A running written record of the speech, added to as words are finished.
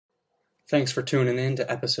Thanks for tuning in to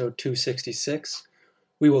episode 266.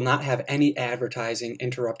 We will not have any advertising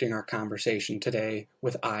interrupting our conversation today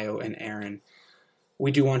with Io and Aaron.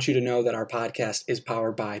 We do want you to know that our podcast is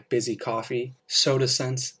powered by Busy Coffee, Soda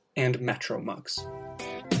Sense, and Metro Mugs.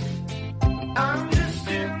 I'm just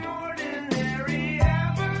an ordinary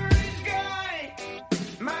average guy.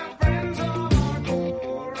 My friends all are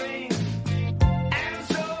boring, and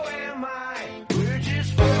so am I. We're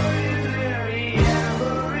just ordinary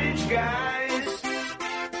average guys.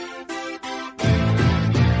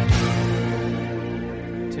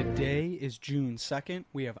 Today is June 2nd.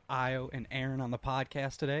 We have Io and Aaron on the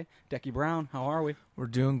podcast today. Decky Brown, how are we? We're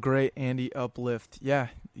doing great, Andy. Uplift. Yeah,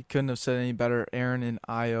 you couldn't have said any better. Aaron and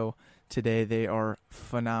Io today, they are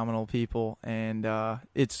phenomenal people, and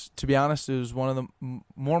it's, to be honest, it was one of the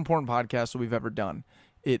more important podcasts that we've ever done.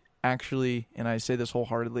 It actually, and I say this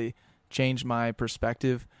wholeheartedly, changed my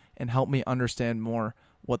perspective and helped me understand more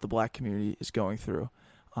what the black community is going through.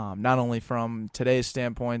 Not only from today's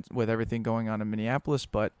standpoint with everything going on in Minneapolis,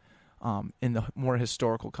 but in the more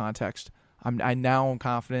historical context. I now am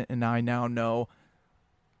confident, and I now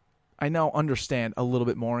understand a little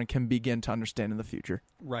bit more and can begin to understand in the future.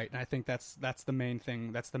 Right, and I think that's the main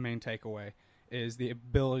thing. That's the main takeaway, is the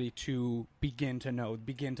ability to begin to know,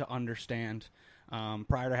 begin to understand.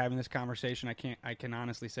 Prior to having this conversation, I can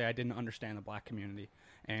honestly say I didn't understand the black community.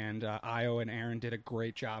 And Io and Aaron did a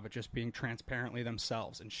great job at just being transparently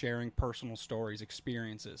themselves and sharing personal stories,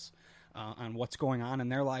 experiences on what's going on in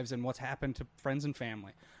their lives and what's happened to friends and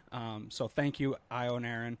family. So thank you, Io and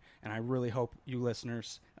Aaron, and I really hope you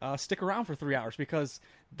listeners stick around for 3 hours because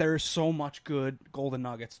there's so much good golden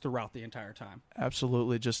nuggets throughout the entire time.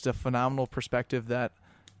 Absolutely. Just a phenomenal perspective that,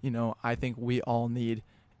 I think we all need.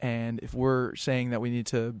 And if we're saying that we need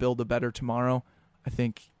to build a better tomorrow, I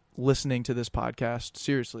think listening to this podcast,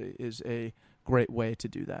 seriously, is a great way to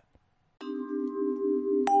do that.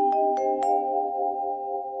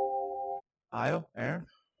 Io, Aaron,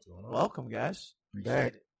 welcome, guys.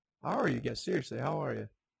 Back. How are you guys? Seriously, how are you?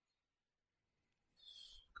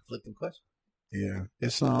 Conflicting question. Yeah,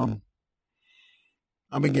 it's I've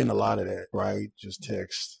been getting a lot of that, right? Just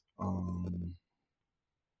text.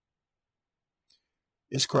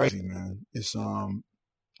 It's crazy, man. It's I'm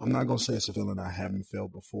not gonna say it's a feeling I haven't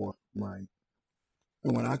felt before, right?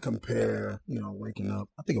 And when I compare, waking up,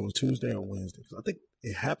 I think it was Tuesday or Wednesday, because I think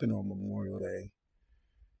it happened on Memorial Day,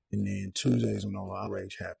 and then Tuesdays when all the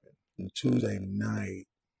outrage happened. And Tuesday night,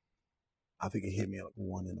 I think it hit me at like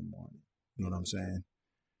 1 a.m. You know what I'm saying?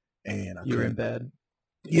 And You're in bed?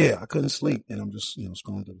 Yeah, I couldn't sleep. And I'm just,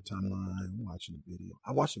 scrolling through the timeline, watching the video.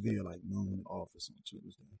 I watched the video like noon in the office on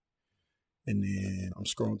Tuesday. And then I'm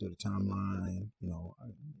scrolling through the timeline.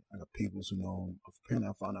 I got people who know. Apparently,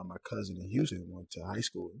 I found out my cousin in Houston went to high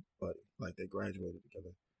school, but like they graduated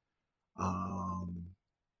together.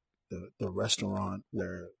 The restaurant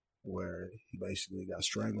where he basically got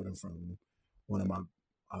strangled in front of me, one of my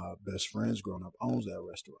best friends growing up owns that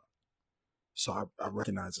restaurant. So I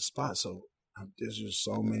recognize the spot. So there's just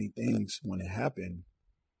so many things when it happened.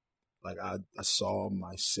 Like I saw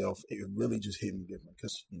myself, it really just hit me different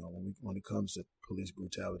because, when it comes to police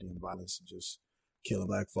brutality and violence and just killing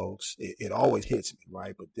black folks, it always hits me,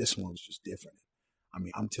 right? But this one's just different. I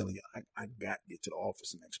mean, I'm telling you, I got to get to the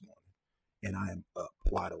office the next morning and I am up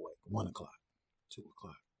wide awake, 1 o'clock, 2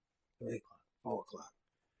 o'clock, 3 o'clock, 4 o'clock.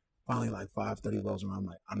 Finally, like 5:30 rolls around, I'm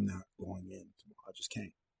like, I'm not going in tomorrow. I just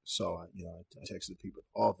can't. So, I texted people at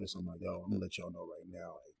the office. I'm like, yo, I'm going to let y'all know right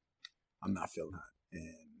now, like, I'm not feeling hot.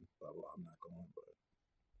 And blah, blah, I'm not going. But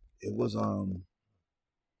it was,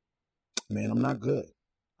 man, I'm not good.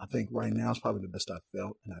 I think right now it's probably the best I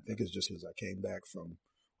felt. And I think it's just because I came back from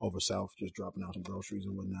over south, just dropping out some groceries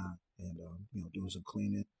and whatnot and, doing some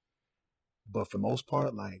cleaning. But for the most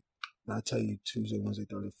part, like, when I tell you Tuesday, Wednesday,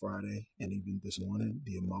 Thursday, Friday, and even this morning,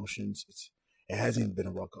 the emotions, it hasn't even been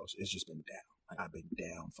a roller coaster. It's just been down. Like I've been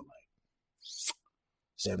down for like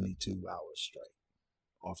 72 hours straight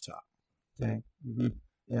off top. Dang. Mm-hmm.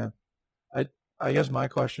 Yeah. I guess my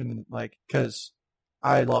question, like, because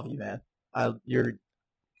I love you, man. You're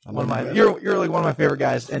like one of my favorite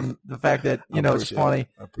guys, and the fact that it's funny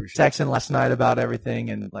texting last night about everything,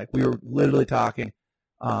 and like we were literally talking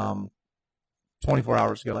 24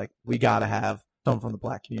 hours ago, like we gotta have someone from the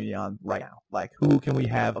black community on right now. Like, who can we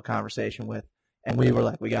have a conversation with? And we were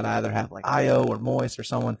like, we gotta either have like Io or Moise or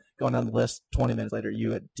someone going down the list. 20 minutes later,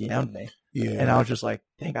 you had DM'd me. Yeah. And I was just like,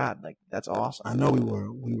 thank God, like that's awesome. I know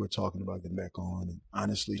we were talking about getting back on, and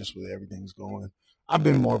honestly, just with everything's going, I've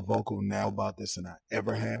been more vocal now about this than I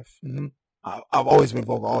ever have. Mm-hmm. I've always been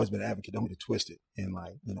vocal, always been an advocate. Don't get it twisted. And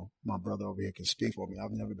like, my brother over here can speak for me. I've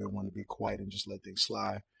never been one to be quiet and just let things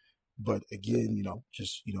slide. But again,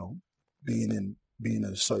 just being in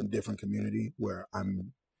a certain different community where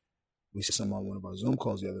we said something on one of our Zoom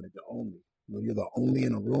calls the other day, the only. When you're the only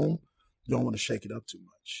in a room, you don't want to shake it up too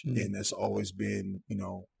much. Mm-hmm. And that's always been,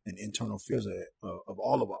 an internal fear of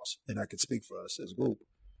all of us. And I could speak for us as a group,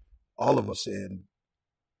 all of us. And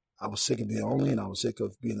I was sick of being only, and I was sick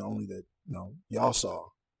of being the only that, y'all saw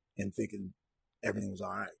and thinking everything was all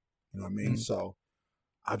right. You know what I mean? Mm-hmm. So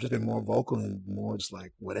I've just been more vocal and more just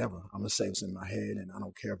like, whatever. I'm going to say what's in my head, and I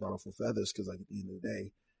don't care if I ruffle feathers, because like at the end of the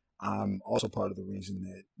day, I'm also part of the reason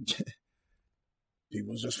that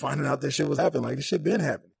people was just finding out this shit was happening. Like, this shit been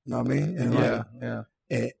happening. You know what I mean? And yeah.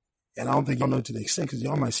 And I don't think y'all know to the extent, because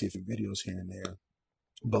y'all might see a few videos here and there.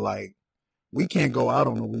 But like, we can't go out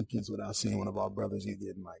on the weekends without seeing one of our brothers either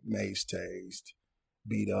getting like mace tased,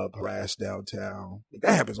 beat up, harassed downtown. Like,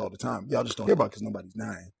 that happens all the time. Y'all just don't hear about it because nobody's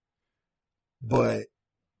dying. But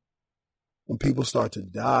when people start to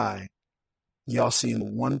die, y'all seeing the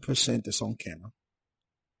 1% that's on camera.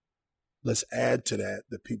 Let's add to that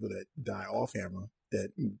the people that die off camera,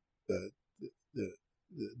 that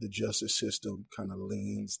the justice system kind of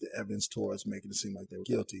leans the evidence towards making it seem like they were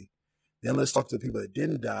guilty. Then let's talk to the people that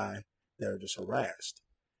didn't die, that are just harassed.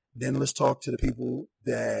 Then let's talk to the people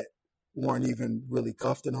that weren't even really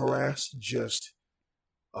cuffed and harassed, just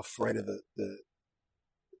afraid of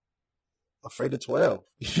afraid of 12.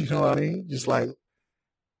 You know what I mean? Just like,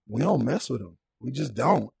 we don't mess with them. We just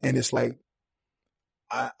don't. And it's like,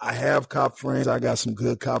 I have cop friends. I got some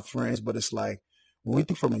good cop friends, but it's like, when we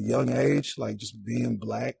think from a young age, like just being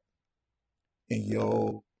black and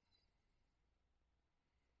your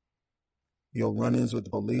run-ins with the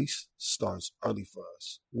police starts early for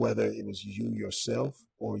us. Whether it was you yourself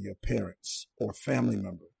or your parents or a family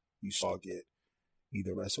member you saw get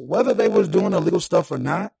either arrested, whether they was doing illegal stuff or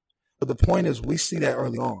not. But the point is, we see that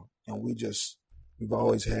early on, and we've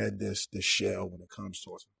always had this shell when it comes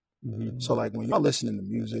to us. Mm-hmm. So like, when y'all listening to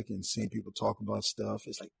music and seeing people talk about stuff,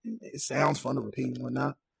 it's like, it sounds fun to repeat and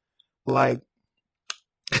whatnot. Like,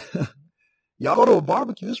 y'all go to a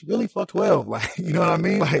barbecue, it's really fuck 12. Like, you know what I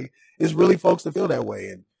mean? Like, it's really folks that feel that way.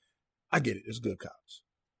 And I get it. There's good cops.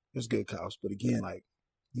 But again, like,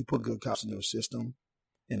 you put good cops in your system,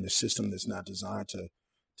 and the system that's not designed to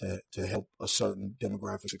help a certain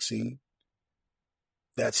demographic succeed,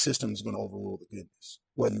 that system is going to overrule the goodness,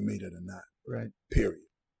 whether you meet it or not. Right. Period.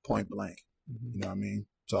 Point blank. Mm-hmm. You know what I mean?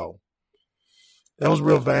 So that was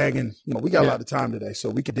real vague, and we got a lot of time today, so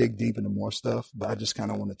we could dig deep into more stuff, but I just kind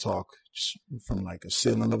of want to talk just from like a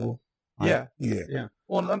ceiling level. Yeah.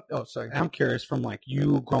 Well, sorry. I'm curious, from like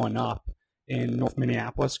you growing up in North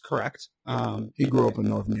Minneapolis, correct? He grew up in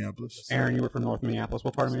North Minneapolis. Aaron, you were from North Minneapolis.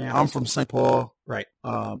 What part of Minneapolis? I'm from St. Paul. Right.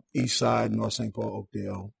 East Side, North St. Paul,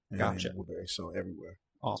 Oakdale. Gotcha. Woodbury, so everywhere.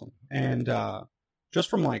 Awesome. And just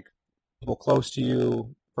from like people close to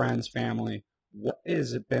you, friends, family, what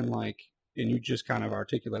has it been like? And you just kind of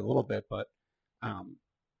articulate a little bit, but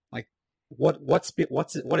like what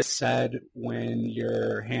is said when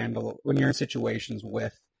you're in situations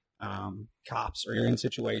with cops, or you're in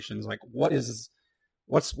situations like, what is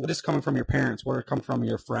coming from your parents? What are coming from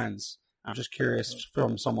your friends? I'm just curious,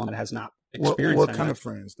 from someone that has not experienced. What kind of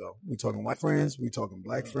friends though? We talking white friends? We talking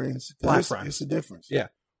black friends? Black friends. It's a difference. Yeah.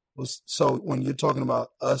 So when you're talking about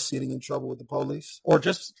us getting in trouble with the police, or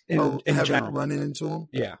just in general, running into them,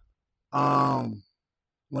 yeah.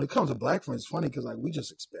 When it comes to black friends, it's funny because like, we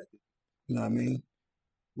just expect it. You know what I mean?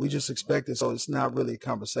 We just expect it, so it's not really a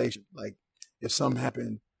conversation. Like, if something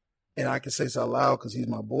happened, and I can say this out loud because he's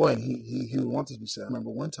my boy, and he would want this to be said. I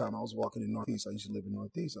remember one time I was walking in Northeast. I used to live in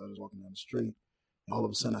Northeast. I was walking down the street, and all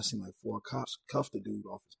of a sudden I seen like 4 cops cuff the dude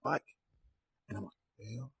off his bike, and I'm like,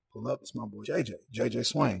 hell. Pull up, it's my boy JJ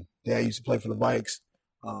Swain. Dad used to play for the Vikes,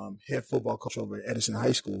 head football coach over at Edison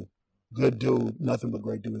High School. Good dude, nothing but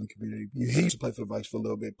great dude in the community. He used to play for the Vikes for a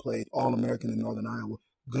little bit, played All-American in Northern Iowa.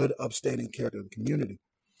 Good, upstanding character of the community.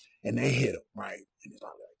 And they hit him, right? And it's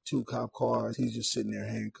like 2 cop cars. He's just sitting there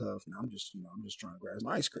handcuffed, and I'm just trying to grab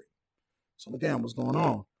some ice cream. So I'm like, damn, what's going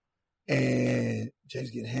on? And Jay's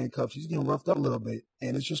getting handcuffed. He's getting roughed up a little bit.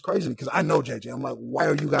 And it's just crazy because I know JJ. I'm like, why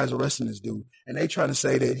are you guys arresting this dude? And they trying to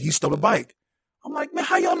say that he stole a bike. I'm like, man,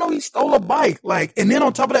 how y'all know he stole a bike? Like, and then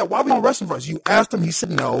on top of that, why we don't arrest him first? You asked him. He said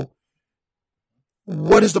no.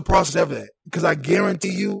 What is the process of that? Because I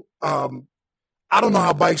guarantee you, I don't know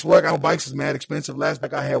how bikes work. I know bikes is mad expensive. Last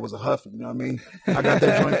bike I had was a Huffy. You know what I mean? I got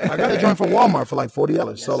that joint from Walmart for like $40.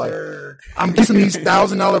 Yes, so like, I'm guessing these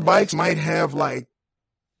 $1,000 bikes might have like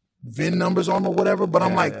VIN numbers on them or whatever. But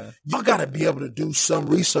I'm Yeah, like, yeah. y'all got to be able to do some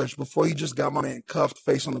research before you just got my man cuffed,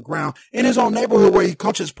 face on the ground in his own neighborhood where he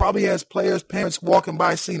coaches. Probably has players, parents walking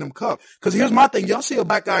by, seeing him cuffed. Because here's my thing: y'all see a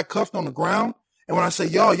black guy cuffed on the ground, and when I say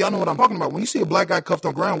y'all know what I'm talking about. When you see a black guy cuffed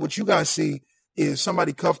on the ground, what you guys see is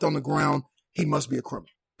somebody cuffed on the ground. He must be a criminal.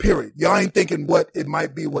 Period. Y'all ain't thinking what it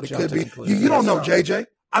might be, what it Jump could to be. conclusions. You don't know Yes, JJ.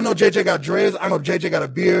 I know JJ got dreads. I know JJ got a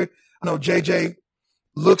beard. I know JJ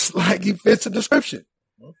looks like he fits the description.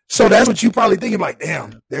 So that's what you probably thinking, like,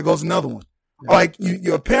 damn, there goes another one. Yeah. Like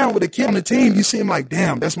you're a parent with a kid on the team, you see him like,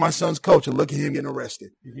 damn, that's my son's coach, and look at him getting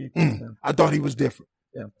arrested. I thought he was different.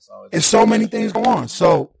 Yeah. And so many things go on.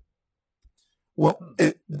 So,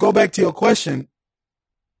 go back to your question.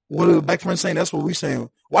 What are the black friends saying? That's what we're saying.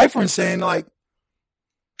 White friends saying, like,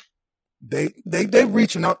 they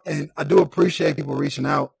reaching out, and I do appreciate people reaching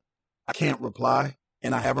out. I can't reply,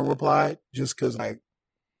 and I haven't replied just because, like,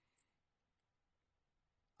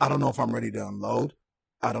 I don't know if I'm ready to unload.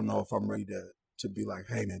 I don't know if I'm ready to be like,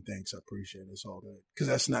 hey man, thanks, I appreciate it. It's all good. Because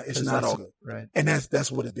it's not all good. Right. And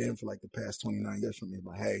that's what it's been for like the past 29 years for me.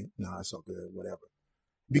 Like, hey, no, it's all good, whatever.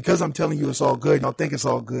 Because I'm telling you it's all good, y'all think it's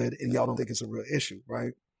all good, and y'all don't think it's a real issue,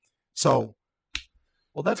 right? So,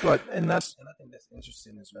 Well, that's what, and I think that's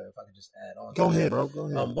interesting as well. If I could just add on. go to ahead, that. bro. Go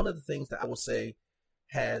ahead. One of the things that I will say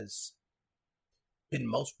has been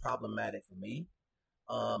most problematic for me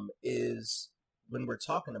is when we're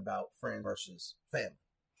talking about friend versus family.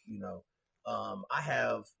 You know, I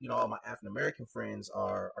have, all my African American friends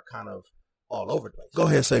are kind of all over the place. Go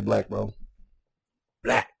ahead, say black, bro.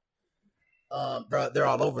 Black. They're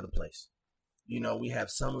all over the place. We have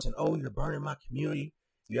someone saying, "Oh, you're burning my community."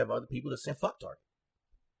 You have other people that saying, "Fuck Target."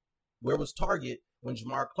 Where was Target when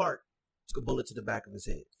Jamar Clark took a bullet to the back of his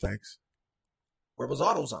head? Thanks. Where was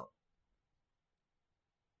AutoZone?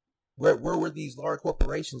 Where were these large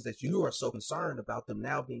corporations that you are so concerned about them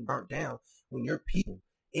now being burnt down when your people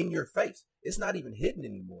in your face? It's not even hidden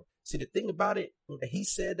anymore. See, the thing about it that he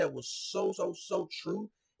said that was so true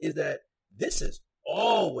is that this has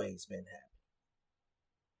always been happening.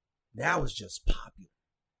 Now it's just popular.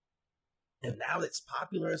 And now that it's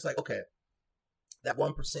popular, it's like, okay, that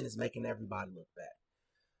 1% is making everybody look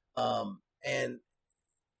bad. And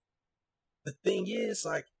the thing is,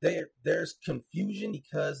 like, there's confusion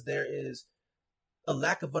because there is a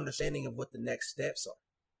lack of understanding of what the next steps are.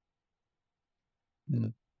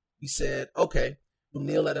 He said, okay, we'll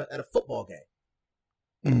kneel at a football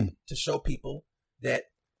game to show people that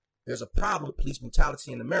there's a problem with police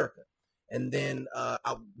brutality in America. And then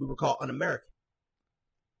we were called un-American.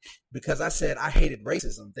 Because I said I hated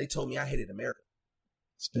racism, they told me I hated America.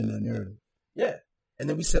 Spin that narrative. Yeah. And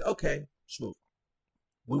then we said, okay, smooth.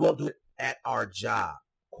 We won't do it at our job,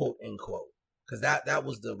 quote unquote. Because that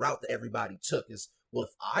was the route that everybody took is, well,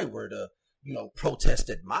 if I were to, protest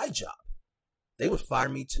at my job, they would fire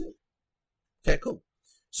me too. Okay, cool.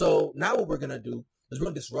 So now what we're going to do is we're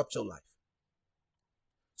going to disrupt your life.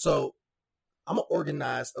 So I'm going to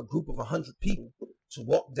organize a group of 100 people to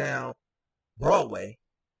walk down Broadway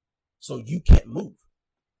so you can't move.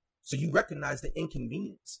 So you recognize the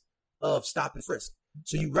inconvenience of stop and frisk.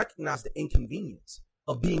 So you recognize the inconvenience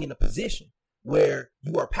of being in a position where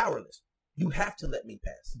you are powerless. You have to let me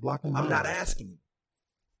pass. Blocking I'm not miles. asking you.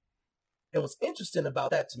 And what's interesting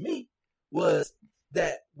about that to me was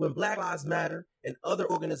that when Black Lives Matter and other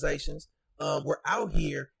organizations were out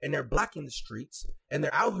here and they're blocking the streets and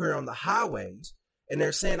they're out here on the highways and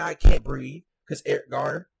they're saying I can't breathe because Eric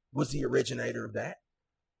Garner was the originator of that.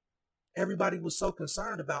 Everybody was so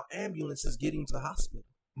concerned about ambulances getting to the hospital.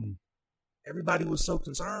 Everybody was so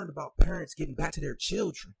concerned about parents getting back to their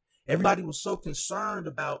children. Everybody was so concerned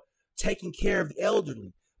about taking care of the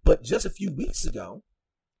elderly. But just a few weeks ago,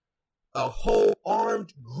 a whole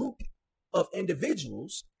armed group of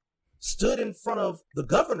individuals stood in front of the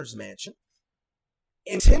governor's mansion,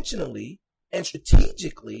 intentionally and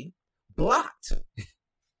strategically blocked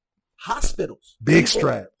hospitals. Big People-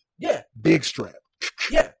 strap. Yeah. Big strap.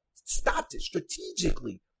 Yeah. Stopped it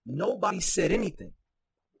strategically. Nobody said anything.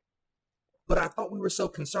 But I thought we were so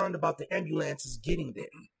concerned about the ambulances getting there.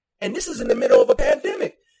 And this is in the middle of a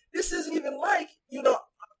pandemic. This isn't even like,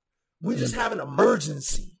 we just have an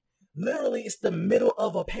emergency. Literally, it's the middle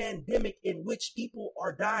of a pandemic in which people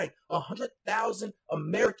are dying. 100,000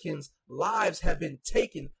 Americans' lives have been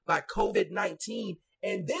taken by COVID-19.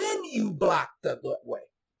 And then you block the way.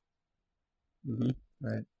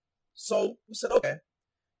 Right. So we said, okay.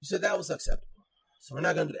 You said that was acceptable. So we're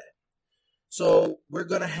not going to do that. So we're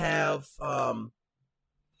going to have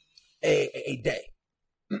a day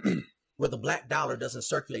where the black dollar doesn't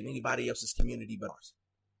circulate in anybody else's community but ours.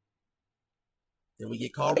 Then we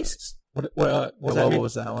get called racist. What that mean?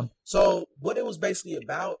 was that one? So what it was basically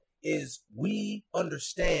about is we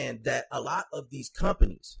understand that a lot of these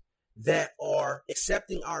companies that are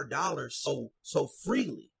accepting our dollars so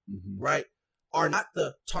freely, right, are not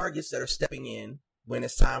the targets that are stepping in when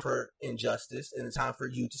it's time for injustice and it's time for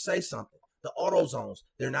you to say something. The AutoZones,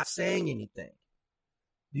 they're not saying anything.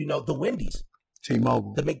 You know, the Wendy's,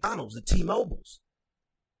 T-Mobile, the McDonald's, the T-Mobiles,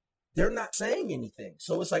 they're not saying anything.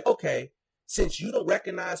 So it's like, okay, since you don't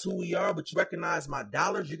recognize who we are, but you recognize my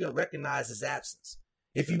dollars, you're going to recognize his absence.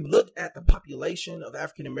 If you look at the population of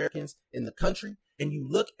African Americans in the country and you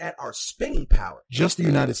look at our spending power. Just the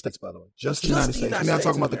United States, by the way. Just the United States. We're not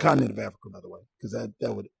talking about the America. continent of Africa, by the way, because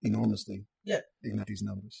that would enormously ignite these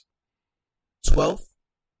numbers. 12th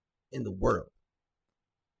in the world.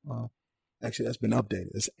 Wow. Actually, that's been updated.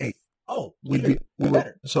 It's 8th. Oh, we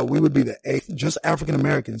would be the 8th, just African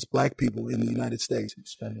Americans, black people in the United States.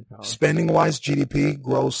 Spending wise, GDP,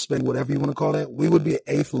 gross, spend, whatever you want to call that, we would be the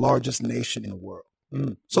 8th largest nation in the world.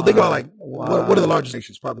 So think about what are the largest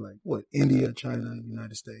nations? Probably India, China,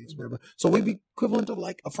 United States, whatever. So we'd be equivalent to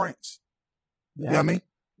like a France. Yeah. You know what I mean?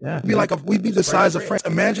 Yeah. We'd be the size of France.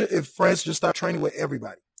 Imagine if France just started training with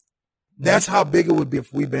everybody. That's how big it would be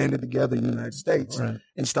if we banded together in the United States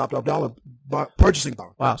and stopped our dollar purchasing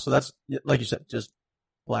power. Wow. So that's, like you said, just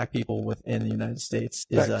black people within the United States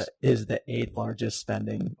is the 8th largest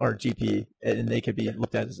spending or GP, and they could be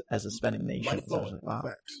looked at as a spending nation.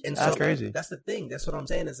 Wow. And that's so crazy. That's the thing. That's what I'm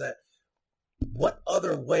saying is that what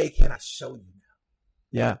other way can I show you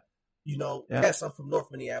now? Yeah. You know, yes, I'm from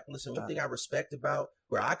North Minneapolis, and one thing I respect about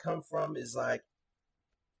where I come from is like,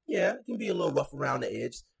 yeah, it can be a little rough around the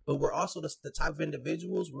edge, but we're also the type of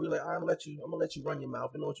individuals where we're like, I'm gonna let you run your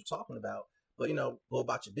mouth and know what you're talking about, but go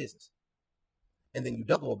about your business. And then you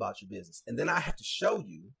don't go about your business. And then I have to show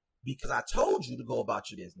you because I told you to go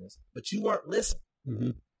about your business, but you weren't listening. Mm-hmm.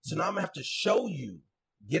 So now I'm gonna have to show you,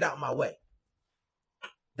 get out my way.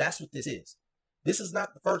 That's what this is. This is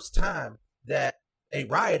not the first time that a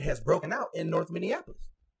riot has broken out in North Minneapolis.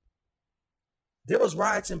 There was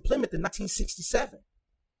riots in Plymouth in 1967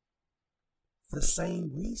 for the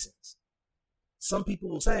same reasons. Some people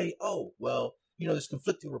will say, oh, well, there's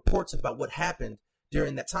conflicting reports about what happened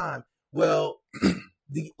during that time. Well,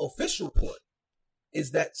 the official report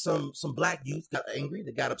is that some black youth got angry,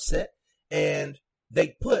 they got upset, and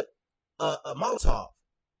they put a Molotov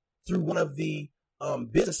through one of the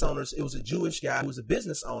business owners. It was a Jewish guy who was a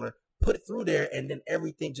business owner, put it through there, and then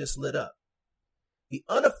everything just lit up. The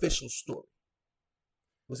unofficial story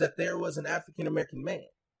was that there was an African-American man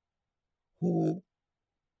who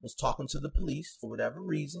was talking to the police for whatever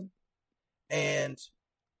reason, and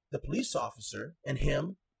the police officer and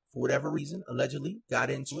him, for whatever reason, allegedly got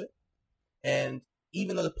into it. And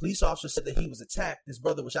even though the police officer said that he was attacked, his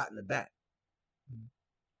brother was shot in the back.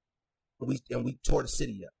 And we tore the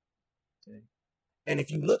city up. Okay. And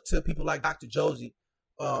if you look to people like Dr. Josie,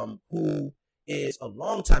 who is a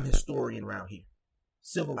longtime historian around here,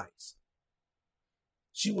 civil rights,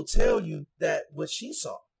 she will tell you that what she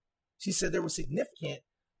saw, she said there were significant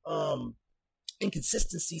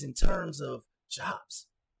inconsistencies in terms of jobs,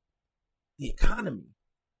 the economy.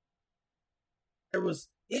 There was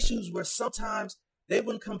issues where sometimes they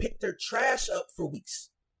wouldn't come pick their trash up for weeks.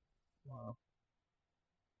 Wow.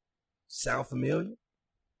 Sound familiar?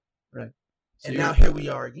 Right. So and now here we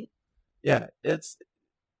are again. Yeah,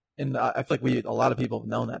 and I feel like a lot of people have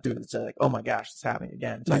known that too. It's like, oh my gosh, it's happening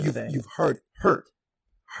again. Now you've heard,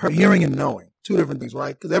 hearing and knowing, two different things,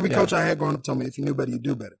 right? Because every coach I had growing up told me if you knew better, you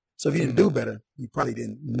do better. So if you didn't do better, you probably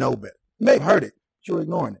didn't know better. You may have heard it, but you were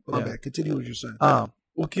ignoring it. My bad. Continue what you're saying.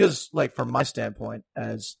 Well, because from my standpoint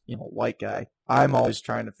as, white guy, I'm always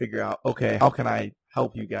trying to figure out, okay, how can I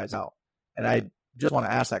help you guys out? And I just want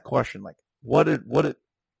to ask that question, like, what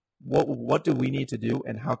do we need to do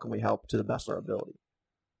and how can we help to the best of our ability?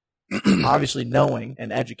 Obviously knowing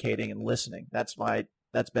and educating and listening. That's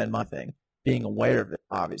been my thing. Being aware of it,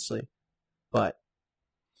 obviously. But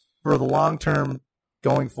for the long term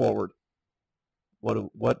going forward,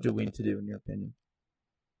 what do we need to do in your opinion?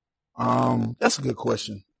 That's a good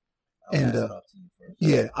question.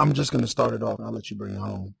 I'm just going to start it off and I'll let you bring it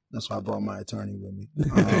home. That's why I brought my attorney with me.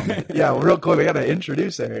 Well, real quick, we got to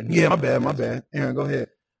introduce Aaron. Yeah, my bad. Aaron, go ahead.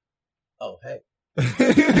 Oh, hey.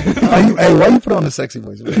 Why you put on the sexy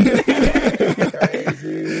voice?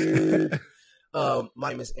 Crazy. My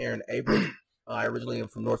name is Aaron Abram. I originally am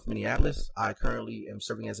from North Minneapolis. I currently am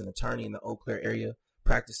serving as an attorney in the Eau Claire area,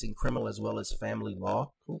 practicing criminal as well as family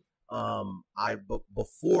law. Cool.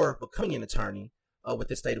 Before becoming an attorney with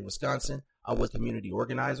the state of Wisconsin, I was a community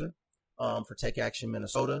organizer for Take Action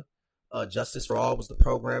Minnesota. Justice for All was the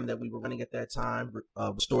program that we were running at that time.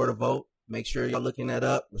 Restore the Vote. Make sure y'all looking that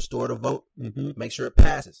up. Restore the Vote. Make sure it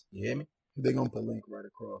passes. You hear me? They're going to put a link right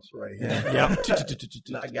across right here. No,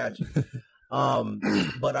 I got you.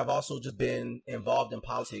 But I've also just been involved in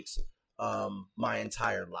politics my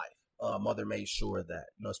entire life. Mother made sure that,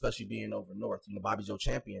 especially being over north, Bobby Joe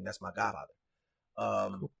Champion, that's my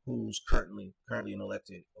godfather, who's currently an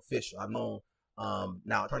elected official. I've known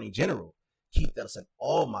now Attorney General Keith Ellison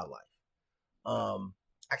all my life.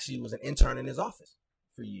 Actually was an intern in his office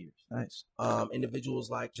for years. Nice. Individuals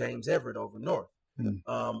like James Everett over north,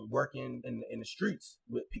 working in the streets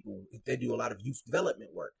with people. They do a lot of youth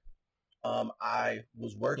development work. I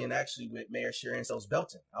was working actually with Mayor Sharon Sells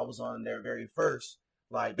Belton. I was on their very first,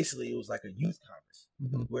 basically it was like a youth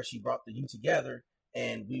congress where she brought the youth together,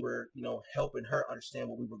 and we were, helping her understand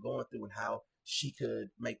what we were going through and how she could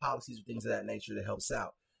make policies or things of that nature to help us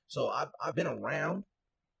out. So I've been around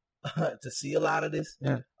to see a lot of this.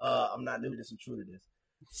 Yeah. I'm not new to this. I'm true to this.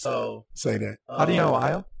 So Say that. How do you know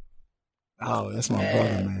Ohio? Oh, that's my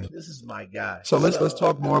brother, man. This is my guy. So let's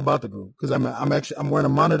talk more about the group, because I'm wearing a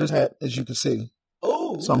Monitors hat, as you can see.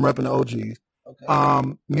 Oh, So I'm repping the OGs.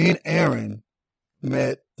 okay. Me and Aaron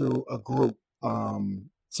met through a group.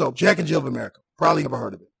 So Jack and Jill of America, probably never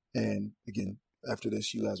heard of it. And again, after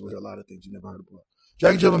this, you guys will hear a lot of things you never heard of.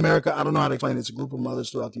 Jack and Jill of America, I don't know how to explain it. It's a group of mothers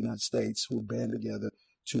throughout the United States who band together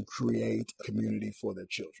to create a community for their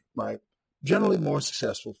children, right? Generally more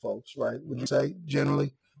successful folks, right? Would you say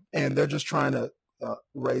generally? And they're just trying to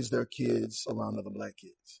raise their kids around other black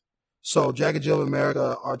kids. So Jack and Jill of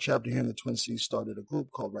America, our chapter here in the Twin Cities, started a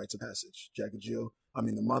group called Rites of Passage. Jack and Jill,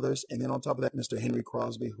 the mothers. And then on top of that, Mr. Henry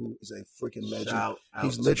Crosby, who is a freaking legend. Shout out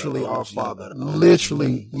He's to literally the our OG, father. the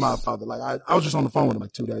Literally OGs. my father. I was just on the phone with him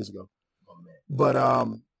 2 days ago. Oh, man. But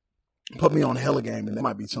put me on Hella Game, and that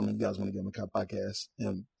might be something you guys want to give him a podcast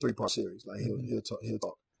in 3-part series. He'll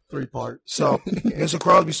talk. 3-part. So Mr.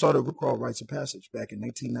 Crosby started a group called Rites of Passage back in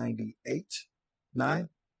 1998.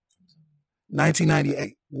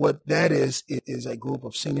 What that is a group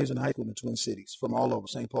of seniors in high school in the Twin Cities from all over,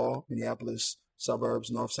 St. Paul, Minneapolis,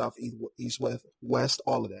 suburbs, north, south, east, west,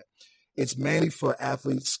 all of that. It's mainly for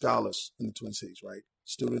athletes, scholars in the Twin Cities, right?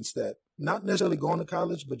 Students that not necessarily going to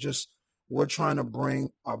college, but just we're trying to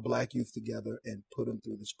bring our black youth together and put them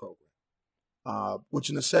through this program, which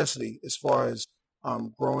is a necessity as far as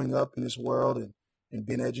growing up in this world and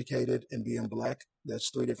being educated and being black.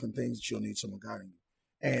 That's 3 different things that you'll need someone guiding you.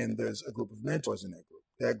 And there's a group of mentors in that group.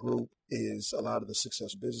 That group is a lot of the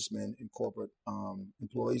successful businessmen and corporate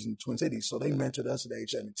employees in the Twin Cities. So they mentored us at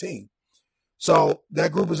age 17. So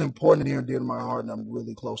that group is important and near and dear to my heart, and I'm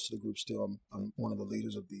really close to the group still. I'm one of the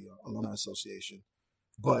leaders of the Alumni Association.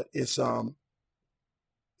 But it's a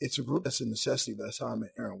group that's a necessity. But that's how I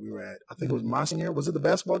met Aaron. We were at, I think it was my senior year. Was it the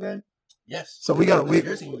basketball game? Yes. So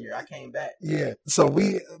your senior year. I came back. Yeah. So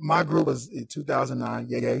my group was in 2009.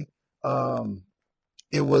 Yay.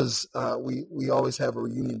 It was we always have a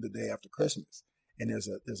reunion the day after Christmas, and there's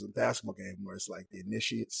a basketball game where it's like the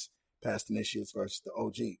initiates, past initiates versus the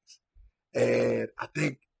OGs, and I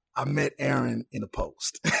think I met Aaron in a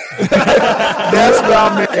post. That's where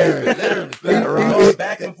I met Aaron. Literally,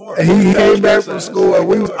 back and forth. He came back from school, and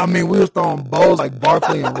we was throwing balls like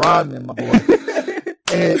Barkley and Rodman, my boy,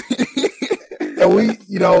 and we,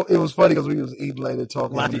 it was funny because we was eating later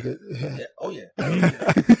talking. Yeah. Oh yeah.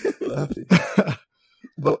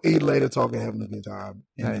 But eat later, talking, having a good time,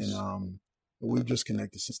 and Nice. then we've just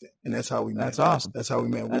connected since then, and that's how we met. That's awesome. That's how we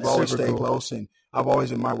met. We've That's always super stayed cool. close, and I've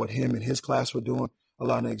always admired what him and his class were doing. A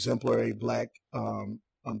lot of exemplary black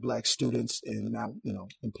students and now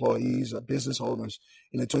employees or business owners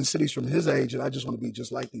in the Twin Cities from his age, and I just want to be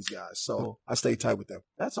just like these guys. So Cool. I stay tight with them.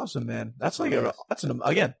 That's awesome, man. That's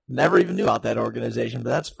again, never even knew about that organization, but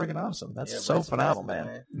that's freaking awesome. That's Yeah, so Rites of phenomenal,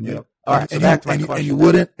 Passage, man. Yeah. All right, so and back to my you question.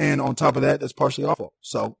 wouldn't. And on top of that, that's partially our fault.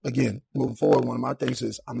 So again, moving forward, one of my things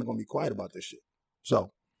is I'm not going to be quiet about this shit.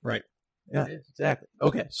 So Right. Yeah, exactly.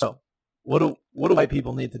 Okay, so what do white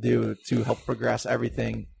people need to do to help progress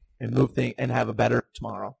everything and move things and have a better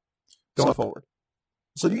tomorrow going forward?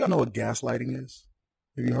 So you guys know what gaslighting is?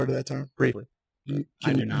 Have you heard of that term? Briefly.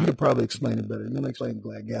 I do not. You could probably explain it better. You want to explain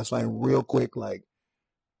gaslighting real quick, like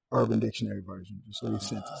Urban Dictionary version, just 3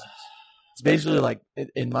 sentences. It's basically like,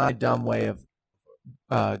 in my dumb way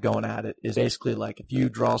of going at it, is basically like if you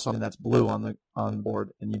draw something that's blue on the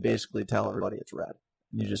board and you basically tell everybody it's red.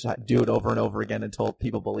 You just do it over and over again until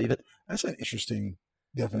people believe it. That's an interesting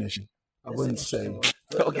definition. I wouldn't say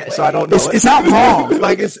Okay, so I don't know. it's not wrong.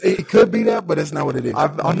 Like it could be that, but it's not what it is.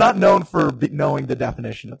 I'm not known for knowing the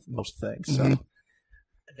definition of most things. So Mhm.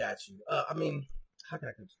 I got you. How can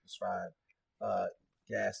I describe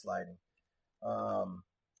gaslighting.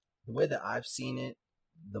 The way that I've seen it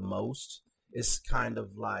the most is kind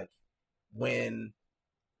of like when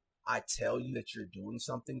I tell you that you're doing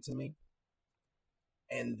something to me,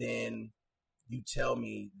 and then you tell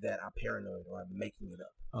me that I'm paranoid or I'm making it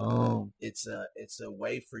up. Oh, It's a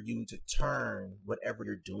way for you to turn whatever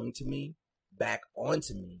you're doing to me back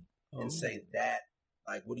onto me and say that,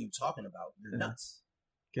 like, what are you talking about? You're nuts.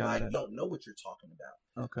 got Like, it. you don't know what you're talking about.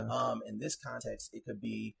 Okay. In this context, it could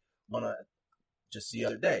be just the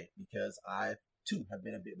other day, because I too have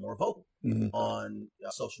been a bit more vocal on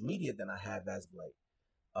social media than I have as of late.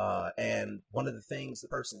 And one of the things the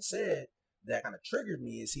person said that kind of triggered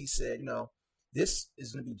me is he said, this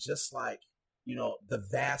is going to be just like, the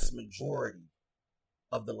vast majority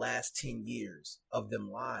of the last 10 years of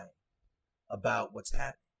them lying about what's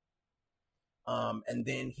happening. And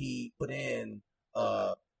then he put in,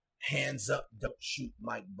 hands up, don't shoot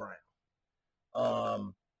Mike Brown.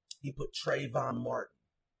 He put Trayvon Martin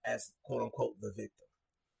as quote unquote the victim.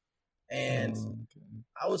 And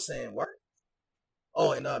I was saying, what?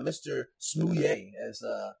 Oh, and Mr. Smouye, as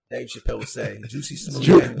Dave Chappelle would say, Juicy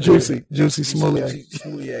Smouye. Juicy Smouye.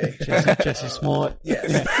 Smouye. Jesse Smollett.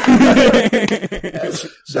 Yes.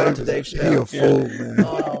 Shout out to Dave He Chappelle. a fool,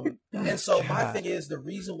 man. And so my thing is, the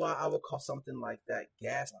reason why I would call something like that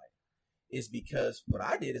gaslighting is because what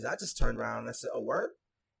I did is I just turned around and I said, a word,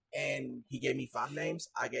 and he gave me 5 names.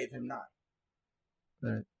 I gave him 9.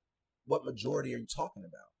 Right. What majority are you talking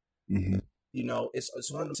about? Mm-hmm.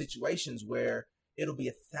 It's one of those situations where it'll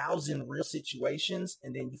be 1,000 real situations,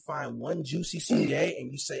 and then you find one juicy Smouye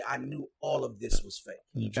and you say, I knew all of this was fake.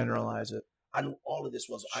 You generalize it. I knew all of this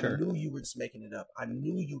was. Sure. I knew you were just making it up. I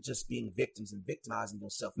knew you were just being victims and victimizing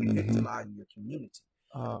yourself and victimizing your community.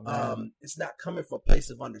 Oh, man. It's not coming from a place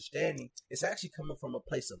of understanding. It's actually coming from a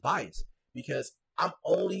place of bias, because I'm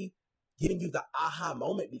only giving you the aha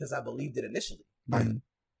moment because I believed it initially. Right.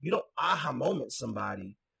 You don't aha moment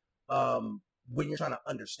somebody when you're trying to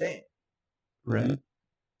understand. Right.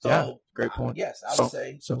 So, Yeah, great point. Yes, I would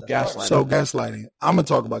say. so that's gaslighting. So gaslighting. I'm gonna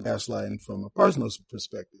talk about gaslighting from a personal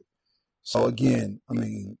perspective. So again,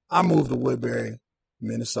 I moved to Woodbury,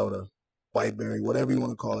 Minnesota, Whiteberry, whatever you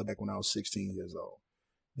want to call it, back when I was 16 years old.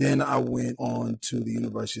 Then I went on to the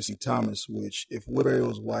University of St. Thomas, which, if Woodbury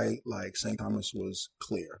was white, like St. Thomas was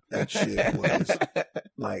clear. That shit was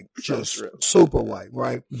like just super white,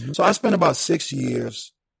 right? Mm-hmm. So I spent about 6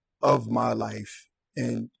 years of my life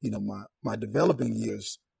and, my developing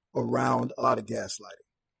years around a lot of gaslighting.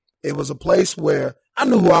 It was a place where I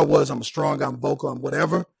knew who I was. I'm strong, I'm vocal, I'm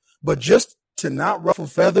whatever. But just to not ruffle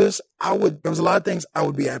feathers, there was a lot of things I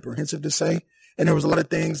would be apprehensive to say. And there was a lot of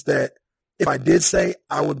things that if I did say,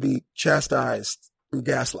 I would be chastised through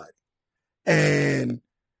gaslighting. And,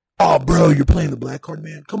 oh, bro, you're playing the black card,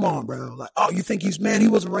 man. Come on, bro. Like, oh, you think he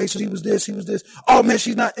wasn't racist. He was this, he was this. Oh, man,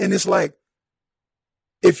 she's not. And it's like,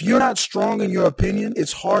 if you're not strong in your opinion,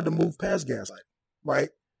 it's hard to move past gaslighting, right?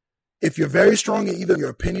 If you're very strong in either your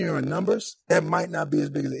opinion or in numbers, that might not be as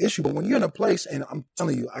big of an issue. But when you're in a place, and I'm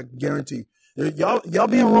telling you, I guarantee you, y'all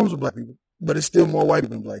be in rooms with black people, but it's still more white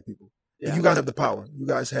people than black people. Yeah. And you guys have the power. You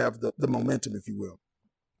guys have the momentum, if you will.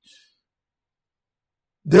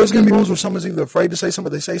 There's going to be rooms where someone's either afraid to say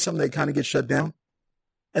something, they say something, they kind of get shut down.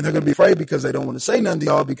 And they're going to be afraid because they don't want to say nothing to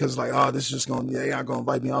y'all because, like, oh, this is just going, they aren't going to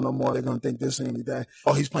invite me on no more. They're going to think this and that.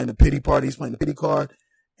 Oh, he's playing the pity party. He's playing the pity card.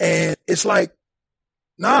 And it's like,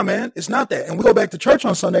 nah, man, it's not that. And we go back to church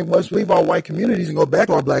on Sunday. Let's leave our white communities and go back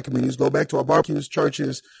to our black communities, go back to our barbecues,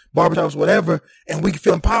 churches, barbershops, whatever. And we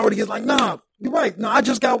feel empowered again. Like, nah, you're right. No, I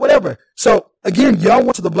just got whatever. So again, y'all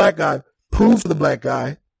went to the black guy, proved to the black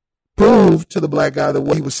guy that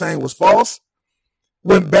what he was saying was false.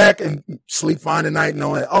 Went back and sleep fine at night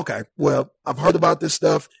knowing that, okay, well, I've heard about this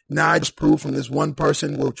stuff. Now I just proved from this one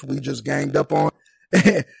person, which we just ganged up on.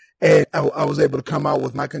 And I was able to come out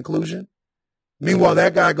with my conclusion. Meanwhile,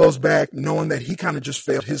 that guy goes back knowing that he kind of just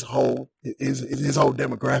failed his whole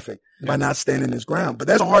demographic by not standing his ground. But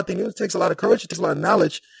that's a hard thing. It takes a lot of courage. It takes a lot of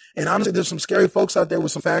knowledge. And honestly, there's some scary folks out there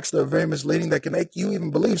with some facts that are very misleading that can make you even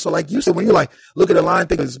believe. So like you said, when you're like, look at the line,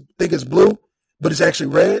 think it's blue, but it's actually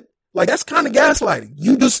red. Like, that's kind of gaslighting.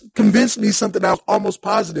 You just convinced me something I was almost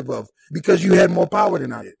positive of because you had more power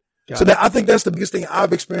than I did. So I think that's the biggest thing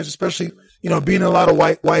I've experienced, especially, being in a lot of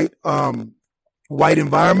white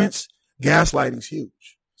environments. Gaslighting's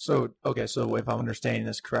huge. So if I'm understanding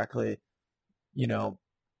this correctly,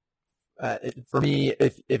 for me,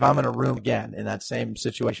 if I'm in a room again in that same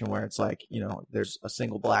situation where it's like, there's a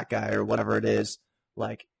single black guy or whatever it is,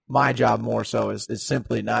 like my job more so is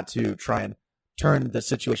simply not to try and turn the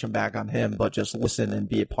situation back on him, but just listen and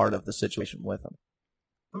be a part of the situation with him.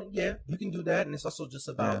 I mean, yeah, you can do that, and it's also just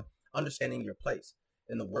about understanding your place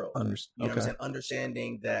in the world. You know what I'm saying?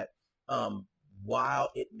 Understanding that while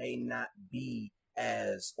it may not be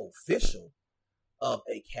as official of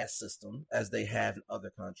a caste system as they have in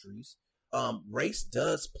other countries, race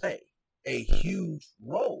does play a huge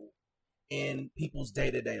role in people's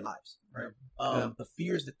day-to-day lives, right? The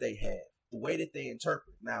fears that they have, the way that they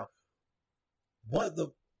interpret. Now,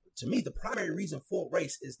 to me, the primary reason for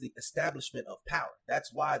race is the establishment of power.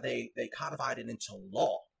 That's why they codified it into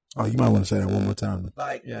law. Oh, you might want to say that one more time.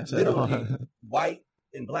 Like, literally, white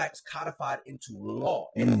and blacks codified into law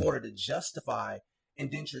in order to justify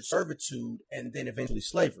indentured servitude and then eventually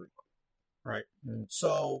slavery. Right.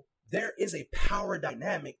 So there is a power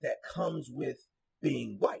dynamic that comes with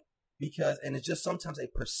being white, and it's just sometimes a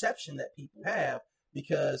perception that people have,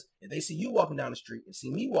 because if they see you walking down the street and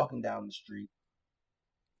see me walking down the street,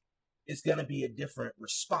 it's going to be a different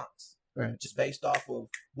response, right? Just based off of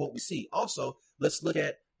what we see. Also, let's look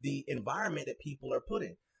at the environment that people are put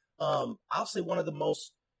in. I'll say one of the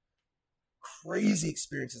most crazy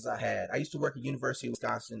experiences I had. I used to work at University of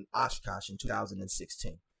Wisconsin, Oshkosh in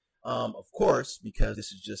 2016. Of course, because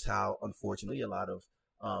this is just how, unfortunately, a lot of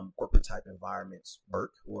corporate type environments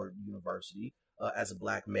work, or university. As a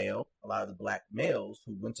black male, a lot of the black males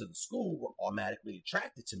who went to the school were automatically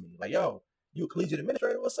attracted to me. Like, yo, you a collegiate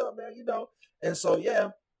administrator? What's up, man? You know? And so, yeah,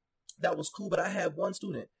 that was cool. But I had one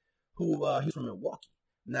student who, he's from Milwaukee.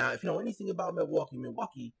 Now, if you know anything about Milwaukee,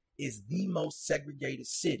 Milwaukee is the most segregated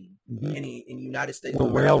city in the United States. The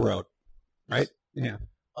railroad, right? Yeah.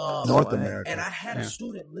 North America. And I had a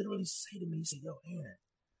student literally say to me, he said, yo, Aaron,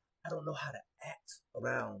 I don't know how to act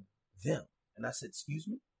around them. And I said, excuse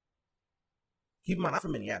me? Keep in mind, I'm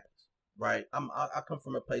from Minneapolis, right? I come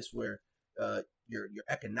from a place where your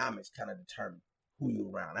economics kind of determine who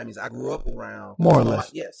you're around. That means I grew up around more or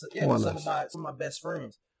less. Some of my best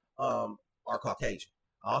friends are Caucasian.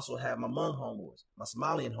 I also have my Hmong homeboys, my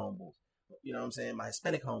Somalian homeboys, you know what I'm saying, my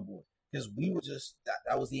Hispanic homeboys, because we were just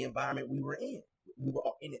that was the environment we were in. We were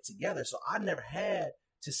all in it together, so I never had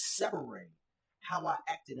to separate how I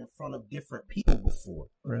acted in front of different people before,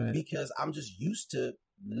 right? Because I'm just used to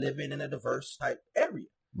living in a diverse type area.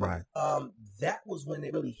 Right. That was when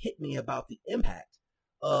it really hit me about the impact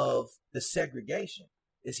of the segregation.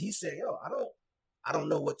 Is he said, yo, I don't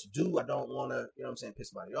know what to do. I don't want to, you know what I'm saying,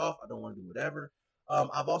 piss somebody off. I don't want to do whatever.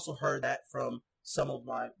 I've also heard that from some of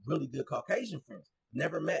my really good Caucasian friends.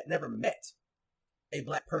 Never met a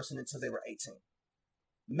black person until they were 18.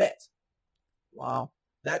 Wow.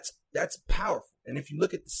 That's powerful. And if you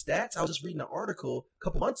look at the stats, I was just reading an article a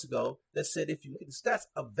couple months ago that said if you look at the stats,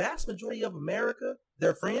 a vast majority of America,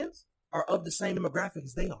 their friends, are of the same demographic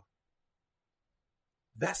as they are.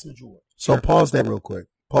 Vast majority. So pause that real quick.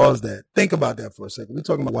 Pause that. Think about that for a second. We're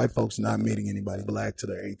talking about white folks not meeting anybody black till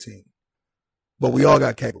they're 18. But we all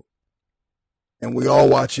got cable. And we all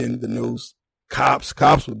watching the news. Cops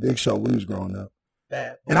were big show when we was growing up.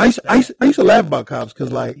 And I used to laugh about cops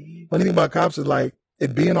because, like, funny thing about cops is, like,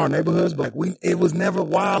 it be in our neighborhoods, but like it was never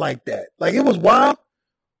wild like that. Like, it was wild,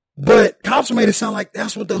 but cops made it sound like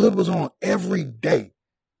that's what the hood was on every day.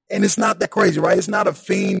 And it's not that crazy, right? It's not a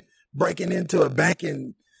fiend breaking into a bank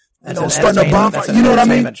and, starting a bonfire. You know what I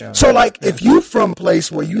mean? So, like, if you from a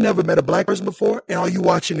place where you never met a black person before and all you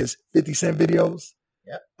watching is 50 Cent videos,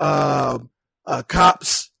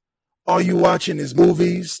 cops, all you watching is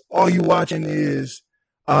movies, all you watching is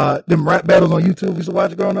them rap battles on YouTube we used to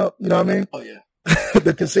watch growing up. You know what I mean? Oh, yeah.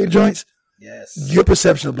 The cassette joints. Yes. Your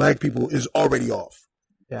perception of black people is already off.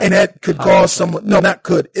 Yeah. And that could cause someone,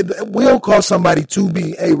 it will cause somebody to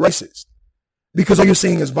be a racist because all you're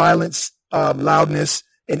seeing is violence, loudness,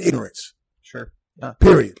 and ignorance. Sure.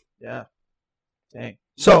 Period. Yeah. Dang.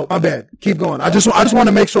 So, my bad. Keep going. I just want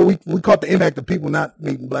to make sure we caught the impact of people not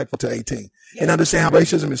meeting black folk to 18 and understand how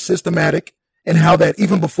racism is systematic and how that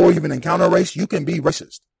even before you even encounter race, you can be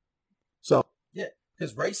racist. So. Yeah,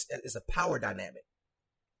 because race is a power dynamic,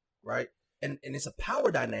 right? And it's a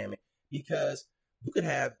power dynamic because you could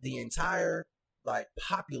have the entire like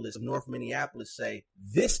populace of North Minneapolis say,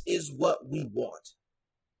 this is what we want.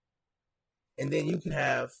 And then you can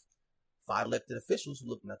have 5 elected officials who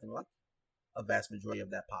look nothing like a vast majority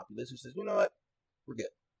of that populace who says, you know what, we're good.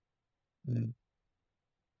 Mm-hmm.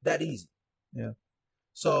 That easy. Yeah.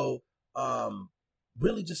 So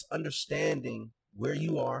really just understanding where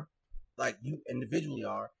you are, like you individually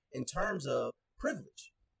are, in terms of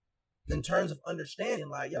privilege, in terms of understanding,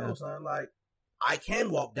 like, yo, son, like, I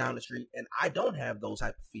can walk down the street and I don't have those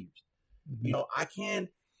type of fears. Mm-hmm. You know, I can,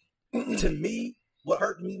 to me, what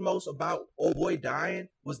hurt me most about old boy dying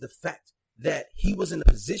was the fact that he was in a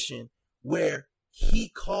position where he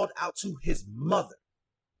called out to his mother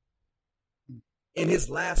in his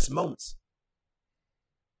last moments.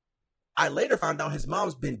 I later found out his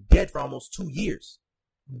mom's been dead for almost 2 years.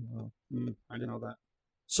 I didn't know that.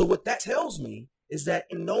 So what that tells me is that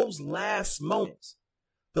in those last moments,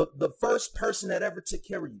 the first person that ever took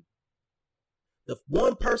care of you, the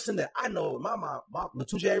one person that I know, my mom,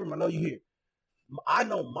 Latuja Abram, I know you here. I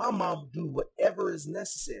know my mom will do whatever is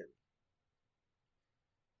necessary.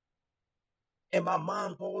 And my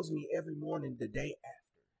mom calls me every morning the day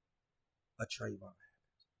after a Trayvon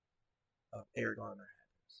happens, a Eric Garner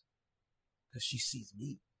happens, because she sees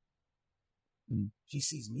me. She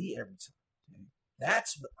sees me every time.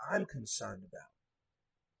 That's what I'm concerned about,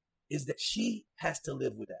 is that she has to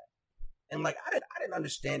live with that. And like, I didn't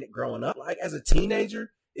understand it growing up. Like as a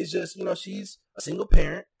teenager, it's just, she's a single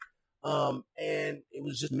parent. And it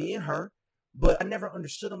was just me and her, but I never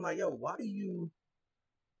understood. I'm like, yo, why do you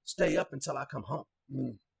stay up until I come home?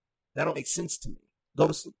 That don't make sense to me. Go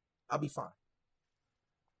to sleep. I'll be fine.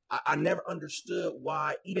 I never understood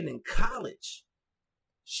why, even in college,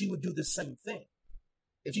 she would do the same thing.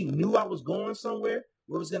 If she knew I was going somewhere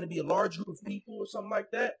where it was going to be a large group of people or something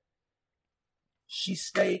like that, she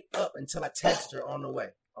stayed up until I texted her on the way.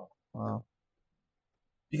 Oh, Wow.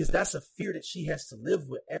 Because that's a fear that she has to live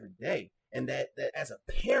with every day. And that as a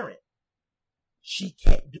parent, she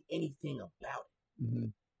can't do anything about it. Mm-hmm.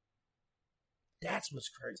 That's what's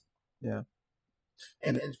crazy. Yeah.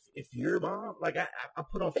 And if your mom, like I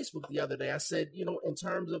put on Facebook the other day, I said, in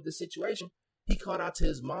terms of the situation, he called out to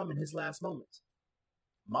his mom in his last moments.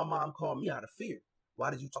 My mom called me out of fear.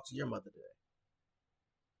 Why did you talk to your mother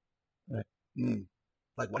today? Right.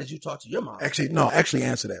 Like, why did you talk to your mom? Actually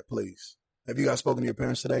answer that, please. Have you guys spoken to your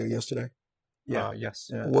parents today or yesterday? Yeah. Yes.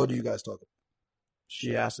 Yeah. What do you guys talk about?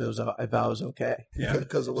 She asked if I was okay. Yeah.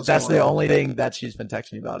 Because of what's That's going the on. only thing that she's been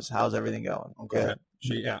texting me about is how's everything going. Okay.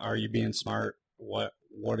 Are you being smart? What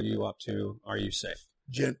are you up to? Are you safe?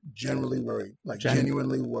 Generally worried, like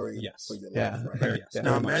genuinely worried Yes. for your Yeah. life, right? Very yes. Yeah.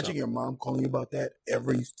 Now Very much imagine so. your mom calling you about that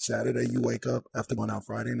every Saturday you wake up after going out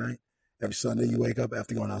Friday night. Every Sunday you wake up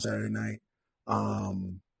after going out Saturday night.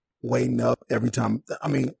 Waiting up every time. I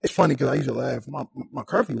mean, it's funny because I used to laugh. My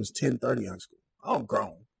curfew was 10:30 high school. I'm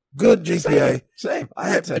grown. Good GPA. Same. I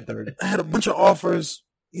had 10:30. I had a bunch of offers,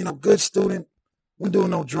 good student. Wasn't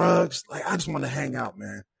doing no drugs. Like, I just want to hang out,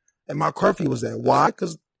 man. And my curfew was that. Why?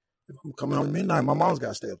 Because if I'm coming home at midnight, my mom's got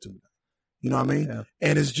to stay up to midnight. You know what I mean? Yeah.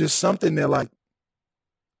 And it's just something that, like,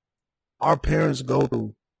 our parents go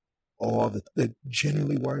through all the, they're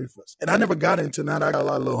genuinely worried for us. And I never got into that. I got a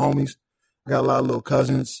lot of little homies. I got a lot of little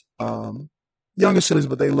cousins, younger siblings,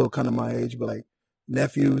 but they a little kind of my age, but like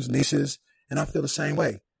nephews, nieces. And I feel the same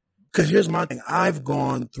way. Because here's my thing. I've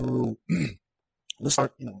gone through, let's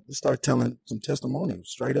start telling some testimonials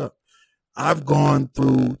straight up. I've gone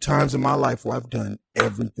through times in my life where I've done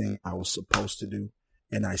everything I was supposed to do,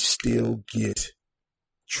 and I still get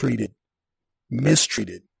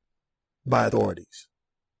mistreated by authorities.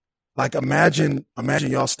 Like imagine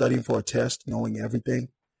y'all studying for a test, knowing everything,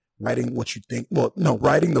 writing what you think. Well, no,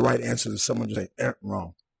 writing the right answer to someone just say,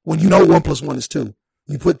 wrong. When you know 1 + 1 is 2,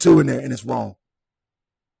 you put 2 in there and it's wrong.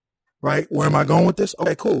 Right? Where am I going with this?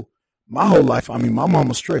 Okay, cool. My whole life, my mom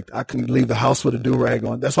was strict. I couldn't leave the house with a do-rag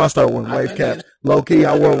on. That's why I started wearing wave caps. Low key,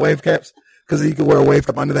 I wore wave caps because you could wear a wave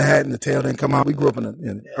cap under the hat and the tail didn't come out. We grew up in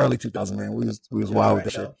the early 2000s, man. We was wild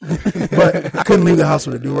with that shit. But I couldn't leave the house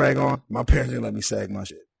with a do-rag on. My parents didn't let me sag my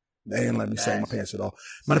shit. They didn't let me sag my pants at all.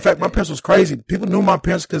 Matter of fact, my parents was crazy. People knew my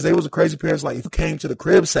parents because they was a crazy parents. Like, if you came to the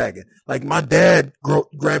crib sagging, like my dad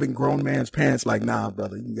grabbing grown man's pants, like, nah,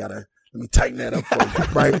 brother, you gotta, let me tighten that up for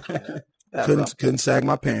you, right? Couldn't sag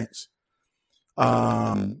my pants.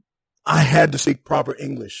 I had to speak proper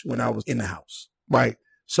English when I was in the house, right?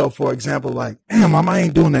 So, for example, like, damn, mom, I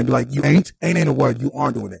ain't doing that. Like, you ain't a word. You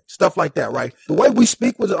aren't doing it. Stuff like that, right? The way we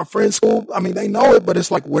speak with our friends' school, I mean, they know it, but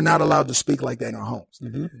it's like we're not allowed to speak like that in our homes.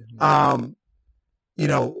 Mm-hmm.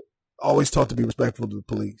 Always taught to be respectful to the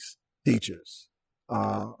police, teachers.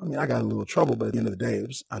 I got a little trouble, but at the end of the day,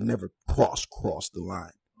 I never crossed the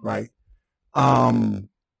line, right?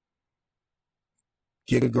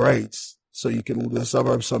 Get good grades so you can move to the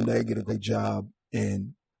suburbs someday, get a great job,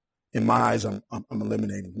 and in my eyes, I'm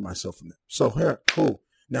eliminating myself from that. So here, cool.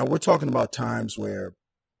 Now we're talking about times where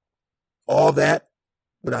all that,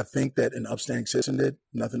 but I think that an upstanding citizen did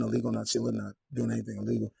nothing illegal, not stealing, not doing anything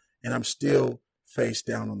illegal, and I'm still face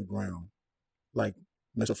down on the ground, like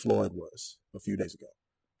Mr. Floyd was a few days ago,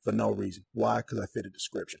 for no reason. Why? Because I fit a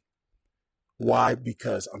description. Why?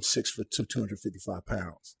 Because I'm 6'2", 255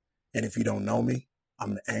 pounds, and if you don't know me,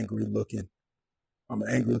 I'm an angry looking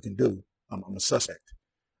dude. I'm a suspect.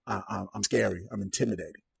 I'm scary. I'm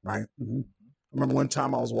intimidating, right? Mm-hmm. remember one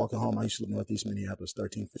time I was walking home. I used to live in Northeast Minneapolis,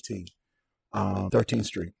 1315, 13th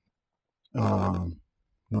Street,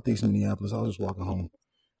 Northeast Minneapolis. I was just walking home.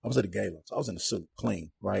 I was at a gala. So I was in a suit,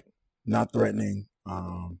 clean, right? Not threatening,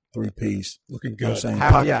 3-piece. Looking You know good. what I'm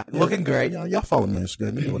saying? Yeah, looking great. Y'all follow me on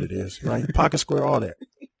Instagram. You know what it is, right? Pocket square, all that.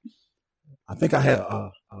 I think I had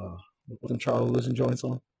what them Charles Listen joints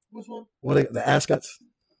on. Which one? The ascots?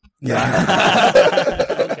 Yeah.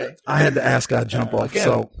 Okay. I had the ascot jump off. Again,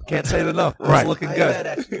 So can't say it enough. It's Right. looking I ain't good. mad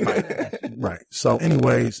at you. I ain't mad at you. right. So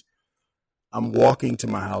anyways, I'm walking to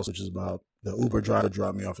my house, which is about the Uber driver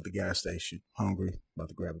dropped me off at the gas station, hungry, about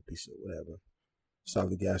to grab a piece of whatever. Stop at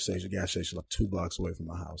the gas station. The gas station like 2 blocks away from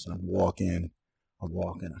my house. And I'm walking.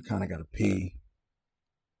 I kind of got to pee.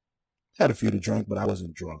 Had a few to drink, but I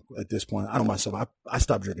wasn't drunk at this point. I know myself. I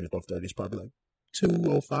stopped drinking at 12:30. It's probably like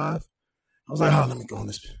 2:05. I was like, oh, let me go in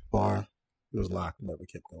this bar. It was locked. Never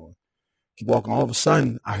kept going. Keep walking. All of a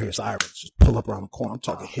sudden, I hear sirens just pull up around the corner. I'm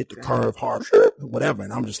talking, hit the curve hard, whatever.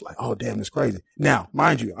 And I'm just like, oh, damn, this crazy. Now,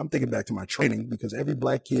 mind you, I'm thinking back to my training because every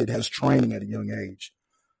black kid has training at a young age.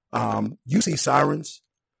 You see sirens,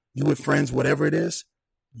 you with friends, whatever it is,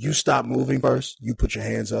 you stop moving first. You put your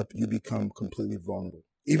hands up. You become completely vulnerable.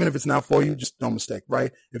 Even if it's not for you, just don't mistake,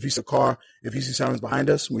 right? If you see a car, if you see sirens behind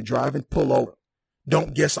us, we're driving, pull over.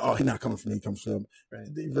 Don't guess, oh, he's not coming from me, he comes from him. Right.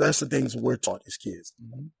 That's the things we're taught as kids.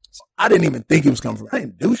 Mm-hmm. So I didn't even think he was coming from me. I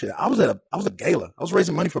didn't do shit. I was at a gala. I was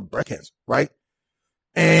raising money for breast cancer, right?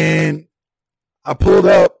 And I pulled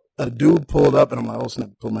up, a dude pulled up, and I'm like, oh,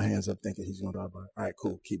 snap, pull my hands up thinking he's going to drive by. All right,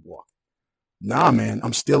 cool, keep walking. Nah, man,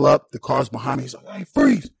 I'm still up. The car's behind me. He's like, hey,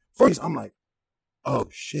 freeze. I'm like, oh,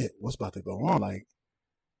 shit, what's about to go on? Like,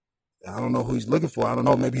 I don't know who he's looking for. I don't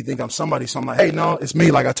know. Maybe he think I'm somebody. So I'm like, hey, no, it's me.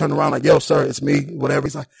 Like, I turn around like, yo, sir, it's me, whatever.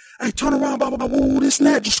 He's like, hey, turn around, blah, blah, blah, whoa, this and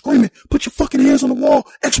that, just screaming. Put your fucking hands on the wall,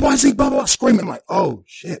 XYZ, blah, blah, blah, screaming. I'm like, oh,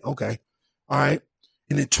 shit, okay. All right.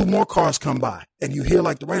 And then 2 more cars come by, and you hear,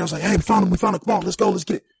 like, the radio's like, hey, we found him. Come on, let's go, let's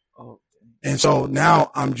get it. Oh. And so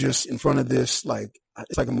now I'm just in front of this, like,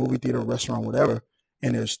 it's like a movie theater, restaurant, whatever,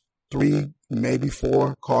 and there's 3, maybe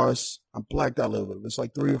 4 cars. I'm blacked out a little bit. It's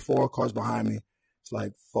like 3 or 4 cars behind me. It's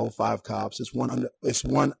like 4 or 5 cops. It's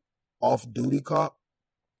one off-duty cop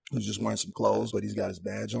who's just wearing some clothes, but he's got his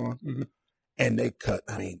badge on. Mm-hmm. And they cut.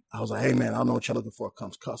 I mean, I was like, hey, man, I don't know what you're looking for.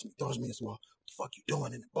 Comes, cuss me, throws me as well. What the fuck you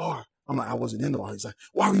doing in the bar? I'm like, I wasn't in the bar. He's like,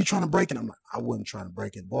 why were you trying to break it? I'm like, I wasn't trying to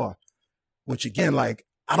break in the bar. Which, again, like,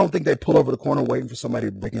 I don't think they pull over the corner waiting for somebody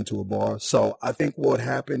to break into a bar. So I think what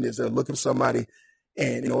happened is they're looking for somebody,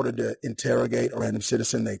 and in order to interrogate a random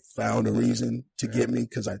citizen, they found a reason to get me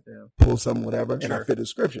because I pulled something, whatever, and I fit the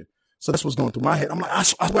description. So that's what's going through my head. I'm like, I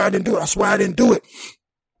swear I didn't do it. I swear I didn't do it.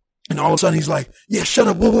 And all of a sudden he's like, yeah, shut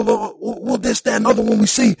up. We'll this, that, and other one we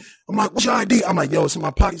see. I'm like, what's your ID? I'm like, yo, it's in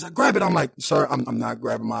my pocket. He's like, grab it. I'm like, sir, I'm not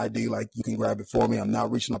grabbing my ID. Like, you can grab it for me. I'm not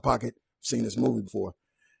reaching my pocket. I've seen this movie before.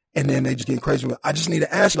 And then they just get crazy with it. I just need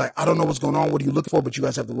to ask, like, I don't know what's going on. What are you looking for? But you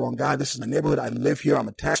guys have the wrong guy. This is my neighborhood. I live here. I'm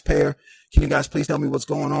a taxpayer. Can you guys please tell me what's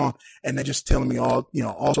going on? And they're just telling me all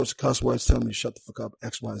sorts of cuss words, telling me to shut the fuck up,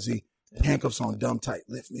 X, Y, Z. Handcuffs on, dumb tight,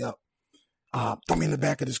 lift me up. Throw me in the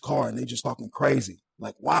back of this car. And they just talking crazy,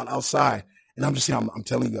 like wild outside. And I'm just saying, I'm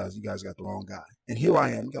telling you guys got the wrong guy. And here I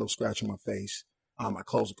am, got a little scratch on my face. My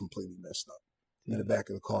clothes are completely messed up. I'm in the back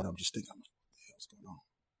of the car, and I'm just thinking, what the hell's going on?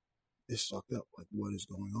 It's fucked up. Like, what is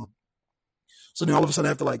going on? So then all of a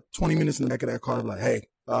sudden, after like 20 minutes in the back of that car, I'm like, hey,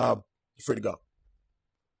 you're free to go.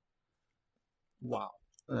 Wow.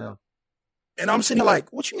 Yeah. And I'm sitting here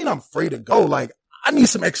like, what you mean I'm free to go? Like, I need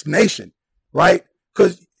some explanation, right?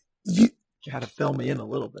 Because you got to fill me in a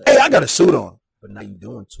little bit. Hey, I got a suit on. But now you're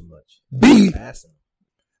doing too much. B,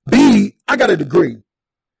 I got a degree.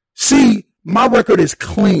 C, my record is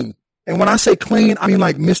clean. And when I say clean, I mean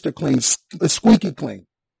like Mr. Clean, squeaky clean.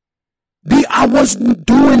 D, I wasn't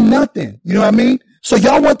doing nothing. You know what I mean? So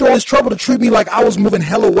y'all went through all this trouble to treat me like I was moving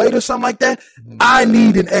hella weight or something like that. Mm-hmm. I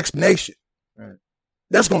need an explanation. Right.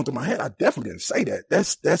 That's going through my head. I definitely didn't say that.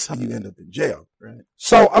 That's how you end up in jail. Right.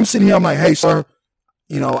 So I'm sitting here. I'm like, hey, sir,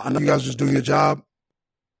 I know you guys just doing your job.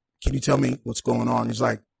 Can you tell me what's going on? He's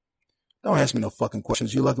like, don't ask me no fucking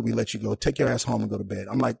questions. You're lucky we let you go. Take your ass home and go to bed.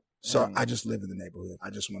 I'm like, sir, I just live in the neighborhood.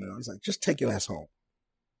 I just want to know. He's like, just take your ass home.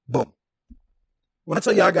 Boom. When I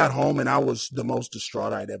tell you I got home and I was the most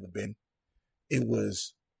distraught I'd ever been, it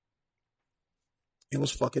was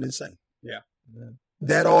fucking insane. Yeah.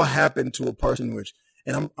 That all happened to a person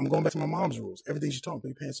and I'm going back to my mom's rules. Everything she told me,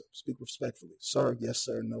 put your pants up, speak respectfully. Sir, yes,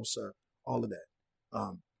 sir, no, sir. All of that.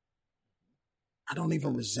 I don't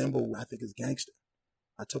even resemble what I think is gangster.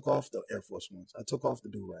 I took off the Air Force Ones. I took off the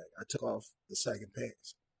do-rag. I took off the sagging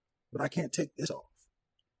pants. But I can't take this off.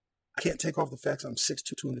 I can't take off the fact I'm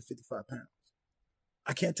 6'2", 255 pounds.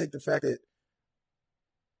 I can't take the fact that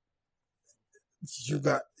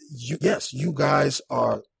you guys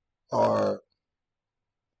are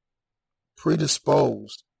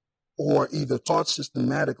predisposed or either taught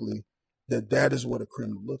systematically that is what a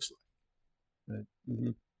criminal looks like. Mm-hmm.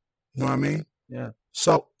 You know what I mean? Yeah.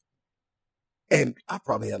 So, and I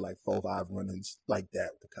probably had like 4 or 5 run-ins like that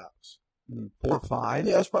with the cops. 4 or 5?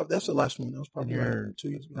 Yeah, that's the last one. That was probably And you're like 2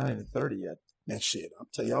 years ago. Not even 30 yet. Man, shit, I'll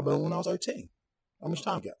tell y'all about when I was 13. How much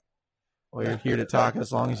time got? Well, you're here to talk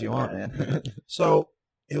as long as you want, man. So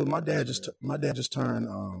it was my dad just turned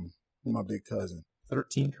my big cousin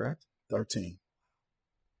 13, correct? 13.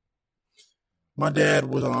 My dad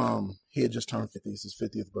was he had just turned 50. It's his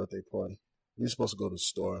 50th birthday party. We were supposed to go to the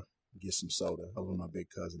store and get some soda. I was with my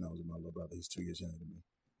big cousin. That was my little brother. He's 2 years younger than me.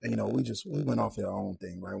 And we went off our own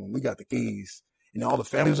thing, right? When we got the keys, all the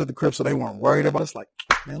family was at the crib, so they weren't worried about us. Like,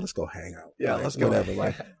 man, let's go hang out. Yeah, like, let's go. Whatever.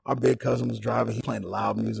 Like, our big cousin was driving. He playing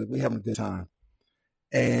loud music. We having a good time.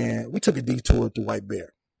 And we took a detour to White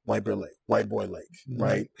Bear Lake, White Boy Lake,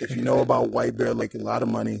 right? If you know about White Bear Lake, a lot of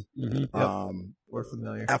money. Mm-hmm. Yep. We're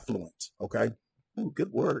familiar. Affluent, okay? Ooh,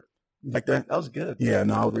 good word. Like that? That was good. Yeah,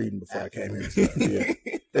 no, I was reading before I came here. Yeah.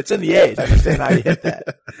 It's in the A's. I understand how you hit that.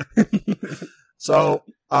 So,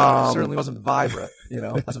 certainly wasn't Vibra,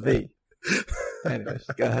 that's a V. Anyways,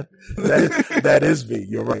 go ahead. That is V.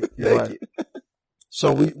 You're right. Thank you.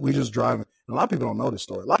 So we just driving. A lot of people don't know this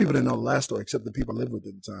story. A lot of people didn't know the last story except the people I lived with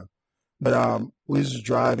at the time. But we was just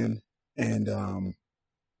driving, and all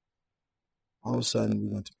of a sudden we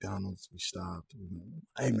went to McDonald's. We stopped.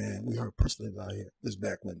 Hey man, we heard Prince live out here. This is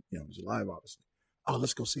back when it was alive, obviously. Oh,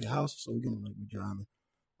 let's go see the house. So we're gonna be driving.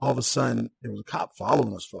 All of a sudden there was a cop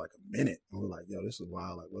following us for like a minute, and we're like, "Yo, this is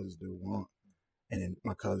wild. Like, what does this dude want?" And then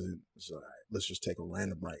my cousin was like, let's just take a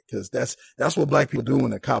random right. Because that's what black people do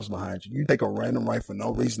when the cops behind you. You take a random right for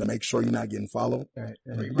no reason to make sure you're not getting followed. Right.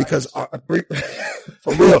 Because for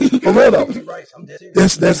real though.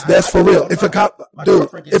 That's for real. If a cop, dude,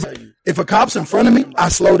 if a cop's in front of me, I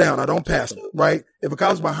slow down. I don't pass him, right? If a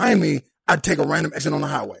cop's behind me, I take a random exit on the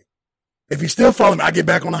highway. If he's still following me, I get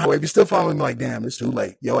back on the highway. If he's still following me, like, damn, it's too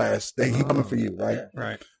late. Yo ass, he coming for you, right?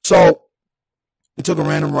 Right. So we took a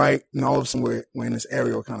random right, and all of a sudden we're in this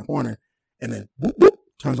area or kind of corner, and then boop, boop,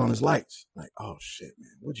 turns on his lights. Like, oh shit,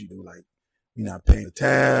 man, what'd you do? Like, you're not paying the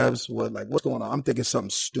tabs? What's going on? I'm thinking something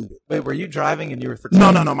stupid. Wait, were you driving and you were for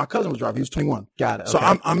No. My cousin was driving. He was 21. Got it. So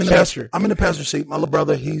okay. I'm in the passenger seat. My little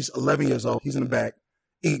brother, he's 11 years old. He's in the back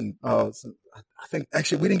eating. I think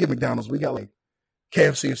actually we didn't get McDonald's. We got like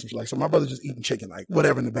KFC or something like. So my brother's just eating chicken, like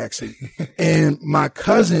whatever in the back seat. And my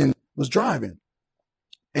cousin was driving,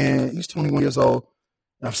 and he's 21 years old.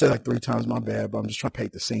 I've said like 3 times, my bad, but I'm just trying to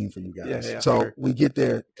paint the scene for you guys. Yeah, so sure. we get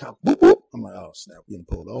there, cop, whoop, whoop. I'm like, oh snap, we're getting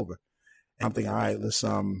pulled over. And I'm thinking, all right, let's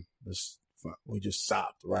we just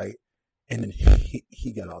stopped, right? And then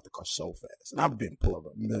he got out the car so fast. And I've been pulled over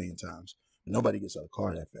a million times, but nobody gets out of the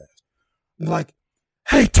car that fast. I'm like,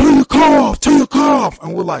 hey, turn your car off.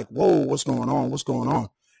 And we're like, whoa, what's going on?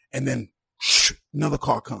 And then another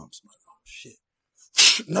car comes. I'm like, oh shit.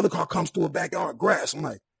 Another car comes through a backyard grass. I'm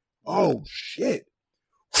like, oh shit.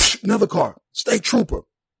 Another car, state trooper,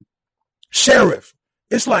 sheriff.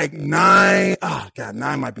 It's like 9. Oh God,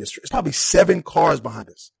 9 might be a stretch. It's probably 7 cars behind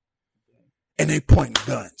us, and they pointing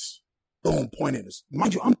guns. Boom, pointing at us.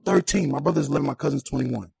 Mind you, I'm 13. My brother's 11. My cousin's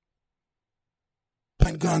 21.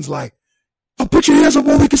 Pointing guns like, oh, put your hands up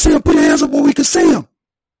where we can see him. Put your hands up where we can see him.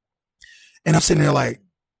 And I'm sitting there like,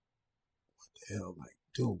 what the hell? Like,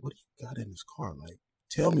 dude, what do you got in this car? Like,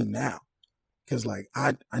 tell me now, because like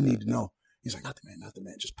I need to know. He's like, not the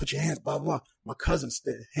man. Just put your hands, blah, blah, blah. My cousin's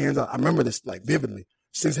hands out. I remember this like vividly.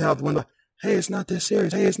 Sticks out the window. Hey, it's not that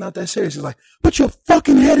serious. He's like, put your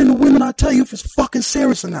fucking head in the window and I'll tell you if it's fucking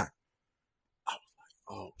serious or not. I was like,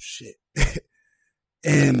 oh shit.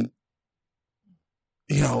 And,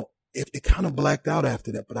 it kind of blacked out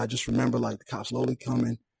after that, but I just remember like the cops slowly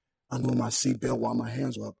coming, undoing my seatbelt while my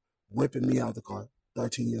hands were up, whipping me out of the car,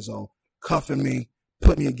 13 years old, cuffing me,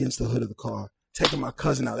 putting me against the hood of the car. Taking my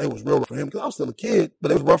cousin out. It was real rough for him because I was still a kid, but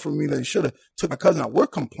it was rough for me that he should have took my cousin out. We're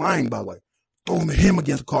complying, by the way. Throwing him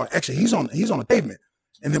against the car. Actually, he's on the pavement.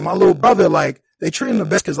 And then my little brother, like, they treat him the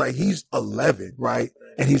best because, like, he's 11, right?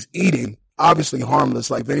 And he's eating, obviously harmless.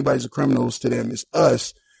 Like, if anybody's a criminal to them, it's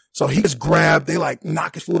us. So he gets grabbed. They, like,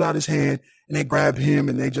 knock his food out of his hand, and they grab him,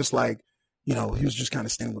 and they just, like, he was just kind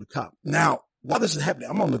of standing with a cop. Now, while this is happening,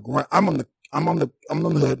 I'm on the ground. I'm on the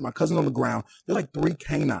hood. My cousin's on the ground. There's, like, 3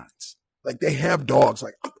 canines. Like, they have dogs.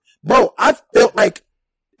 Like, bro, I felt like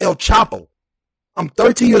El Chapo. I'm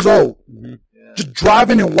 13 years old. Mm-hmm. Yeah. Just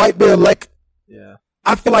driving in White Bear Lake. Yeah.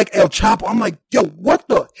 I feel like El Chapo. I'm like, yo, what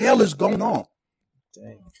the hell is going on?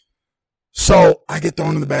 Dang. So I get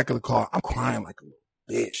thrown in the back of the car. I'm crying like a little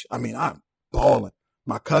bitch. I mean, I'm bawling.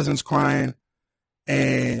 My cousin's crying.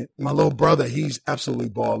 And my little brother, he's absolutely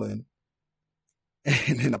bawling.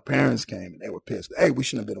 And then the parents came and they were pissed. Hey, we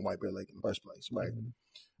shouldn't have been in White Bear Lake in the first place, right? Mm-hmm.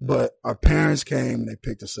 But our parents came and they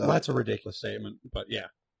picked us up. Well, that's a ridiculous statement, but yeah,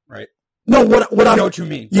 right. No, what I I know what you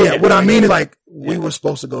mean. Yeah, what I mean is like we Yeah. were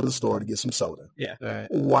supposed to go to the store to get some soda. Yeah. Right.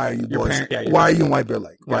 Why are you Your boys? parent- yeah, your why are you in White Bear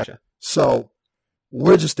Lake? Right. Gotcha. So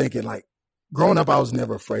we're just thinking like, growing up, I was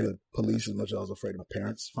never afraid of police as much as I was afraid of my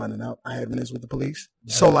parents finding out I had business with the police.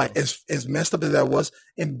 So like, as messed up as that was,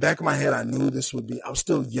 in the back of my head, I knew this would be, I was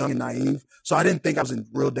still young and naive. So I didn't think I was in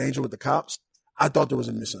real danger with the cops. I thought there was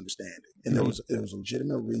a misunderstanding and there was a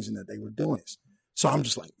legitimate reason that they were doing this. So I'm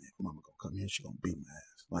just like, man, mama gonna come here. She gonna beat my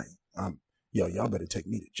ass. Like, y'all better take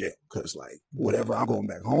me to jail. Cause like, whatever I'm going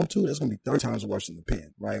back home to, that's gonna be 30 times worse than the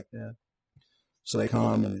pen. Right. Yeah. So they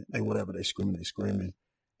come and they screaming.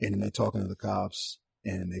 And then they talking to the cops,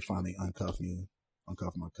 and they finally uncuff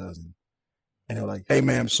my cousin. And they're like, "Hey,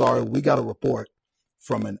 ma'am, sorry, we got a report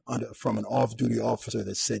from an off-duty officer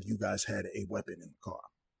that said you guys had a weapon in the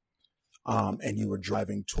car, and you were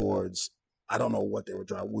driving towards. I don't know what they were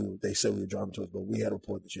driving. They said we were driving towards, but we had a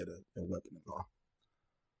report that you had a weapon in the car."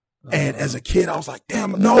 And as a kid, I was like,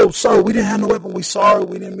 "Damn, no, sir, we didn't have no weapon. We sorry,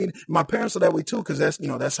 we didn't mean." My parents are that way too, because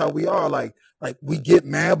that's how we are. Like we get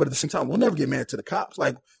mad, but at the same time, we'll never get mad to the cops.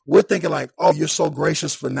 Like we're thinking, like, "Oh, you're so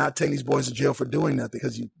gracious for not taking these boys to jail for doing nothing,"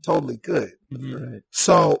 because you totally could. Right.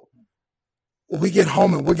 So we get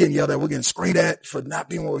home and we're getting yelled at, we're getting screamed at for not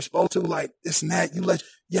being what we're supposed to. Like this and that, you let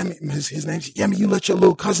his name's Yemi, you let your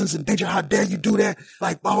little cousins in danger. How dare you do that?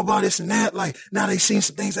 Like blah blah blah, this and that. Like now they seen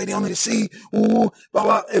some things they don't need to see. Ooh, blah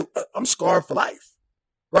blah. I'm scarred for life,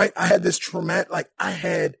 right? I had this traumatic. Like I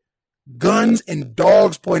had guns and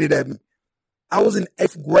dogs pointed at me. I was in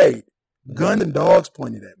 8th grade. Guns and dogs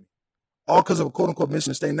pointed at me, all because of a quote unquote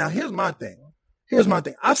misunderstanding. Now here's my thing.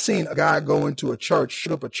 I've seen a guy go into a church,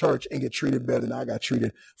 shoot up a church, and get treated better than I got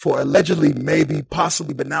treated for allegedly, maybe,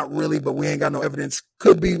 possibly, but not really, but we ain't got no evidence.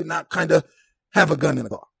 Could be, not kind of have a gun in the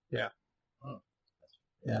car. Yeah.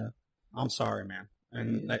 Yeah. I'm sorry, man.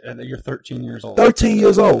 And you're 13 years old. 13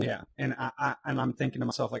 years old. Yeah. And I'm thinking to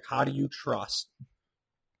myself, like, how do you trust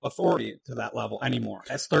authority to that level anymore?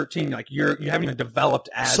 That's 13. Like you haven't even developed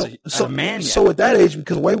as a man yet. So at that age,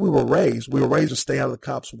 because the way we were raised to stay out of the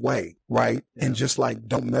cops' way, right? Yeah. And just like,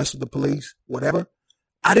 don't mess with the police, whatever.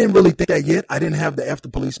 I didn't really think that yet. I didn't have the F the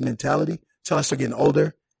police mentality till I started getting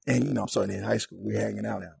older. And, I'm starting in high school. We're hanging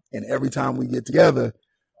out now. And every time we get together,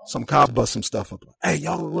 some cops bust some stuff up. Hey,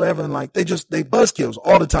 y'all, whatever. And like, they buzzkills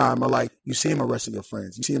all the time. Or like, you see them arresting your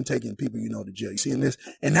friends. You see them taking people to jail. You see them this.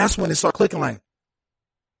 And that's when it started clicking like,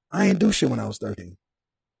 I ain't do shit when I was 13.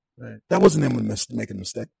 Right. That wasn't them making a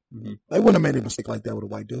mistake. Mm-hmm. They wouldn't have made a mistake like that with a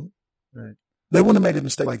white dude. Right. They wouldn't have made a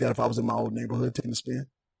mistake like that if I was in my old neighborhood taking a spin.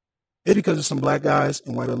 It's because of some black guys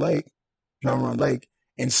in White Bear Lake, driving around Lake,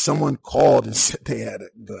 and someone called and said they had a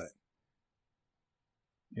gun.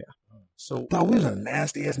 Yeah. So we was in a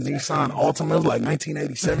nasty ass Nissan Altima. It was like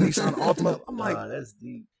 1987 Nissan Altima. I'm like, that's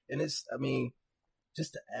deep. And it's,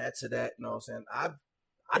 just to add to that, you know what I'm saying? I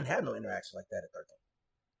didn't have no interaction like that at 13.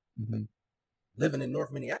 Mm-hmm. Living in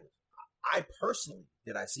North Minneapolis, I personally,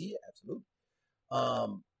 did I see it? Absolutely.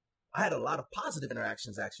 I had a lot of positive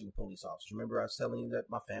interactions actually with police officers. Remember, I was telling you that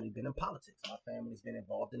my family been in politics. My family's been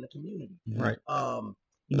involved in the community. Right.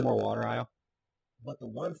 More water, aisle. But the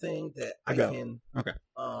one thing that Okay.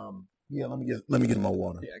 Yeah, let me get more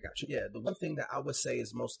water. Yeah, I got you. Yeah, the one thing that I would say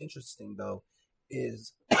is most interesting though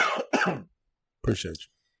is appreciate you.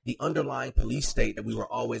 The underlying police state that we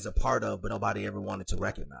were always a part of, but nobody ever wanted to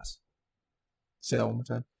recognize. Say that one more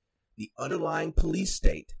time. The underlying police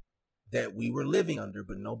state that we were living under,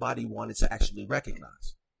 but nobody wanted to actually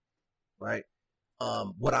recognize. Right?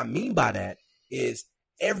 What I mean by that is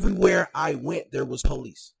everywhere I went, there was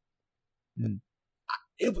police. Mm.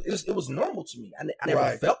 It was normal to me. I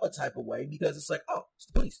never felt a type of way because it's like, oh, it's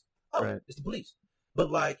the police. Oh, it's the police.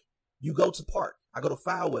 But like, you go to park. I go to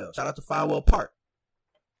Firewell. Shout out to Firewell Park.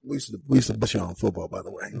 We used to bust you on football, by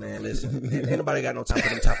the way. Man, listen, ain't nobody got no time for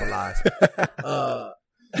them type of lies.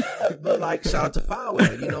 But like, shout out to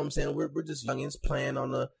Firewell. You know what I'm saying? We're just youngins playing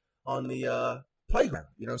on the playground.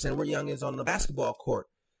 You know what I'm saying? We're youngins on the basketball court,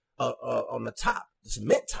 on the top, the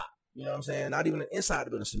cement top. You know what I'm saying? Not even inside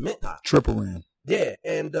the building, cement top. Triple rim. Yeah,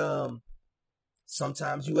 and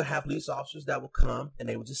sometimes you would have police officers that would come and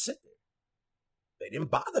they would just sit there. They didn't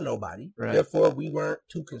bother nobody. Right. Therefore, we weren't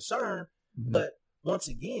too concerned. Mm-hmm. But once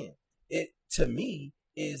again, it to me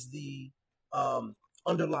is the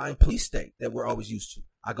underlying police state that we're always used to.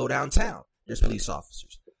 I go downtown, there's police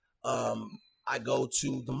officers. I I go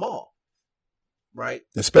to the mall, right?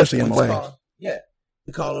 Especially in We LA.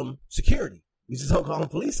 we call them security. We just don't call them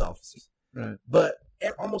police officers. Right. But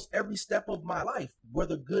almost every step of my life,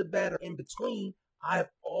 whether good, bad, or in between, I've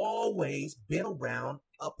always been around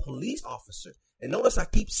a police officer. And notice I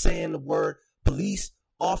keep saying the word police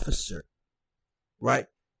officer, right?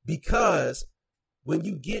 Because when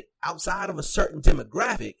you get outside of a certain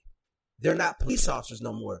demographic, they're not police officers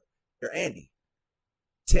no more. They're Andy,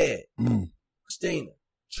 Ted, Christina,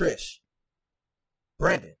 Trish,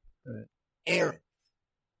 Brandon, Aaron,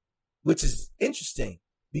 which is interesting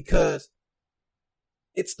because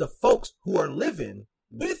it's the folks who are living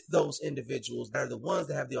with those individuals that are the ones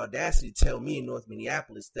that have the audacity to tell me in North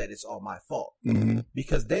Minneapolis that it's all my fault.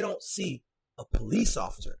 Because they don't see a police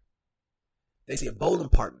officer. They see a bowling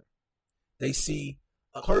partner. They see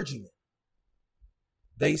a clergyman.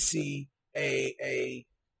 They see a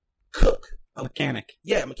cook. A mechanic.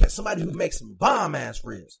 Yeah, mechanic. Somebody who makes some bomb-ass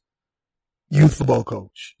ribs. Youth football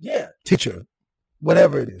coach. Yeah. Teacher.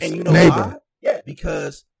 Whatever it is. And you know Neighbor. why? Yeah,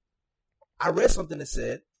 because I read something that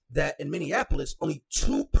said that in Minneapolis, only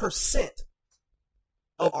 2%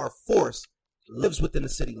 of our force lives within the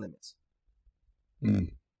city limits.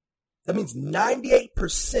 That means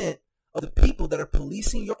 98% of the people that are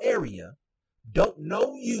policing your area don't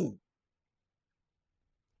know you.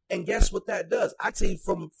 And guess what that does? I tell you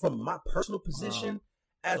from my personal position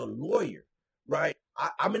as a lawyer, right?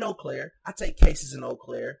 I'm in Eau Claire. I take cases in Eau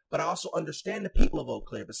Claire, but I also understand the people of Eau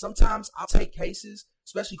Claire. But sometimes I'll take cases,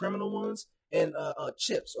 especially criminal ones, and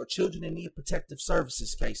CHIPS or Children in Need of Protective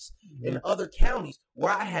Services case in other counties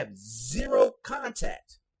where I have zero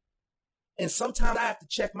contact. And sometimes I have to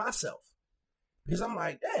check myself because I'm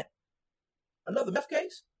like, damn, another meth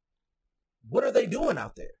case? What are they doing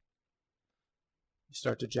out there? You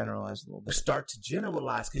start to generalize a little You bit. start to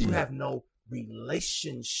generalize because you have no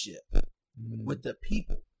relationship with the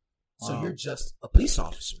people. So you're just a police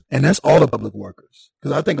officer. And that's all the public workers.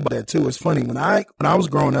 Because I think about that too. It's funny. When I was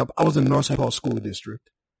growing up, I was in North St. Paul School District.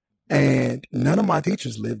 And none of my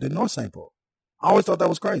teachers lived in North St. Paul. I always thought that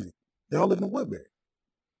was crazy. They all lived in Woodbury.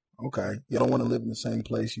 Okay. You don't want to live in the same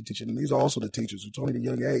place you teach. And these are also the teachers who told me at a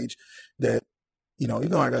young age that, you know,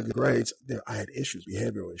 even though I got good grades, I had issues,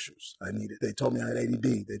 behavioral issues. They told me I had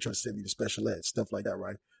ADD. They tried to send me to special ed, stuff like that,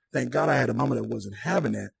 right? Thank God I had a mama that wasn't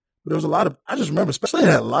having that. But there was a lot of, I just remember, especially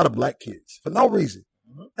I had a lot of black kids for no reason.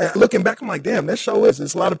 And looking back, I'm like, damn, that show is.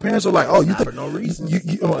 It's a lot of parents are like, oh, you think For no reason.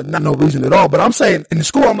 not no reason at all. But I'm saying in the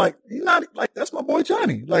school, I'm like, he's not like, that's my boy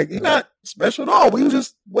Johnny. Like, he's not special at all. We was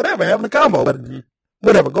just whatever, having a combo. But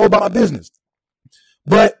whatever, go about my business.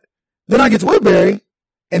 But then I get to Woodbury,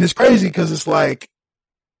 and it's crazy because it's like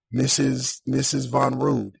Mrs. Von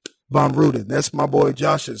Ruden. That's my boy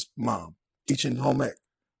Josh's mom teaching home ec.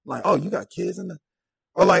 Like, oh, you got kids in the,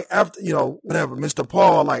 or like after, you know, whatever, Mr.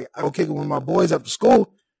 Paul, like I go kick it with my boys after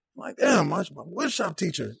school. I'm like, damn, my wood shop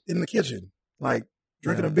teacher in the kitchen, like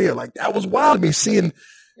drinking a beer. Like that was wild to me seeing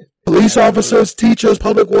police officers, teachers,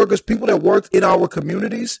 public workers, people that worked in our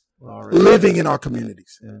communities, living in our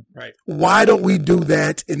communities. Yeah. Right. Why don't we do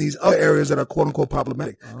that in these other areas that are quote unquote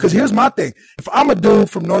problematic? Because here's my thing. If I'm a dude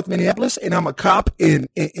from North Minneapolis and I'm a cop in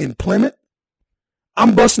Plymouth,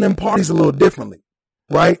 I'm busting in parties a little differently,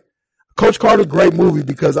 right? Coach Carter's great movie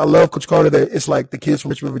because I love Coach Carter. That it's like the kids from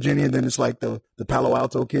Richmond, Virginia, and then it's like the Palo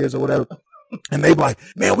Alto kids or whatever. And they be like,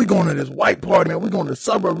 man, we going to this white party, man. We going to the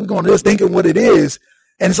suburb. We going to this, thinking what it is.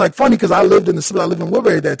 And it's like funny because I lived in the suburb. I lived in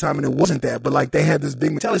Woodbury at that time, and it wasn't that. But like they had this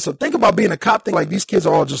big mentality. So think about being a cop. Think like these kids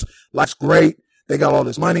are all just life's great. They got all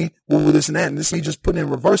this money, this and that. And this me just putting in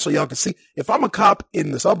reverse so y'all can see. If I'm a cop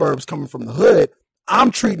in the suburbs coming from the hood,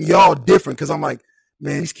 I'm treating y'all different because I'm like,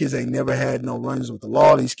 man, these kids ain't never had no run-ins with the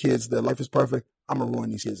law. These kids, their life is perfect. I'm going to ruin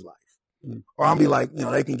these kids' life. Or I'm be like, you know,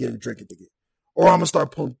 they can get a drink at the gate. Or I'm going to start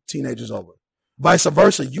pulling teenagers over. Vice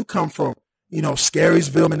versa. You come from, you know,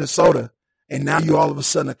 Scarysville, Minnesota, and now you all of a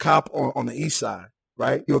sudden a cop on the east side,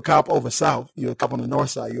 right? You're a cop over south. You're a cop on the north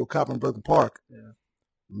side. You're a cop in Brooklyn Park. A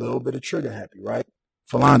little bit of trigger happy, right?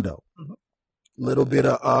 Philando. A little bit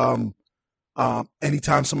of,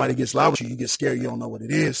 anytime somebody gets loud with you, you get scared. You don't know what it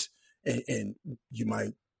is. And you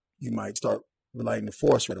might start relating to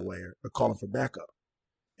force right away or calling for backup.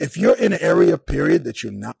 If you're in an area, period, that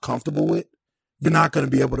you're not comfortable with, you're not going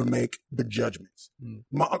to be able to make good judgments.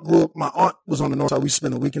 My aunt was on the north side. We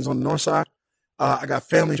spent the weekends on the north side. I got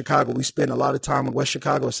family in Chicago. We spent a lot of time in West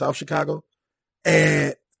Chicago or South Chicago.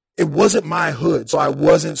 And it wasn't my hood, so I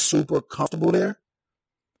wasn't super comfortable there.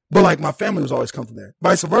 But like my family was always comfortable there.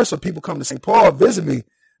 Vice versa, people come to St. Paul, visit me.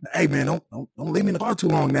 Hey man, don't leave me in the car too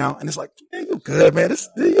long now. And it's like, man, you good, man.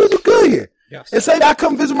 You good here. Yes. And say that I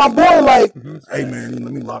come visit my boy, like, Mhm. hey man,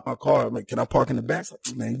 let me lock my car. I'm like, can I park in the back? It's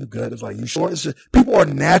like, man, you good? It's like, you sure? It's just people are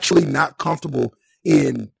naturally not comfortable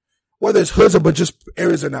in whether it's hoods or but just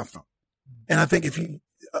areas they're not from. And I think if you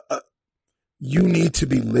need to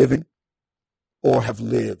be living or have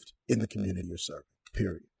lived in the community you're serving.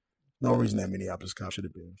 Period. No reason that Minneapolis cop should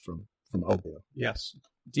have been from Oakville. Yes.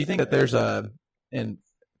 Do you think that there's and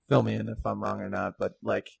fill me in if I'm wrong or not, but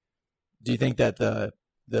like, do you think that the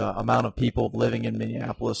amount of people living in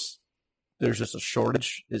Minneapolis, there's just a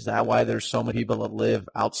shortage? Is that why there's so many people that live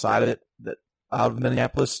outside of it, out of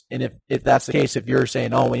Minneapolis? And if that's the case, if you're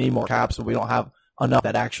saying, oh, we need more cops and we don't have enough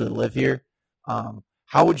that actually live here,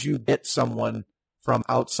 how would you get someone from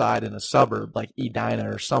outside in a suburb like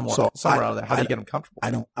Edina or somewhere out of there? How do you get them comfortable?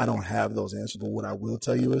 I don't have those answers, but what I will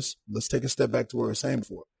tell you is, let's take a step back to where we were saying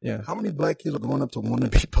before. Yeah. How many black kids are growing up to want to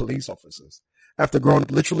be police officers after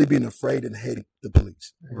literally being afraid and hating the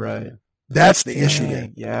police? Right. That's the issue there.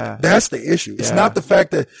 Yeah. That's the issue. It's Yeah. not the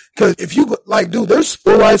fact that, because if you, dude, there's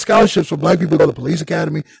full ride scholarships for black people to go to police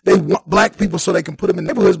academy. They want black people so they can put them in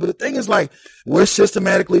neighborhoods. But the thing is, like, we're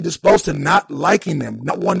systematically disposed to not liking them,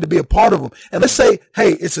 not wanting to be a part of them. And let's say,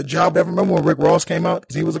 hey, it's a job. Ever remember when Rick Ross came out?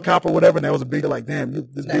 'Cause he was a cop or whatever. And that was a big, like, damn,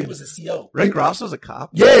 this Nah, big. he was a CO. Rick Ross was a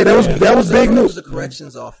cop. Yeah, that was big He news. was a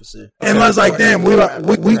corrections officer. And I was like, damn,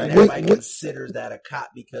 everybody considers that a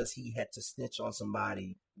cop because he had to snitch on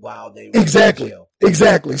somebody while they were in jail.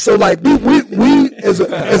 Exactly. So like we as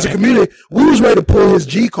a community, we was ready to pull his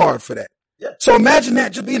G card for that. Yeah. So imagine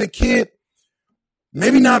that, just being a kid,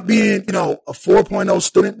 maybe not being, a 4.0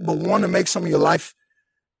 student, but wanting to make some of your life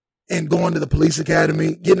and going to the police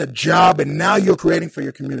academy, getting a job, and now you're creating for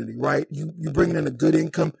your community, right? You're bringing in a good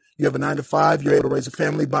income. You have a 9-to-5. You're able to raise a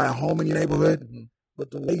family, buy a home in your neighborhood. Mm-hmm. But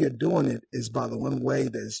the way you're doing it is by the one way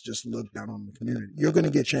that's just looked down on the community. You're going to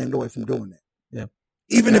get shamed away from doing that. Yeah.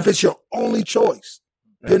 Even if it's your only choice,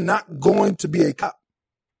 you're not going to be a cop.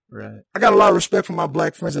 Right. I got a lot of respect for my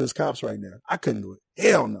black friends as cops right now. I couldn't do it.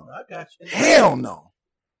 Hell no. I got you. Hell no.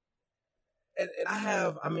 And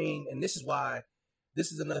and this is why,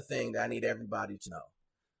 this is another thing that I need everybody to know.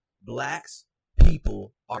 Blacks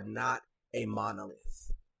people are not a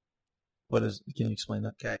monolith. Can you explain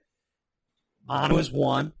that? Okay. Mono is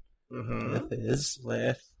one. Mm-hmm. If it is.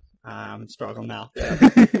 With, struggle now. Yeah.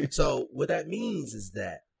 So what that means is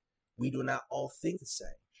that we do not all think the same.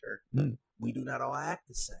 Sure. Mm. We do not all act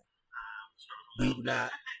the same. We do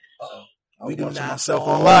not. We do not myself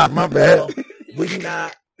on live. My bad. We do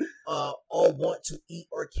not all want to eat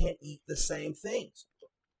or can't eat the same things,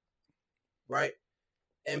 right?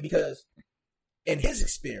 And because in his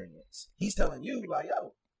experience, he's telling you like,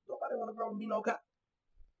 yo, nobody want to grow and be no cop.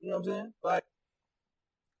 You know what I'm saying? Like,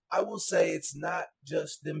 I will say it's not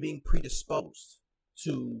just them being predisposed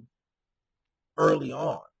to early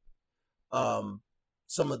on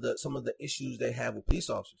some of the issues they have with police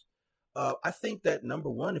officers. I think that number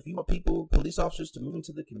one, if you want police officers to move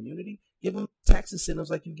into the community, give them tax incentives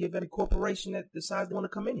like you give any corporation that decides they want to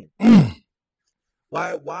come in here.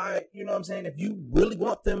 Why, you know what I'm saying? If you really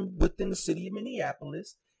want them within the city of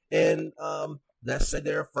Minneapolis, and let's say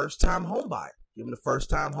they're a first-time home buyer, give them the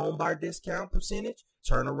first-time home buyer discount percentage,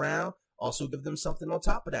 turn around, also give them something on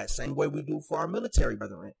top of that. Same way we do for our military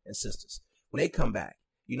brethren and sisters. When they come back,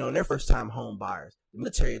 and they're first-time home buyers, the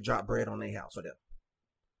military drop bread on their house for them.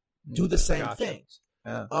 Do the same things.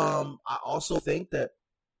 Yeah. I also think that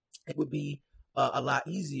it would be a lot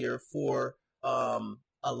easier for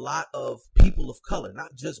a lot of people of color,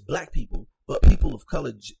 not just black people, but people of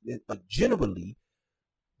color generally.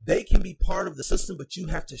 They can be part of the system, but you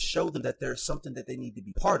have to show them that there's something that they need to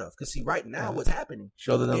be part of. Because see, right now, what's happening?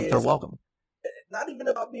 Show them they're welcome. Not even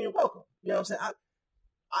about being welcome. You know what I'm saying?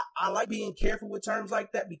 I like being careful with terms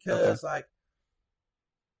like that because, like,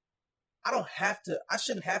 I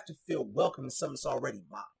shouldn't have to feel welcome in something that's already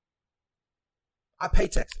mine. I pay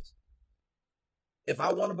taxes. If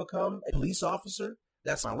I want to become a police officer,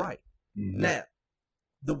 that's my right. Mm-hmm. Now,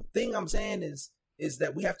 the thing I'm saying is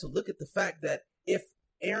that we have to look at the fact that if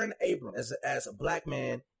Aaron Abram, as a black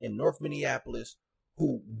man in North Minneapolis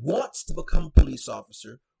who wants to become a police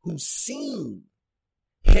officer, who's seen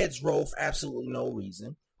heads roll for absolutely no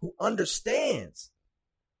reason, who understands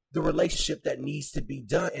the relationship that needs to be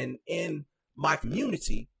done in my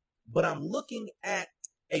community, but I'm looking at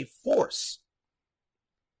a force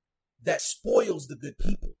that spoils the good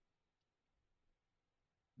people.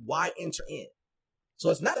 Why enter in? So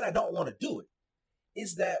it's not that I don't want to do it.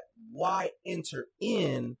 Is that why enter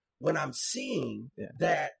in when I'm seeing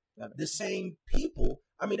that the same people?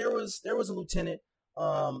 I mean, there was a lieutenant. I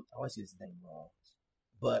always get his name wrong,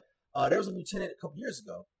 but there was a lieutenant a couple years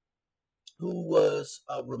ago who was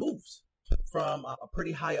removed from a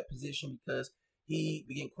pretty high up position because he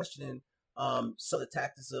began questioning some of the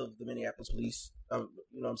tactics of the Minneapolis police,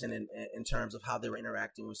 you know what I'm saying, in terms of how they were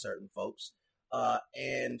interacting with certain folks.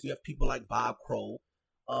 And you have people like Bob Kroll,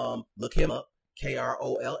 look him up,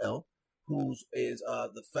 Kroll, who is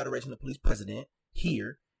the Federation of Police president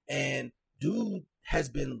here. And dude has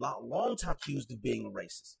been long time accused of being a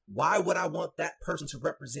racist. Why would I want that person to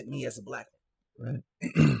represent me as a black man?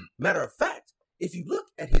 Right. Matter of fact, if you look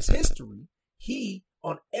at his history, he,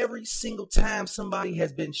 on every single time somebody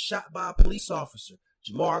has been shot by a police officer,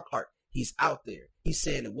 Jamar Clark, he's out there. He's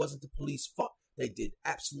saying it wasn't the police's fault. They did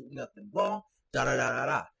absolutely nothing wrong. Da da da da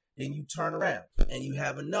da. Then you turn around and you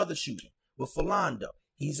have another shooting with Philando.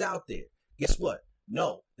 He's out there. Guess what?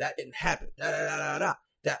 No, that didn't happen. Da da da da da.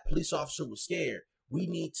 That police officer was scared. We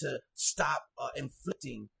need to stop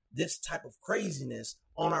inflicting this type of craziness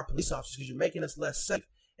on our police officers because you're making us less safe.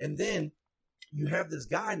 And then you have this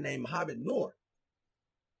guy named Mohammed Noor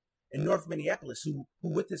in North Minneapolis who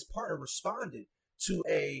with his partner responded to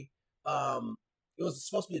it was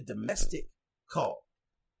supposed to be a domestic call.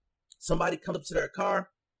 Somebody comes up to their car,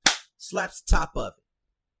 slaps the top of it.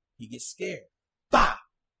 He gets scared. Bah!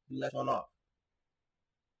 He left one off.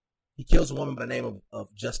 He kills a woman by the name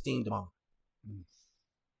of Justine DeMond.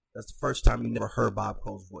 That's the first time you never heard Bob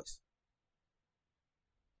Kroll's voice.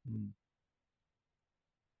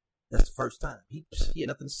 That's the first time. He had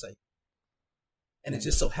nothing to say. And it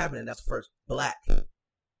just so happened that's the first black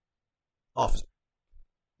officer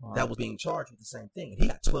that was being charged with the same thing. And he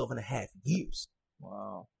got 12 and a half years.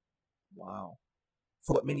 Wow.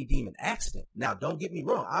 For what many deem an accident. Now, don't get me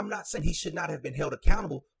wrong. I'm not saying he should not have been held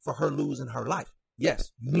accountable for her losing her life.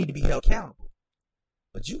 Yes, you need to be held accountable.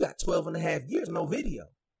 But you got 12 and a half years, no video.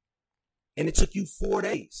 And it took you 4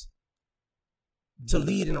 days to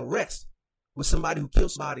lead an arrest with somebody who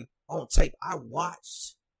killed somebody on tape. I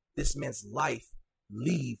watched this man's life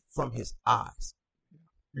leave from his eyes.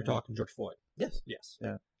 You're talking George Floyd. Yes.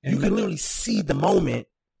 Yeah. You can literally see the moment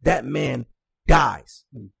that man dies.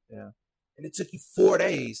 Yeah. And it took you 4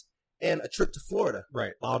 days and a trip to Florida.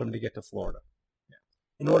 Right. Allowed him to get to Florida. Yeah.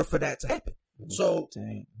 In order for that to happen. So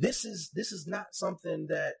Dang. this is not something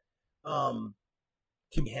that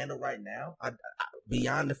can be handled right now. I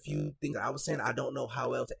beyond the few things I was saying, I don't know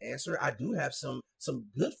how else to answer. I do have some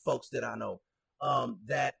good folks that I know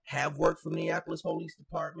that have worked for Minneapolis Police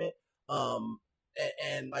Department.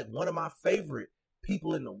 And like one of my favorite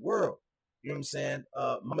people in the world, you know what I'm saying?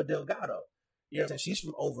 Mama Delgado. You know what I'm saying? She's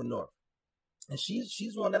from over north. And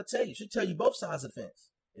she's one that'll tell you. She'll tell you both sides of the fence.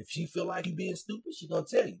 If she feel like you being stupid, she's going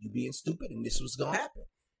to tell you you're being stupid and this was going to happen.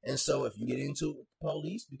 And so if you get into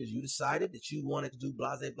police because you decided that you wanted to do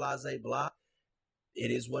blase, blah, it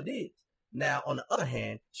is what it is. Now, on the other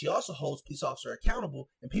hand, she also holds police officer accountable,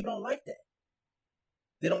 and people don't like that.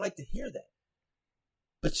 They don't like to hear that.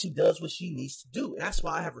 But she does what she needs to do. And that's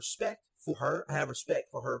why I have respect for her. I have respect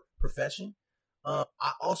for her profession. I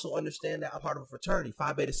also understand that I'm part of a fraternity,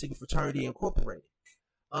 Phi Beta Sigma Fraternity Incorporated.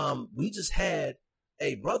 We just had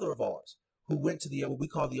a brother of ours who went to the what we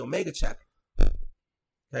call the Omega chapter.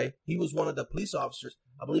 Okay, he was one of the police officers.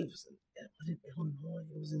 I believe it was in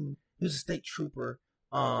Illinois. He was a state trooper,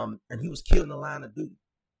 and he was killed in the line of duty.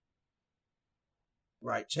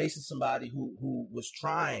 Right, chasing somebody who was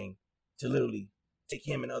trying to literally take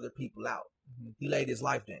him and other people out. He laid his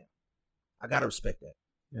life down. I gotta respect that.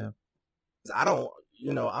 Yeah. I don't,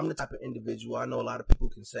 I'm the type of individual. I know a lot of people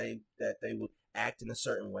can say that they would act in a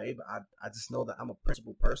certain way, but I just know that I'm a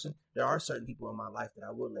principled person. There are certain people in my life that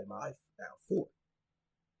I would lay my life down for.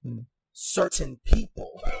 Certain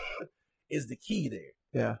people is the key there.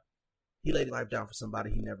 Yeah. He laid his life down for somebody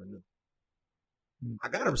he never knew. I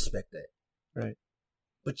gotta respect that. Right.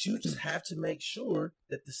 But you just have to make sure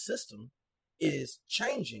that the system is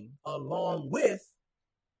changing along with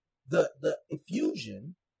the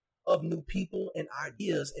infusion of new people and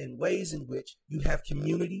ideas and ways in which you have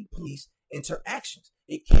community police interactions.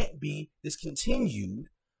 It can't be this continued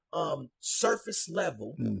surface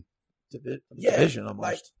level division almost.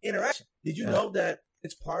 Like interaction. Did you know that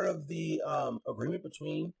it's part of the agreement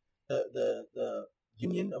between the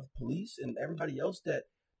union of police and everybody else that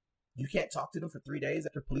you can't talk to them for 3 days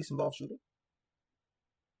after police involved shooting?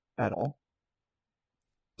 At all?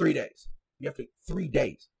 3 days. You have to 3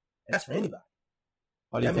 days. And that's for anybody.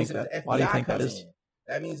 Why do you think that is?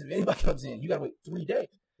 That means if anybody comes in, you got to wait 3 days.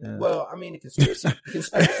 Yeah. Well, I mean, the conspiracy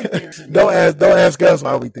theories. Don't ask us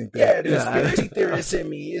why we think that. Yeah, the conspiracy theorist in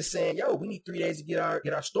me is saying, "Yo, we need 3 days to get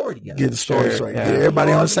our story together. Get the stories right. Yeah. Get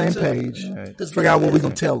everybody on the same page. Right. Figure out what we're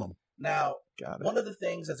gonna tell them." Now, one of the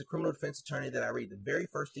things as a criminal defense attorney that I read, the very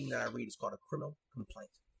first thing that I read is called a criminal complaint.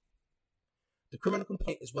 The criminal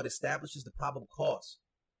complaint is what establishes the probable cause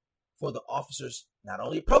for the officers not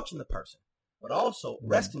only approaching the person, but also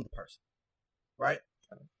arresting the person, right?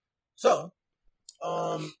 So,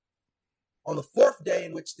 on the fourth day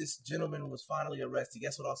in which this gentleman was finally arrested,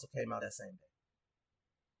 guess what also came out that same day?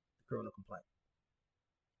 The criminal complaint.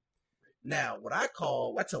 Now, what I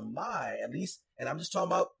tell my, at least, and I'm just talking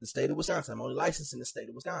about the state of Wisconsin. I'm only licensed in the state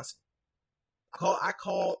of Wisconsin. I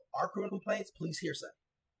call our criminal complaints police hearsay.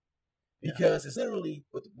 Because it's literally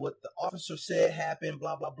what the officer said happened,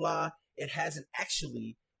 blah, blah, blah. It hasn't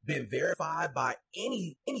actually been verified by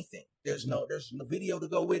anything. There's no video to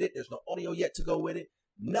go with it. There's no audio yet to go with it.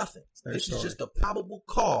 Nothing. This is just a probable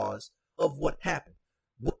cause of what happened.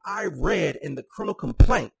 What I read in the criminal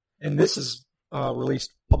complaint. And this is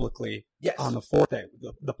released publicly on the fourth day.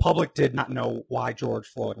 The public did not know why George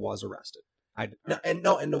Floyd was arrested. The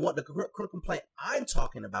criminal complaint I'm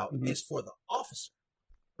talking about is for the officer.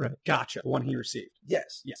 Right. Gotcha. The one he received.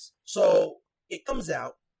 Yes. So it comes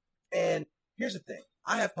out, and here's the thing.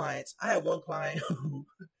 I have clients. I had one client who,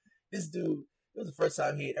 this dude, it was the first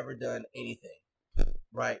time he had ever done anything,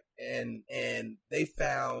 right? And they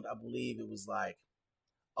found, I believe it was like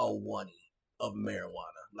a 1 of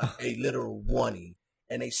marijuana, like a literal 1,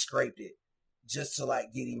 and they scraped it just to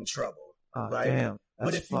like get him in trouble, right? Damn,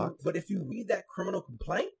 that's fucked. But if you read that criminal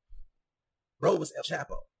complaint, bro was El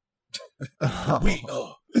Chapo.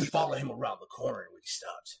 We followed him around the corner when he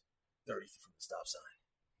stopped 30 feet from the stop sign.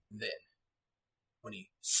 Then, when he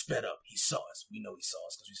sped up, he saw us. We know he saw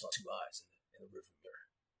us because we saw 2 eyes in the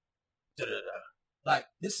rearview mirror. Like,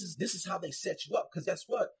 this is how they set you up. Because guess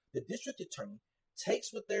what? The district attorney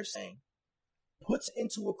takes what they're saying, puts it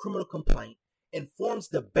into a criminal complaint, and forms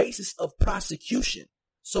the basis of prosecution.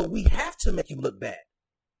 So we have to make you look bad.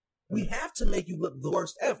 We have to make you look the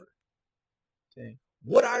worst ever. Okay.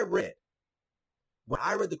 What I read, when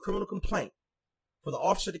I read the criminal complaint for the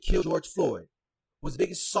officer to kill George Floyd, was the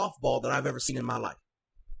biggest softball that I've ever seen in my life.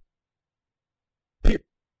 Period.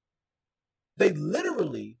 They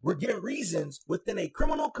literally were giving reasons within a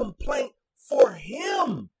criminal complaint for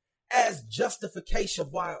him as justification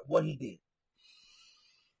of what he did.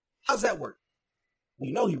 How's that work? Well,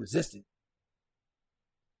 you know he resisted.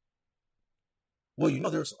 Well, you know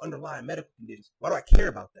there were some underlying medical conditions. Why do I care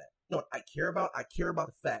about that? You know what I care about? I care about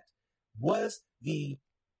the fact, was the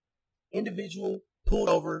individual pulled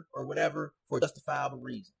over or whatever for a justifiable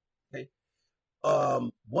reason? Okay.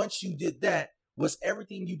 Once you did that, was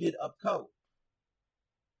everything you did up code?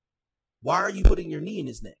 Why are you putting your knee in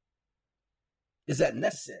his neck? Is that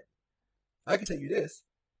necessary? I can tell you this.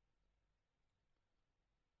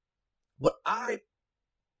 What I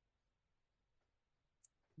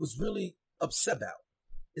was really upset about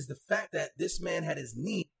is the fact that this man had his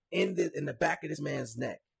knee in the back of this man's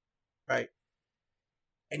neck, right?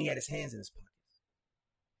 And he had his hands in his pockets.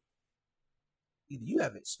 Either you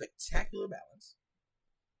have a spectacular balance,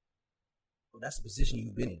 or that's the position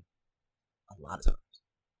you've been in a lot of times.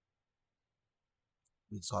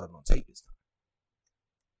 We saw it on tape this time.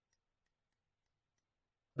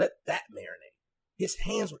 Let that marinate. His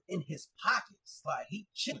hands were in his pockets, like he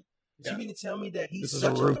chilling. So you mean to tell me that he's this is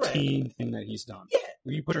such a routine thing that he's done? Yeah.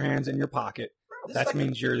 When you put your hands in your pocket, Bro, that like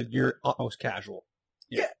means you're utmost casual.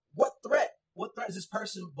 Yeah. What threat? What threat is this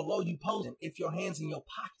person below you posing if your hands in your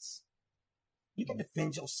pockets? You can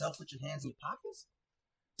defend yourself with your hands in your pockets.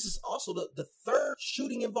 This is also the third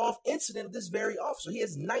shooting involved incident of this very officer. He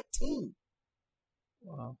has 19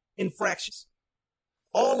 infractions,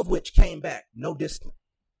 all of which came back, no discipline.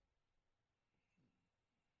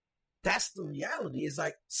 That's the reality. Is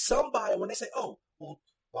like somebody, when they say, oh, well,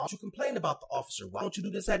 why don't you complain about the officer? Why don't you do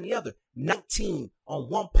this, that, and the other? 19 on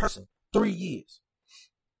one person, 3 years.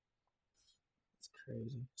 It's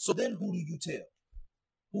crazy. So then who do you tell?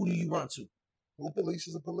 Who do you run to? Who police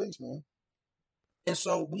is a police, man. And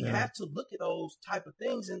so we have to look at those type of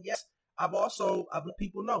things. And yes, I've let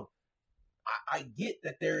people know. I get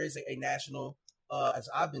that there is a national, as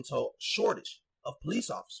I've been told, shortage of police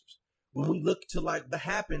officers. When we look to like the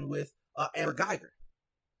happen with Amber Geiger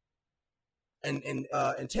in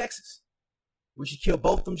Texas, where she killed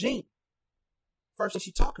both them Jean. First thing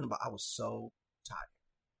she talking about, I was so tired.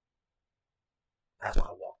 That's why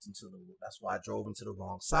that's why I drove into the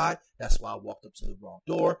wrong side. That's why I walked up to the wrong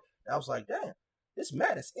door. I was like, damn, this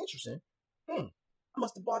man is interesting. I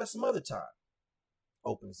must have bought it some other time.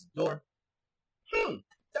 Opens the door.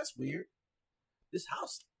 That's weird. This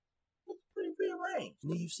house looks pretty rearranged.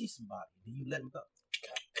 And then you see somebody. Then you let him go.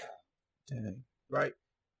 Dang. Right?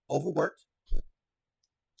 Overworked.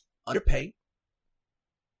 Underpaid.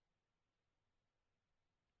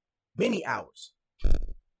 Many hours.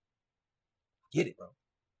 Get it, bro.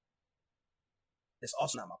 it's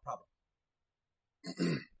also not my problem.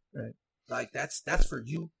 Right. Like that's for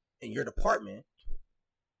you and your department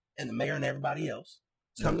and the mayor and everybody else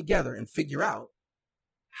to come together and figure out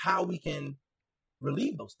how we can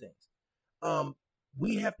relieve those things.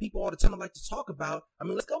 We have people all the time that like to talk about, I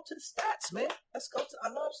mean, let's go to the stats, man. I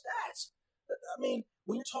love stats. I mean,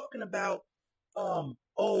 when you're talking about, Barack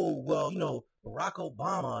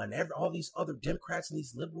Obama and all these other Democrats and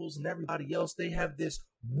these liberals and everybody else, they have this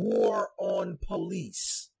war on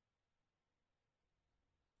police.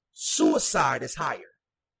 Suicide is higher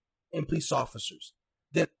in police officers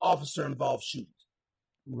than officer-involved shootings.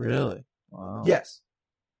 Really? Wow. Yes.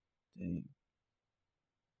 Dang.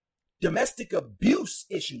 Domestic abuse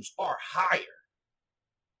issues are higher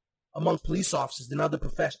among police officers than other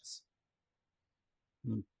professions.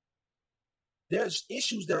 There's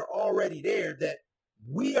issues that are already there that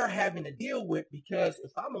we are having to deal with because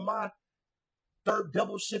if I'm on my third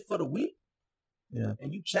double shift for the week,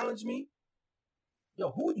 and you challenge me,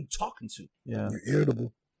 who are you talking to? Yeah. You're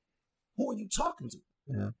irritable. Who are you talking to?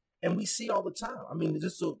 Yeah. And we see all the time. I mean,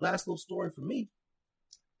 just a last little story for me.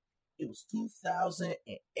 It was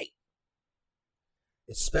 2008.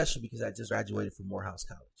 Especially because I just graduated from Morehouse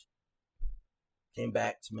College. Came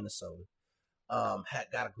back to Minnesota.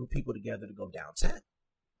 Got a group of people together to go downtown.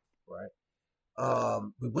 Right?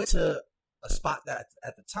 We went to a spot that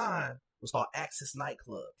at the time was called Axis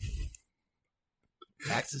Nightclub.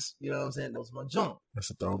 Axis, you know what I'm saying? That was my joint. That's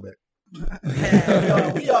a throwback.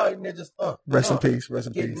 We all in there just rest in peace. Rest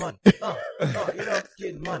in getting peace. money.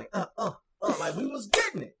 Getting money. Like we was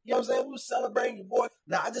getting it. You know what I'm saying? We was celebrating your boy.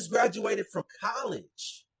 Now I just graduated from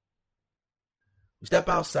college. We step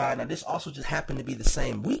outside. Now this also just happened to be the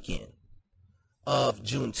same weekend of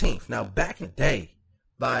Juneteenth. Now back in the day,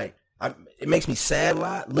 like it makes me sad a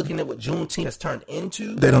lot looking at what Juneteenth has turned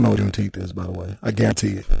into. They don't know what Juneteenth is, by the way. I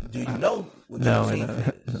guarantee it. Do you know what No,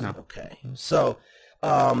 Juneteenth is? No. Okay. So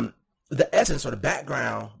the essence or the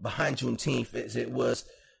background behind Juneteenth is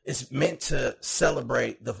it's meant to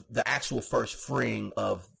celebrate the actual first freeing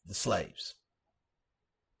of the slaves.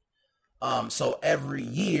 So every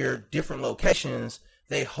year, different locations,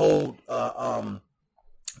 they hold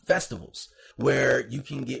festivals where you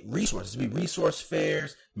can get resources. It'll be resource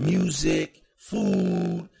fairs, music,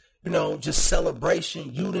 food, just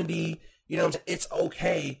celebration, unity. It's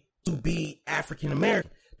okay to be African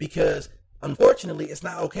American because unfortunately, it's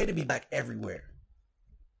not okay to be black everywhere.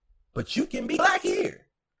 But you can be black here.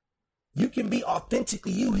 You can be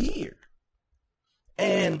authentically you here.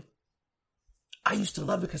 And I used to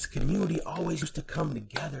love it because the community always used to come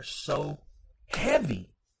together so heavy,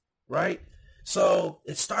 right? So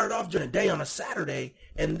it started off during the day on a Saturday,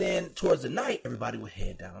 and then towards the night, everybody would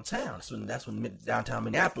head downtown. That's when downtown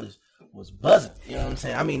Minneapolis was buzzing. You know what I'm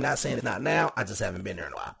saying? I mean, not saying it's not now. I just haven't been there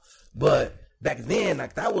in a while. But back then,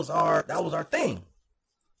 like that was our thing.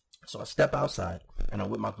 So I step outside, and I'm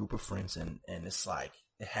with my group of friends, and it's like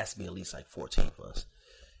it has to be at least like 14 of us.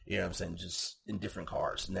 You know what I'm saying? Just in different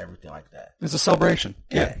cars and everything like that. It's a celebration.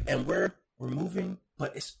 Yeah. And we're moving,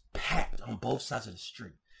 but it's packed on both sides of the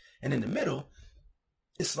street. And in the middle,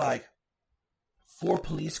 it's like 4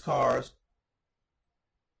 police cars,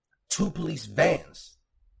 2 police vans,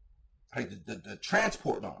 like the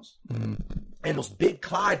transport ones, and those big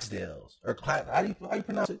Clydesdales, or how do you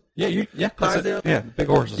pronounce it? Clydesdale. Yeah, big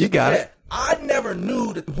horses. You got it. I never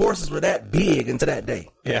knew that the horses were that big until that day.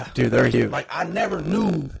 Yeah, Dude, they're huge. Like I never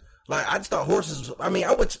knew. Like I just thought horses. I mean,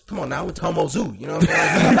 I went to Como Zoo. You know what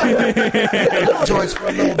I'm saying? Little joints for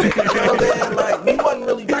a little bit. You know what I'm saying? Like we wasn't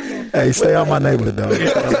really rocking. Hey, stay out my neighborhood, though.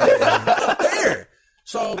 Up there.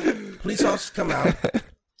 So police officers come out,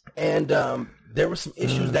 and there were some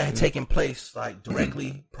issues that had taken place like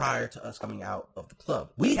directly prior to us coming out of the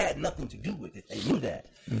club. We had nothing to do with it. They knew that,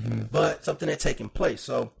 but something had taken place.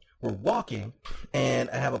 So we're walking, and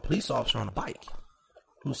I have a police officer on a bike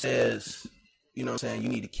who says, you know what I'm saying, you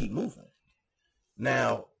need to keep moving.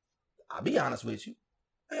 Now, I'll be honest with you.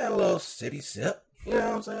 I had a little city sip. You know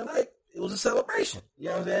what I'm saying? Like, it was a celebration. You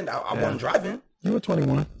know what I'm saying? I wasn't driving. You were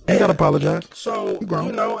 21. You gotta apologize. So,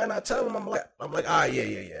 and I tell him, I'm like,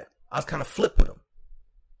 yeah. I was kind of flipped with him.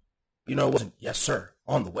 It wasn't, yes, sir,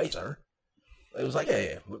 on the way, sir. It was like,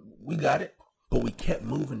 yeah, we got it. But we kept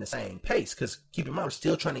moving the same pace because keep in mind, we're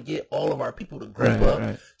still trying to get all of our people to group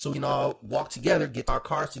up so we can all walk together, get our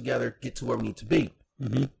cars together, get to where we need to be.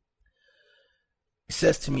 He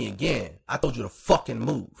says to me again, I told you to fucking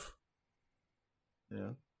move.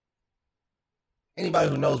 Yeah. Anybody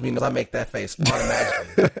who knows me knows I make that face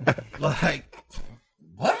automatically. Like,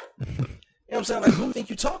 what? You know what I'm saying? Like, who do you think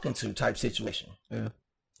you're talking to type situation. Yeah.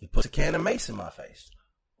 He puts a can of mace in my face.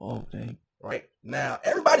 Oh, dang. Right? Now,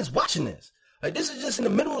 everybody's watching this. Like, this is just in the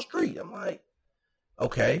middle of the street. I'm like,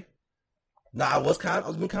 okay. Now, I was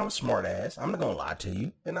being kind of a smart ass. I'm not going to lie to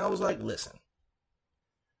you. And I was like, listen,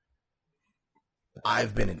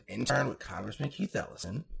 I've been an intern with Congressman Keith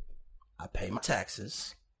Ellison. I pay my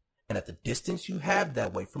taxes. And at the distance you have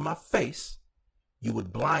that way from my face, you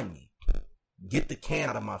would blind me. Get the can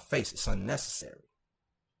out of my face. It's unnecessary.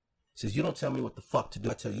 He says, you don't tell me what the fuck to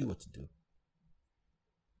do. I tell you what to do.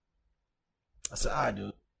 I said, all right,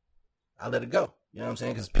 dude. I let it go. You know what I'm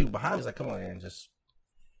saying? Because people behind me is like, come on, man, just...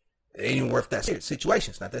 It ain't even worth that serious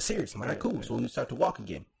situation. It's not that serious. I'm like, cool. So we start to walk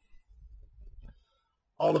again.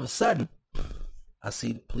 All of a sudden, I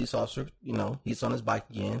see the police officer, he's on his bike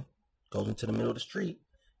again, goes into the middle of the street,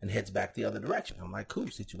 and heads back the other direction. I'm like, cool,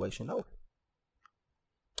 situation over.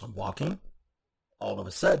 I'm walking. All of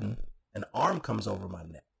a sudden, an arm comes over my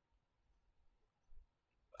neck.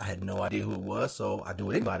 I had no idea who it was, so I do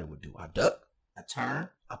what anybody would do. I duck, I turn,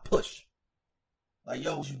 I push. Like,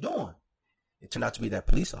 yo, what you doing? It turned out to be that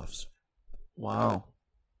police officer. Wow.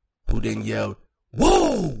 Who then yelled,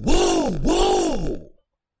 whoa, whoa, whoa,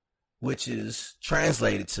 which is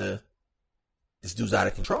translated to, this dude's out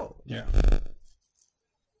of control. Yeah.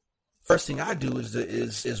 First thing I do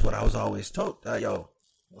is what I was always told. Yo,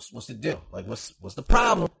 what's the deal? Like, what's the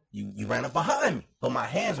problem? You ran up behind me. But my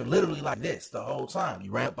hands are literally like this the whole time.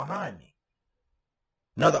 You ran up behind me.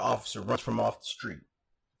 Another officer runs from off the street.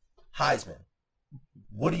 Heisman,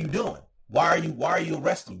 what are you doing? Why are you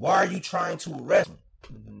arresting me? Why are you trying to arrest me?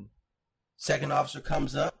 Mm-hmm. Second officer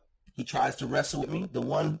comes up. He tries to wrestle with me. The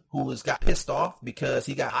one who got pissed off because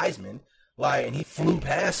he got Heisman, and he flew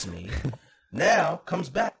past me. Now comes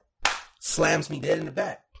back, slams me dead in the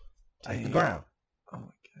back, to the ground. Oh my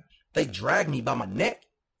gosh! They dragged me by my neck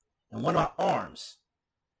and one of my arms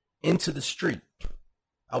into the street.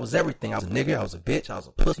 I was everything. I was a nigga. I was a bitch. I was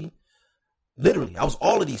a pussy. Literally, I was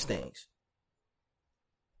all of these things.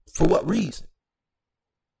 For what reason?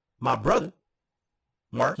 My brother,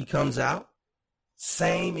 Mark, he comes out,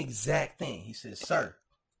 same exact thing. He says, sir,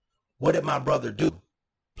 what did my brother do?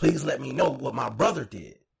 Please let me know what my brother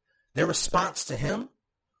did. Their response to him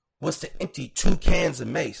was to empty 2 cans of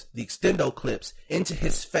mace, the extendo clips, into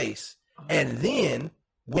his face. And then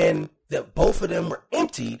when both of them were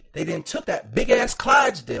emptied, they then took that big ass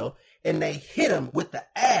Clydesdale and they hit him with the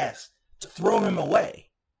ass to throw him away.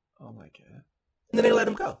 Oh my God. And then they let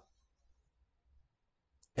him go.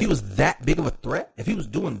 If he was that big of a threat, if he was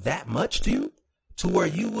doing that much to you, to where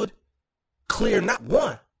you would clear not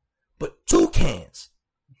 1, but 2 cans.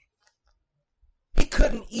 He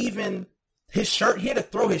couldn't even, his shirt, he had to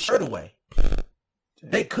throw his shirt away.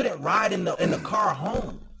 They couldn't ride in the car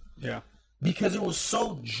home. Yeah. Because it was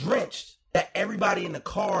so drenched that everybody in the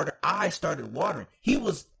car, their eyes started watering. He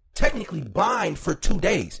was technically blind for 2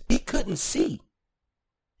 days. He couldn't see.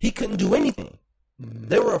 He couldn't do anything.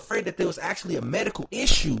 They were afraid that there was actually a medical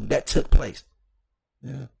issue that took place.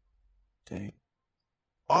 Yeah. Dang.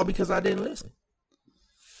 All because I didn't listen.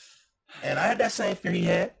 And I had that same fear he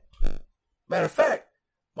had. Matter of fact,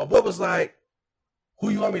 my boy was like,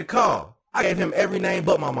 who you want me to call? I gave him every name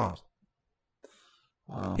but my mom's.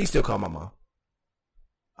 Wow. He still called my mom.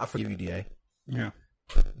 I forgive you, DA. Yeah.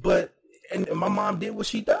 But, and my mom did what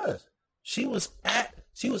she does. She was at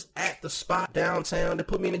the spot downtown that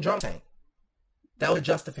put me in the drunk tank. That was a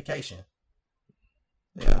justification.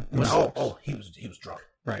 Yeah. He was drunk.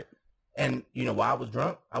 Right. And you know why I was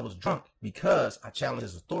drunk? I was drunk because I challenged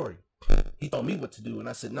his authority. He told me what to do, and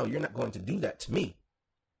I said, no, you're not going to do that to me.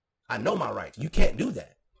 I know my rights. You can't do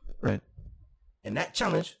that. Right. And that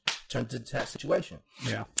challenge turned into that situation.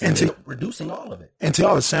 Yeah. And to reducing all of it. And to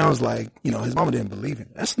y'all, it sounds like, his mama didn't believe him.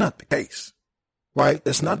 That's not the case, right?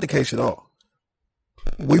 That's not the case at all.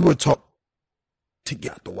 We were taught to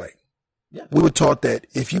get out the way. Yeah. We were taught that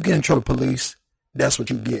if you get in trouble with police, that's what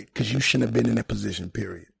you get because you shouldn't have been in that position,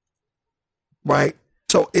 period. Right?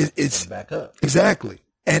 So it's back up. Exactly.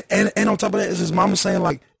 And on top of that is his mama saying,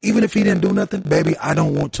 like, even if he didn't do nothing, baby, I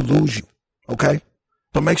don't want to lose you. Okay?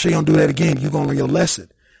 So make sure you don't do that again. You're going to learn your lesson.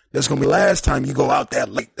 That's going to be the last time you go out that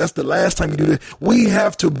late. That's the last time you do this. We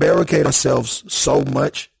have to barricade ourselves so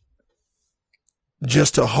much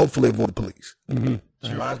just to hopefully avoid the police. Mm-hmm.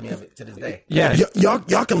 She reminds me of it to this day. Yeah.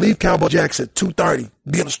 Y'all can leave Cowboy Jacks at 2:30,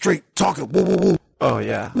 be on the street talking, woo, woo, woo. Oh,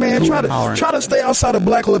 yeah. Man, try to stay outside of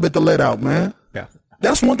Black Club at the let out, man. Yeah.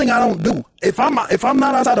 That's one thing I don't do. If I'm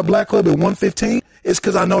not outside of Black Club at 1:15, it's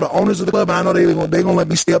because I know the owners of the club and I know they're gonna let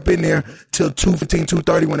me stay up in there till 2:15,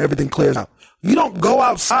 2:30 when everything clears out. You don't go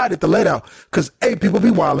outside at the let out because A, people be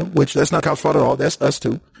wilding, which that's not cops' fault at all. That's us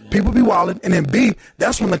too. People be wilding, and then B,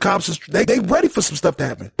 that's when the cops they ready for some stuff to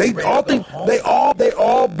happen. They all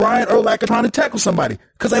Brian Urlacher trying to tackle somebody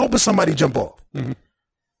because they hoping somebody jump off. Mm-hmm.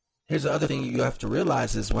 Here's the other thing you have to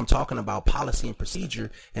realize is when I'm talking about policy and procedure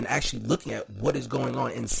and actually looking at what is going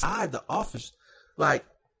on inside the office, like,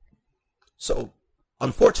 so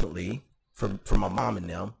unfortunately for my mom and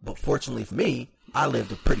them, but fortunately for me, I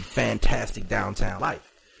lived a pretty fantastic downtown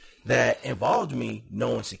life that involved me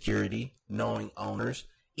knowing security, knowing owners,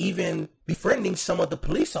 even befriending some of the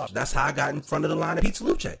police officers. That's how I got in front of the line at Pizza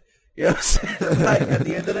Luce. You know what I'm saying? Like, at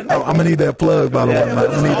the end of the night. I'm going to need that plug, by the way. You know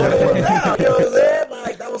what I'm saying?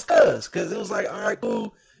 Like, that was because it was like, all right,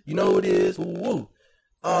 cool. You know who it is. Woo,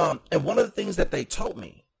 woo. And one of the things that they told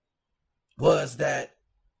me was that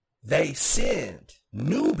they send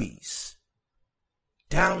newbies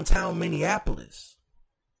downtown Minneapolis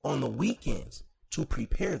on the weekends to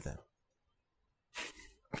prepare them.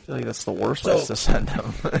 I feel like that's the worst place to send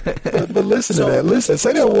them. but listen to that. Listen,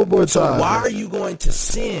 say that one more time. So why are you going to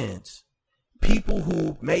send people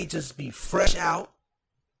who may just be fresh out,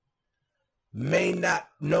 may not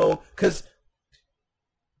know? Because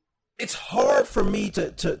it's hard for me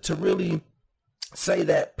to really say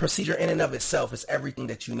that procedure in and of itself is everything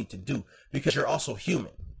that you need to do, because you're also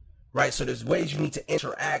human, right? So there's ways you need to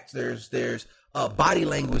interact. There's body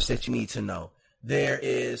language that you need to know. There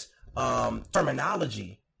is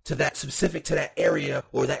terminology to that specific to that area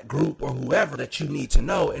or that group or whoever that you need to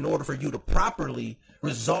know in order for you to properly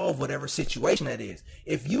resolve whatever situation that is.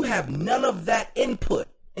 If you have none of that input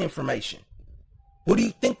information, what do you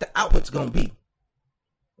think the output's going to be?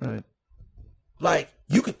 Right. Like,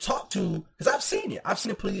 you could talk to, because I've seen it. I've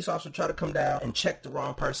seen a police officer try to come down and check the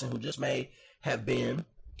wrong person who just may have been,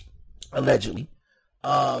 allegedly,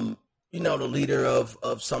 the leader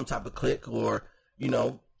of some type of clique, or,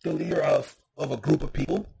 the leader of a group of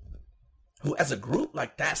people who, as a group,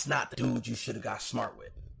 like, that's not the dude you should have got smart with.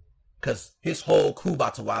 Because his whole crew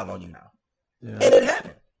about to wild on you now. Yeah. And it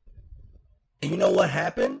happened. And you know what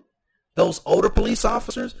happened? Those older police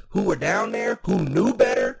officers who were down there, who knew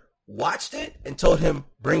better, watched it and told him,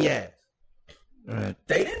 bring your ass. Right.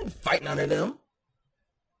 They didn't fight none of them.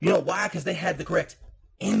 You know why? Because they had the correct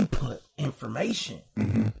input information.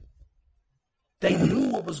 Mm-hmm. They knew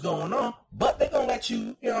what was going on, but they're going to let you,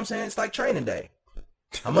 you know what I'm saying? It's like training day.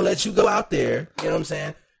 I'm going to let you go out there, you know what I'm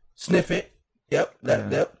saying? Sniff it. Yep.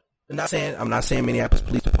 Yep. I'm not saying Minneapolis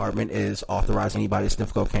Police Department is authorizing anybody to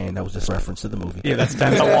sniff cocaine. That was just a reference to the movie. Yeah, that's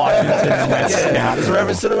Denzel Washington. Yeah, it's a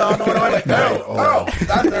reference to the movie. Like, that's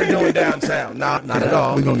what they're doing downtown. Not at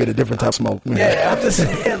all. We're going to get a different type of smoke. Yeah, I'm just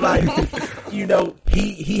saying, like,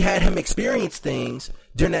 he had him experience things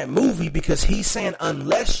during that movie because he's saying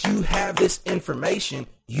unless you have this information,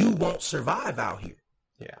 you won't survive out here.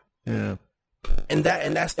 Yeah. Yeah. And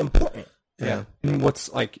that's important. Yeah.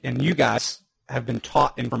 And you guys have been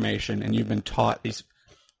taught information, and you've been taught these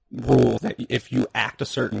rules that if you act a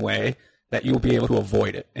certain way, that you'll be able to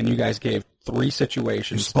avoid it. And you guys gave 3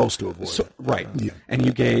 situations. You're supposed to avoid it. Right. Yeah. And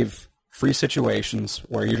you gave 3 situations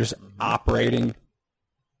where you're just operating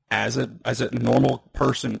as a normal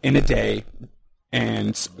person in a day.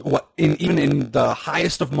 And even in the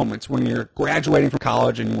highest of moments, when you're graduating from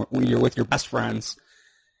college and when you're with your best friends,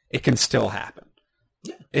 it can still happen.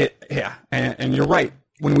 Yeah. And you're right.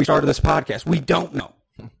 When we started this podcast, we don't know.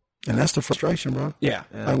 And that's the frustration, bro. Yeah.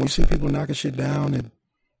 Like, when you see people knocking shit down and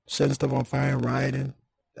setting stuff on fire and rioting,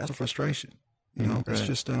 that's a frustration. You know, it's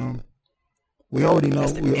just, we already know.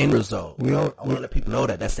 That's the end result. I want to let people know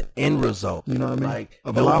that. That's the end result. You know what I mean? Like,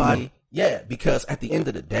 nobody. Yeah, because at the end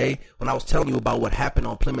of the day, when I was telling you about what happened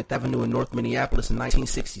on Plymouth Avenue in North Minneapolis in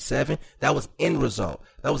 1967, that was end result.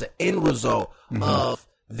 That was an end result of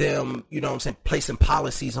them, you know what I'm saying, placing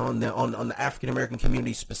policies on the African American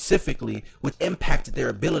community specifically, which impacted their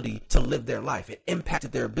ability to live their life. It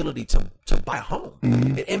impacted their ability to buy a home.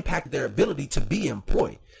 Mm-hmm. It impacted their ability to be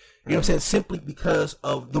employed. You know what I'm saying? Simply because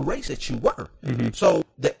of the race that you were. Mm-hmm. So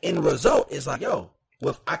the end result is like, well,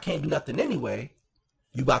 if I can't do nothing anyway,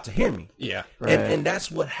 you about to hear me. Yeah. Right. And that's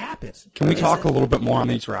what happens. Can we talk a little bit more on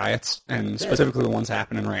these riots, and specifically the ones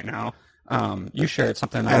happening right now? You shared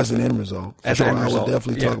something as an end result. I will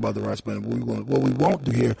definitely talk about the rights, but what we won't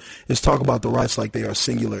do here is talk about the rights like they are a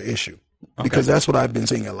singular issue, because that's what I've been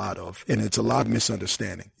seeing a lot of, and it's a lot of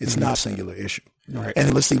misunderstanding. It's not a singular issue. Right.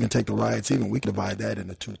 And let's even take the riots. We can divide that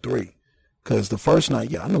into 2, 3, because the first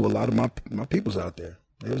night, I knew a lot of my people's out there.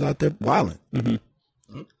 They was out there wilding. Mm-hmm.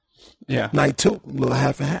 Yeah. Night 2, a little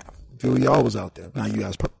half and half. Feel y'all was out there. Now you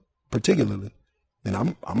guys particularly, and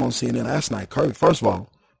I'm on CNN last night. First of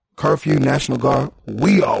all, curfew, National Guard,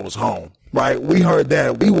 we all was home, right? We heard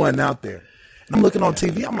that. We wasn't out there. And I'm looking on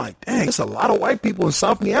TV. I'm like, dang, there's a lot of white people in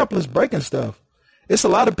South Minneapolis breaking stuff. it's a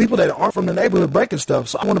lot of people that aren't from the neighborhood breaking stuff.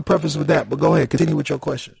 So I want to preface with that. But go ahead, continue with your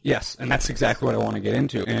question. Yes, and that's exactly what I want to get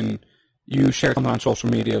into. And you shared something on social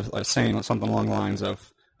media saying something along the lines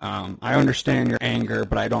of, I understand your anger,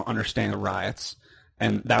 but I don't understand the riots.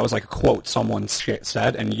 And that was like a quote someone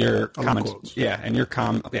said, and your comment,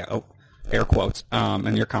 air quotes,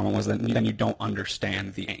 and your comment was that then you don't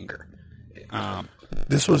understand the anger.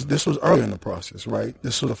 This was early in the process, right?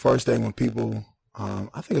 This was the first day when people, I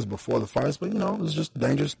think it was before the fires, but it was just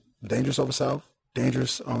dangerous over south,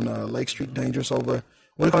 dangerous on Lake Street, dangerous over,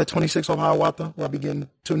 what do you call it, 26 over Hiawatha, where I be getting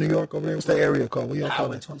to New York over here. What's that area called? What y'all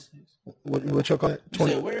call it? 26. What y'all call it?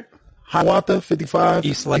 20. Where? Hiawatha, 55.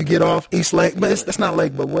 East Lake. You get off East Lake, but that's not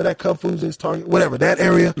Lake, but where that Cub Foods is, Target, whatever, that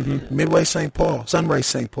area, Midway St. Paul, Sunray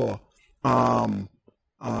St. Paul.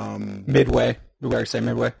 Midway. Do we already say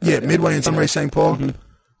Midway? Yeah, Midway and Sunray St. Paul.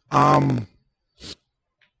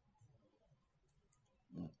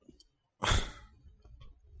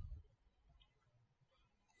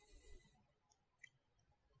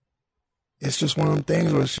 It's just one of them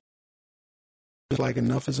things where it's just like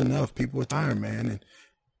enough is enough. People are tired, man.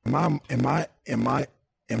 And am I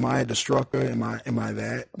a destructor? Am I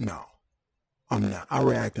that? No, I'm not. I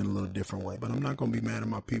react in a little different way, but I'm not gonna be mad at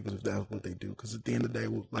my people if that's what they do. Because at the end of the day,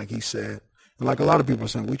 like he said, and like a lot of people are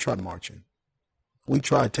saying, we tried marching, we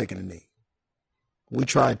tried taking a knee, we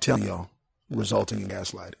tried telling y'all, resulting in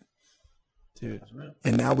gaslighting. Dude.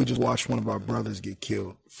 And now we just watched one of our brothers get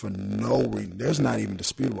killed for no reason. There's not even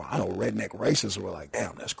disputable. I know redneck racists were like,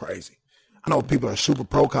 damn, that's crazy. I know people are super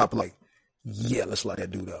pro-cop like, yeah, let's let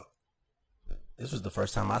that dude up. This was the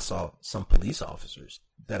first time I saw some police officers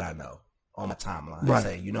that I know on my timeline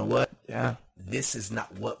say, you know what? Yeah. This is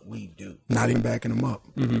not what we do. Not even backing them up.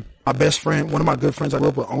 My best friend, one of my good friends I grew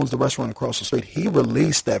up with, owns the restaurant across the street. He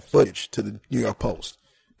released that footage to the New York Post.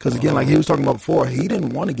 Because, again, like he was talking about before, he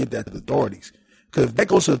didn't want to get that to the authorities. Because if that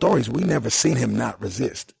goes to the authorities, we never seen him not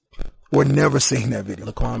resist. We're never seeing that video.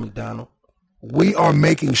 Laquan McDonald. We are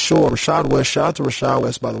making sure, Rashad West, shout out to Rashad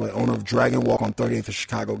West, by the way, owner of Dragon Walk on 38th in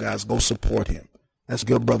Chicago, guys, go support him. That's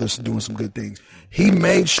good brothers doing some good things. He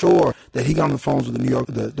made sure that he got on the phones with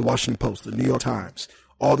the Washington Post, the New York Times,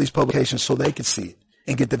 all these publications so they could see it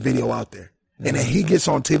and get the video out there. And then he gets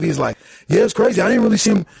on TV. He's like, yeah, it's crazy. I didn't really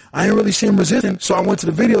see him resisting. So I went to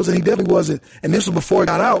the videos and he definitely wasn't. And this was before it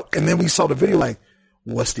got out. And then we saw the video like,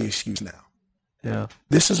 what's the excuse now? Yeah.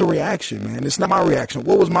 This is a reaction, man. It's not my reaction.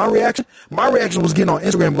 What was my reaction? My reaction was getting on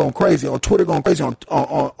Instagram going crazy, on Twitter going crazy, on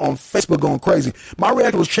Facebook going crazy. My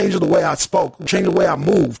reaction was changing the way I spoke, changing the way I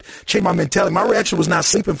moved, changing my mentality. My reaction was not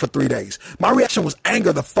sleeping for 3 days. My reaction was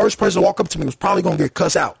anger. The first person to walk up to me was probably going to get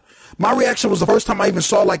cussed out. My reaction was the first time I even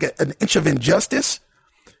saw like an inch of injustice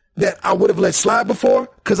that I would have let slide before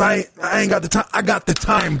because I ain't got the time. I got the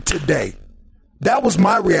time today. That was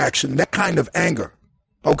my reaction, that kind of anger.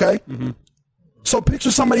 Okay? Mm-hmm. So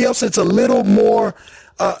picture somebody else that's a little more,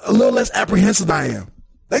 a little less apprehensive than I am.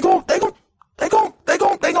 They gon'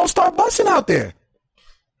 start busting out there.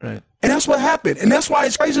 Right. And that's what happened. And that's why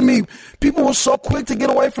it's crazy to me. People were so quick to get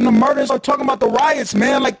away from the murder and start talking about the riots,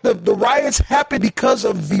 man. Like the riots happened because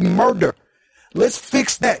of the murder. Let's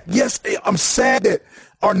fix that. Yes, I'm sad that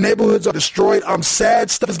our neighborhoods are destroyed. I'm sad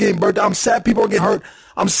stuff is getting burned. I'm sad people are getting hurt.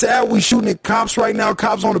 I'm sad we shooting at cops right now,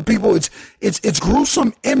 cops on the people. It's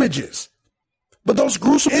gruesome images. But those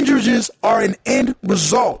gruesome images are an end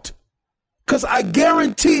result. Because I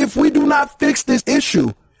guarantee if we do not fix this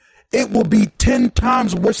issue, it will be 10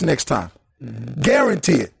 times worse next time. Mm-hmm.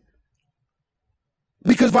 Guarantee it.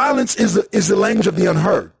 Because violence is the language of the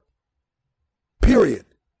unheard. Period.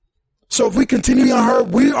 So if we continue the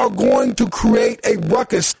unheard, we are going to create a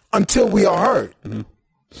ruckus until we are heard. Mm-hmm.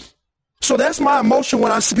 So that's my emotion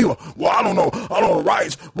when I see people. Well, I don't know the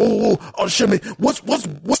riots. Whoa, oh shit, what's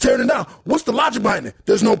tearing it down? What's the logic behind it?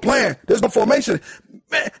 There's no plan. There's no formation.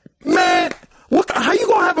 Man, how you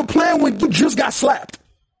gonna have a plan when you just got slapped?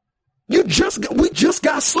 We just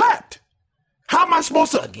got slapped. How am I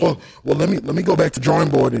supposed to? Well, let me go back to drawing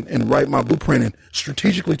board and write my blueprint and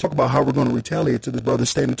strategically talk about how we're going to retaliate to this brother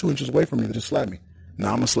standing 2 inches away from me that just slapped me. Now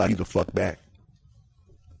I'm gonna slap you the fuck back.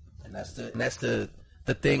 And that's the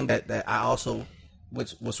thing that I also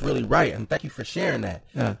was really right, and thank you for sharing that.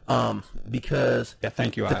 Yeah. Because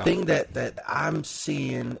thank you. The thing that I'm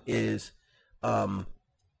seeing is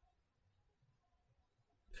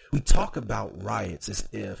we talk about riots as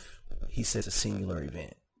if he says a singular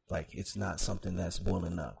event, like it's not something that's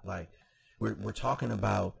boiling up. Like we're talking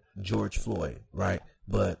about George Floyd, right?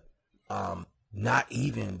 But not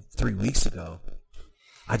even 3 weeks ago,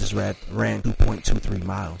 I just ran 2.23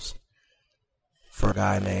 miles for a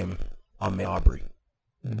guy named Ahmaud Arbery.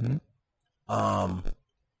 Mm-hmm.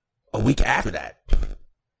 a week after that,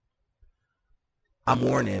 I'm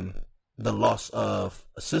mourning the loss of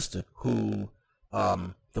a sister who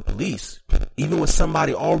the police, even with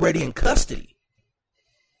somebody already in custody,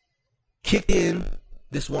 kicked in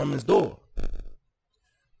this woman's door,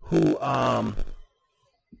 who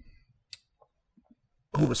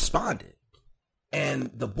responded.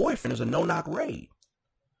 And the boyfriend is a no-knock raid.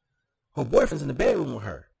 Her boyfriend's in the bedroom with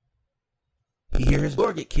her. He hears his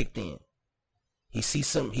door get kicked in. He sees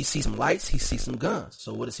some lights, he sees some guns.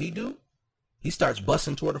 So what does he do? He starts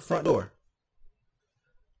busting toward the front door.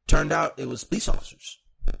 Turned out it was police officers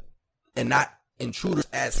and not intruders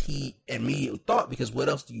as he immediately thought, because what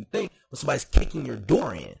else do you think when somebody's kicking your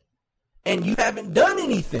door in and you haven't done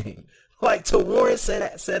anything like to warrant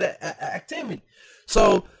said activity?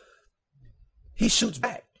 So he shoots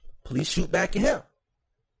back. Police shoot back at him.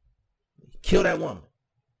 Kill that woman.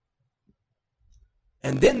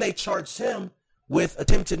 And then they charged him with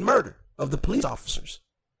attempted murder of the police officers.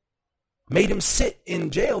 Made him sit in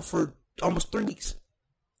jail for almost 3 weeks.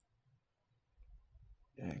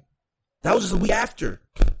 Dang. That was just a week after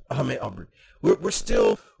Ahmaud Arbery. We're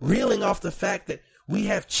still reeling off the fact that we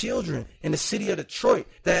have children in the city of Detroit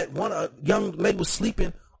that a young lady was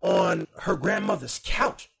sleeping on her grandmother's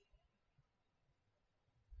couch.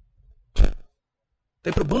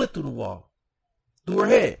 They put a bullet through the wall, through her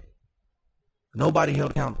head. Nobody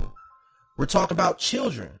held accountable. We're talking about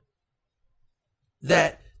children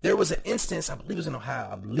that there was an instance, I believe it was in Ohio.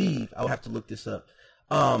 I would have to look this up.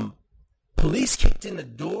 Police kicked in the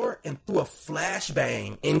door and threw a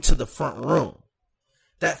flashbang into the front room.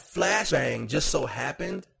 That flashbang just so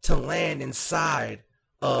happened to land inside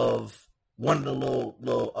of one of the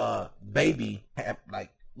little baby,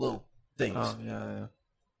 like, little things. Oh, yeah.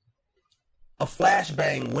 A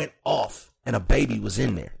flashbang went off and a baby was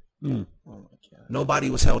in there. Oh my God. Nobody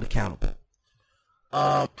was held accountable.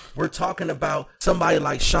 We're talking about somebody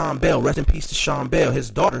like Sean Bell. Rest in peace to Sean Bell. His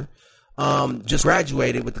daughter just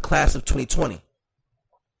graduated with the class of 2020.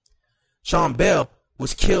 Sean Bell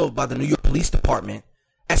was killed by the New York Police Department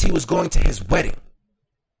as he was going to his wedding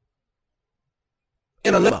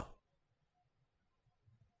in a limo.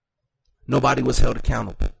 Nobody was held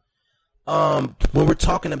accountable. When we're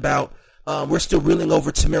talking about, we're still reeling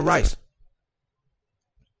over Tamir Rice,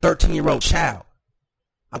 13-year-old child.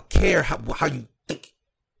 I don't care how you think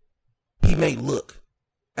he may look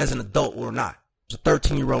as an adult or not. It's a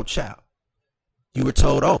 13-year-old child. You were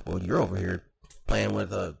told, oh, well, you're over here playing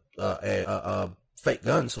with a fake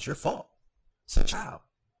gun, so it's your fault. It's a child.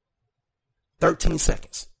 13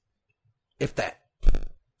 seconds, if that,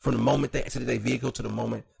 from the moment they exited their vehicle to the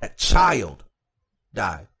moment that child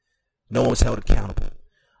died. No one was held accountable.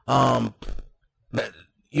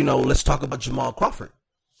 Let's talk about Jamal Crawford.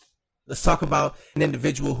 Let's talk about an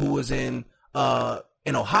individual who was in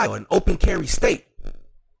Ohio, an open carry state,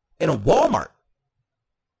 in a Walmart.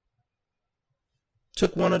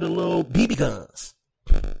 Took one of the little BB guns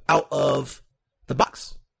out of the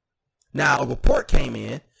box. Now, a report came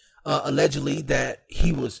in, allegedly that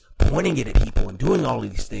he was pointing it at people and doing all of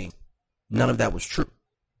these things. None of that was true.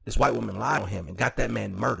 This white woman lied on him and got that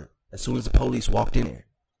man murdered as soon as the police walked in there.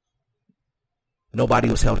 Nobody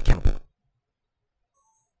was held accountable.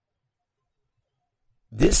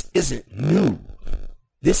 This isn't new.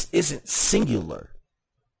 This isn't singular.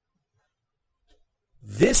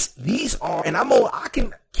 These are, and I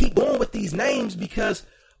can keep going with these names because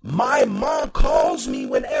my mom calls me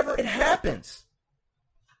whenever it happens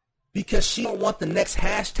because she don't want the next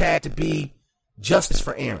hashtag to be justice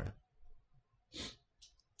for Aaron.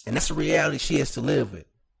 And that's the reality she has to live with.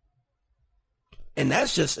 And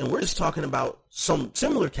we're just talking about some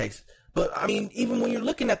similar cases. But, I mean, even when you're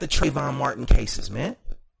looking at the Trayvon Martin cases, man.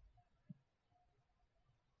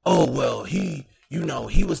 Oh, well, he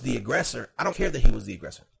was the aggressor. I don't care that he was the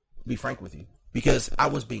aggressor, to be frank with you. Because I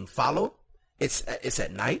was being followed. It's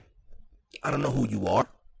at night. I don't know who you are.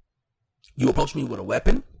 You approach me with a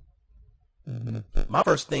weapon. Mm-hmm. My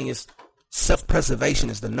first thing is self-preservation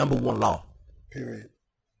is the number one law. Period.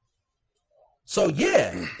 So,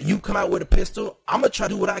 yeah, you come out with a pistol. I'm going to try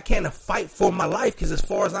to do what I can to fight for my life because as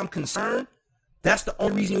far as I'm concerned, that's the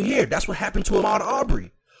only reason you're here. That's what happened to Ahmaud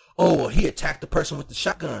Arbery. Oh, well, he attacked the person with the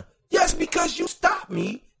shotgun. Yes, because you stopped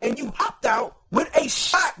me and you hopped out with a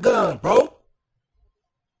shotgun, bro.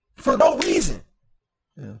 For no reason.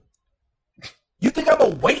 Yeah. You think I'm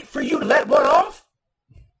going to wait for you to let one off?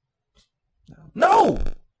 No.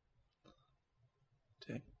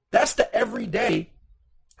 That's the everyday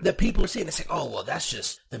that people are seeing. They say, oh, well, that's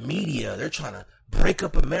just the media. They're trying to break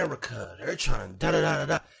up America. They're trying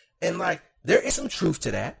da-da-da-da-da. And, like, There is some truth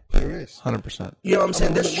to that. There is. 100%. You know what I'm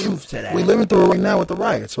saying? There's truth to that. We're living through it right now with the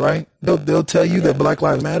riots, right? They'll tell you that Black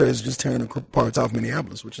Lives Matter is just tearing apart South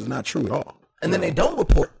Minneapolis, which is not true at all. And then they don't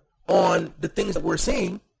report on the things that we're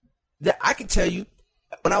seeing that I can tell you.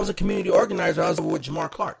 When I was a community organizer, I was over with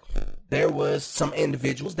Jamar Clark. There was some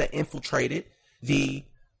individuals that infiltrated the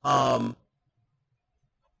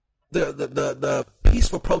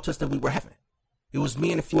peaceful protest that we were having. It was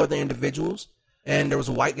me and a few other individuals, and there was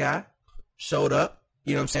a white guy showed up.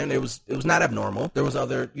 You know what I'm saying? It was not abnormal. There was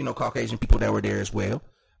other, Caucasian people that were there as well.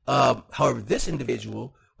 However, this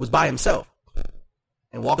individual was by himself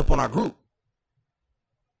and walked up on our group.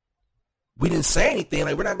 We didn't say anything.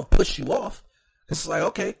 Like, we're not going to push you off. It's like,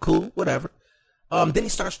 okay, cool, whatever. Then he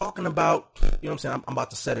starts talking about, I'm saying? I'm about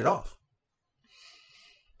to set it off.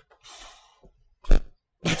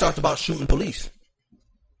 He talked about shooting police.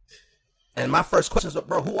 And my first question is,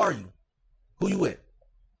 bro, who are you? Who you with?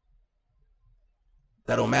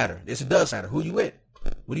 That don't matter. Yes, it does matter. Who you with?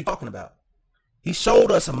 What are you talking about? He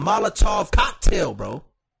showed us a Molotov cocktail, bro.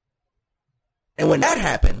 And when that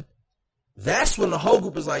happened, that's when the whole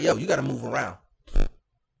group was like, yo, you got to move around.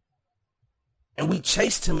 And we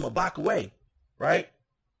chased him a block away, right?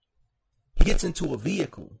 He gets into a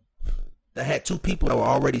vehicle that had two people that were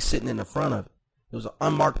already sitting in the front of it. It was an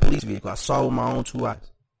unmarked police vehicle. I saw it with my own two eyes.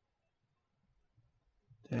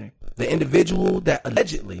 Dang. The individual that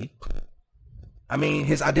allegedly,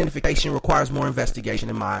 his identification requires more investigation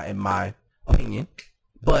in my opinion.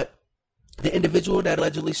 But the individual that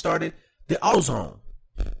allegedly started the AutoZone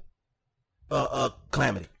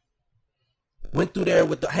calamity went through there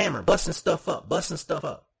with the hammer, busting stuff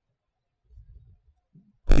up.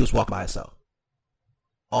 He was walking by himself,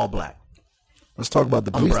 all black. Let's talk about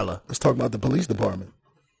the police. Umbrella. Let's talk about the police department.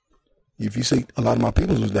 If you see, a lot of my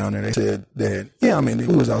people was down there. They said that,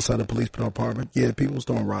 who was outside the police department? Yeah, people was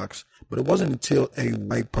throwing rocks. But it wasn't until a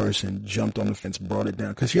white person jumped on the fence, brought it down.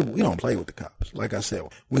 Because here, we don't play with the cops. Like I said,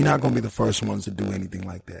 we're not going to be the first ones to do anything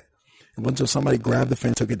like that. It wasn't until somebody grabbed the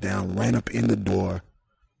fence, took it down, ran up in the door,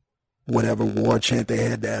 whatever war chant they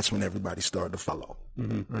had, that's when everybody started to follow.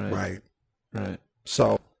 Mm-hmm. Right.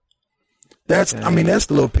 So that's the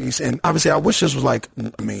little piece. And obviously, I wish this was like,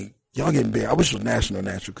 y'all getting big. I wish it was national,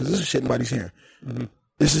 because this is shit nobody's hearing. Mm-hmm.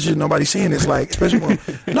 This is shit nobody's seeing. It's like, especially when,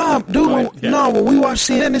 when we watch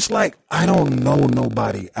CNN, it's like, I don't know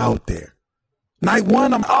nobody out there. Night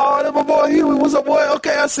one, that's my boy Huey. What's up, boy?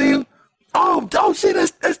 Okay, I see you. Oh shit,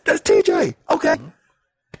 that's TJ. Okay. Mm-hmm.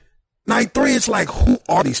 Night three, it's like, who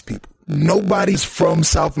are these people? Nobody's from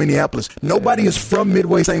South Minneapolis. Nobody is from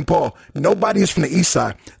Midway St. Paul. Nobody is from the east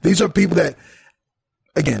side. These are people that,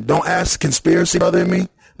 again, don't ask conspiracy brother in me,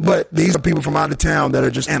 but these are people from out of town that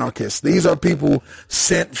are just anarchists. These are people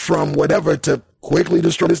sent from whatever to quickly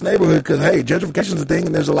destroy this neighborhood because, hey, gentrification is a thing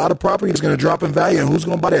and there's a lot of property that's going to drop in value and who's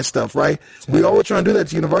going to buy that stuff, right? We always trying to do that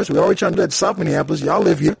to University. We always trying to do that to South Minneapolis. Y'all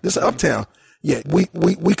live here. This is uptown. Yeah, we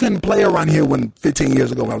couldn't play around here 15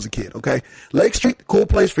 years ago when I was a kid, okay? Lake Street, cool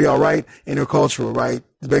place for y'all, right? Intercultural, right?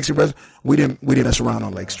 We didn't mess around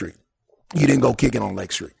on Lake Street. You didn't go kicking on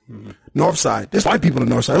Lake Street. Mm-hmm. North Side, there's white people on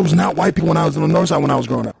the north side. It was not white people when I was on the north side when I was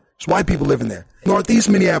growing up. It's white people living there. Northeast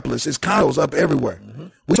Minneapolis is condos up everywhere. Mm-hmm.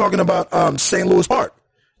 We're talking about St. Louis Park.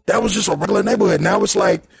 That was just a regular neighborhood. Now it's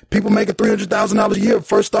like people making $300,000 a year,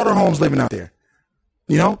 first starter homes living out there.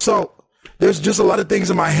 So there's just a lot of things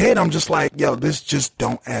in my head. I'm just like, yo, this just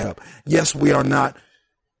don't add up. Yes, we are not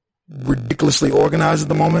ridiculously organized at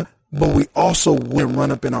the moment, but we also wouldn't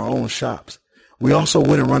run up in our own shops. We also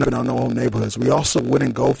wouldn't run up in our own neighborhoods. We also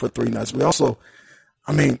wouldn't go for 3 nights. We also,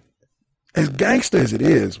 as gangster as it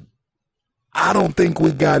is, I don't think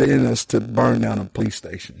we got it in us to burn down a police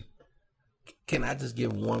station. Can I just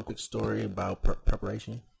give one quick story about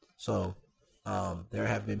preparation? So there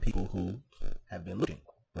have been people who have been looking,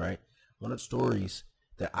 right? One of the stories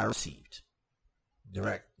that I received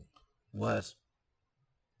directly was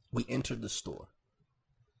we entered the store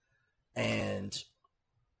and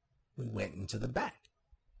we went into the back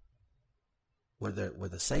where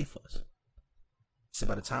the safe was. So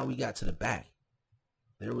by the time we got to the back,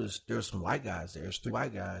 there was some white guys there. There's 3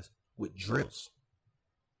 white guys with drills.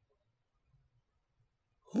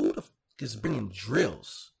 Who the f*** is bringing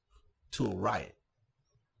drills to a riot?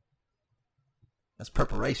 That's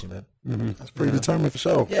preparation, man. Mm-hmm. That's pretty determined for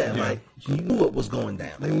sure. Yeah, like you knew what was going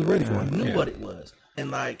down. They was ready for it. You knew what it was,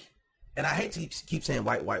 and I hate to keep saying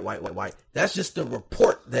white. That's just the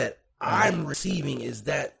report that I'm receiving is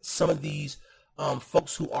that some of these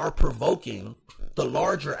folks who are provoking the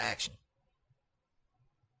larger action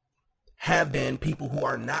have been people who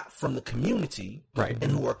are not from the community, right,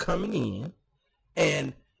 and who are coming in,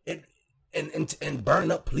 and and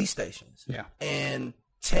burning up police stations. Yeah. And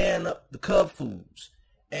tearing up the Cub foods.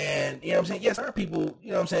 And, you know what I'm saying? Yes, there are people,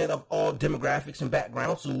 you know what I'm saying, of all demographics and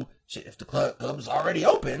backgrounds who, shit, if the club is already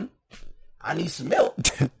open, I need some milk.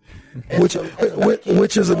 Which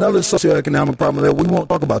is another socioeconomic problem that we won't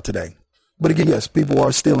talk about today. But again, yes, people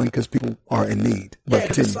are stealing because people are in need.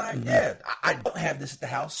 But Yeah, it's like, I don't have this at the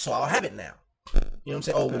house, so I'll have it now. You know what I'm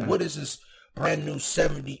saying? Oh, well, what is this brand new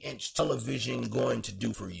 70-inch television going to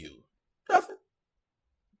do for you? Nothing.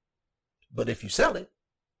 But if you sell it,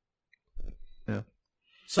 Yeah.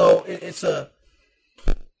 So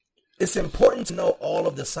it's important to know all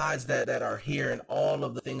of the sides that are here and all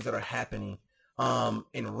of the things that are happening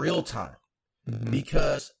in real time,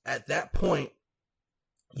 because at that point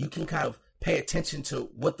you can kind of pay attention to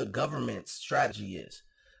what the government's strategy is.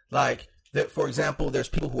 Like, for example, there's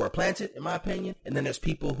people who are planted, in my opinion, and then there's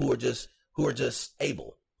people who are just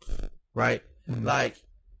able, right? Like,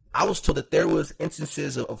 I was told that there was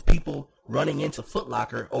instances of people running into Foot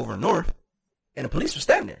Locker over north, and the police were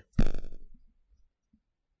standing there.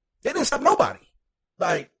 They didn't stop nobody,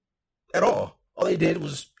 like, at all. All they did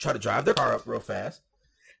was try to drive their car up real fast.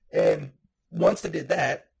 And once they did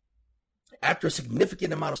that, after a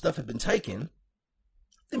significant amount of stuff had been taken,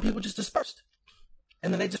 then people just dispersed.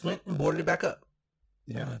 And then they just went and boarded it back up.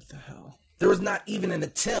 Yeah. What the hell? There was not even an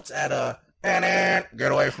attempt at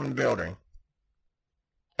get away from the building.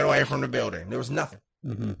 Get away from the building. There was nothing.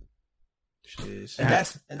 Mm-hmm. And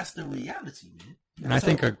that's the reality, man. And I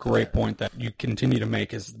think a great point that you continue to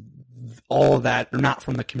make is all of that are not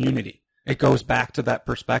from the community. It goes back to that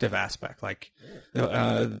perspective aspect. Like,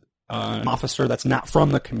 an officer that's not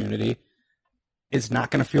from the community is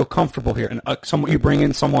not going to feel comfortable here. And you bring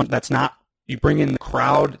in someone that's not, you bring in the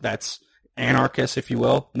crowd that's anarchists, if you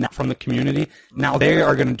will, not from the community. Now they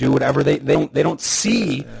are going to do whatever they don't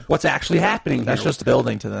see what's actually happening. That's just a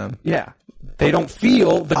building to them. Yeah. They don't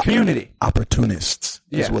feel the community. Opportunists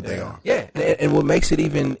is what they are. Yeah, and what makes it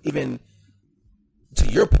even to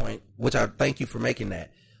your point, which I thank you for making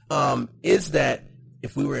that, is that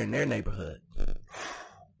if we were in their neighborhood,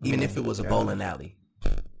 even if it was a bowling alley,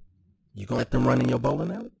 you gonna let them run in your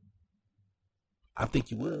bowling alley? I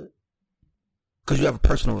think you would, because you have a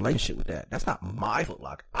personal relationship with that. That's not my Foot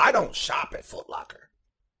Locker. I don't shop at Foot Locker.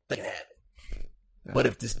 They can have it. But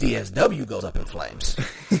if this DSW goes up in flames,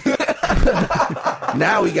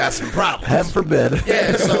 now we got some problems. Heaven forbid.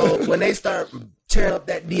 Yeah, so when they start tearing up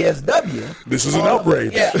that DSW, This is an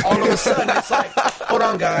outrage. Yeah, all of a sudden it's like, hold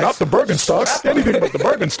on, guys. Not the Bergenstocks. Anything but the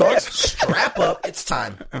Bergenstocks. Strap up, it's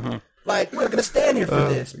time. Like, we're gonna stand here for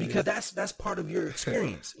this because that's part of your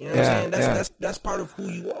experience. You know what I'm saying? That's part of who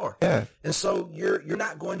you are. Yeah. And so you're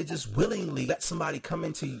not going to just willingly let somebody come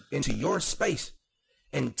into your space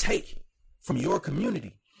and take from your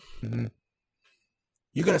community.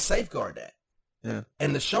 You're gonna safeguard that. Yeah.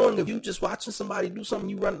 And the showing of you just watching somebody do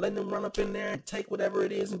something, letting them run up in there and take whatever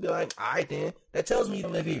it is and be like, all right, then that tells me you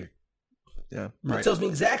don't live here. Yeah. It tells me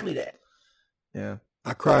exactly that. Yeah.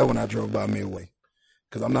 I cried when I drove by Midway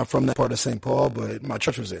because I'm not from that part of St. Paul, but my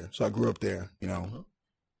church was there. So I grew up there, you know.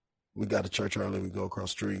 We got to church early. We go across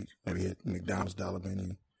the street, maybe hit McDonald's, Dollar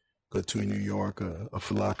Menu, go to New York, a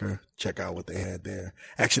Foot Locker, check out what they had there.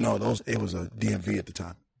 Actually, no, it was a DMV at the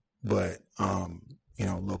time. But, you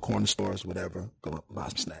know, little corner stores, whatever, go up, buy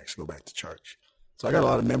some snacks, go back to church. So I got a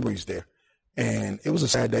lot of memories there. And it was a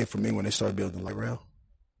sad day for me when they started building light rail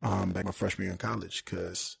back my freshman year in college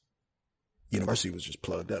because university was just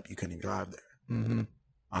plugged up. You couldn't even drive there.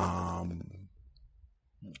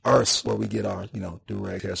 Earth's where we get our, you know,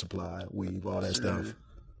 do-rag, hair supply, weave, all that stuff.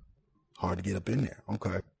 Hard to get up in there.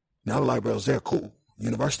 Okay. Now the light rail's there. Cool.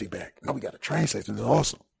 University back. Now we got a train station. It's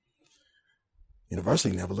awesome.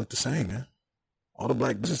 University never looked the same, man. All the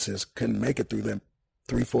black businesses couldn't make it through them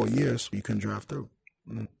 3-4 years. You couldn't drive through.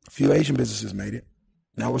 A few Asian businesses made it.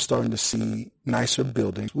 Now we're starting to see nicer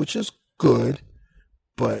buildings, which is good.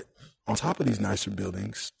 But on top of these nicer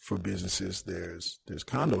buildings for businesses, there's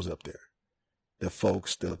condos up there that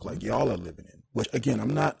folks that look like y'all are living in. Which, again,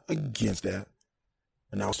 I'm not against that.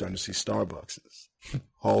 And now we're starting to see Starbuckses,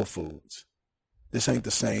 Whole Foods. This ain't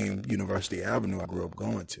the same University Avenue I grew up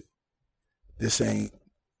going to. This ain't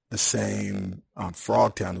the same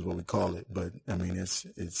Frogtown is what we call it, but I mean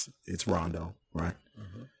it's Rondo, right?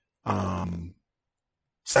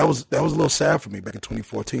 So that was a little sad for me back in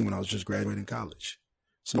 2014 when I was just graduating college.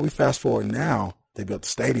 So we fast forward now, they built the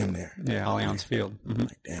stadium there. Yeah, Allianz Field.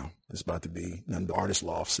 Like, damn, it's about to be none but artist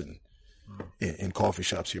lofts and coffee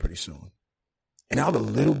shops here pretty soon. And now the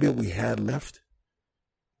little bit we had left,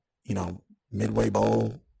 you know, Midway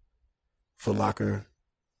Bowl, Foot Locker,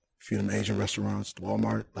 a few of them Asian restaurants,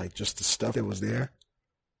 Walmart, like just the stuff that was there,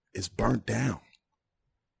 is burnt down.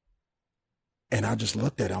 And I just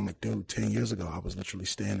looked at it. I'm like, dude, 10 years ago, I was literally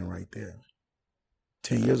standing right there.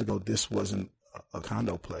 10 years ago, this wasn't a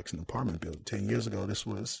condoplex, an apartment building. 10 years ago, this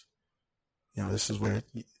was, this is where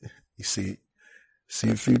you see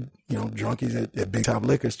a few, drunkies at Big Top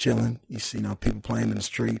Liquors chilling. You see, people playing in the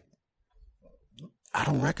street. I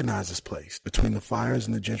don't recognize this place between the fires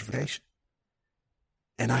and the gentrification.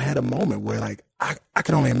 And I had a moment where, like, I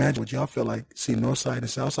can only imagine what y'all feel like seeing Northside and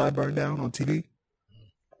Southside burn down on TV.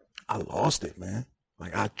 I lost it, man.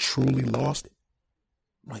 Like, I truly lost it.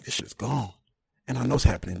 I'm like, this shit's gone. And I know it's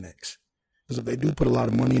happening next. Because if they do put a lot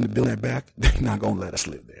of money into building that back, they're not going to let us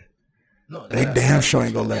live there. No, they damn sure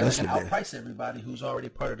ain't going to let us live there. Outprice everybody who's already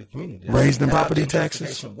part of the community. Raise them property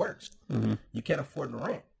taxes. Works. Mm-hmm. You can't afford the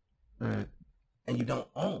rent. Right. And you don't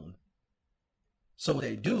own. So what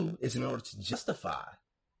they do is, in order to justify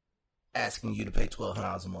asking you to pay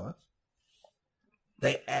 $1,200 a month,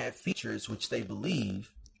 they add features which they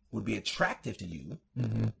believe would be attractive to you.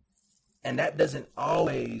 Mm-hmm. And that doesn't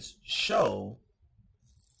always show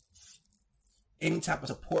any type of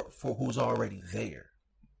support for who's already there.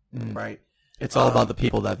 Mm-hmm. Right? It's all about the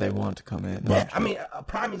people that they want to come in. Yeah, I mean, a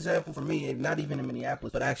prime example for me, not even in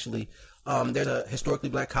Minneapolis, but actually, there's a historically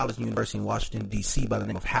black college and university in Washington, D.C. by the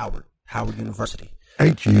name of Howard University.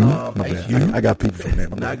 HU. I got people from there.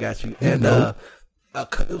 No, I got you. And it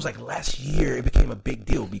was like last year, it became a big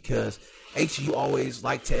deal because HU always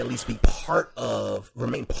liked to at least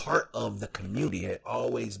remain part of the community. It had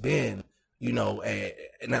always been, and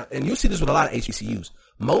you see this with a lot of HBCUs.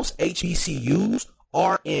 Most HBCUs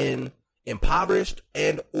are in impoverished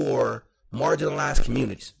and or marginalized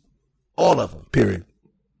communities. All of them. Period.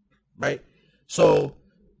 Right? So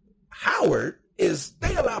Howard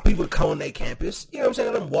they allow people to come on their campus, you know what I'm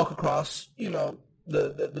saying? Let them walk across,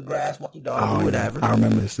 the grass, walk your dog, or whatever. Yeah. I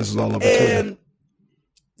remember this. This is all over Twitter. And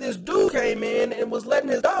this dude came in and was letting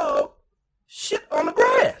his dog shit on the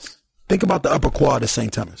grass. Think about the upper quad of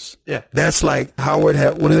St. Thomas. Yeah. That's like Howard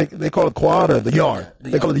had, what do they call it, quad or the yard?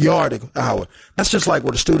 They call it the yard at Howard. That's just like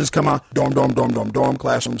where the students come out, dorm,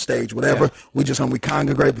 classroom, stage, whatever. Yeah. We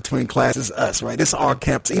congregate between classes, us, right? This is our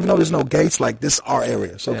campus. Even though there's no gates, like this is our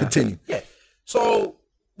area. So continue. Yeah. So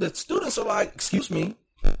the students are like, excuse me,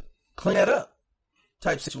 clean that up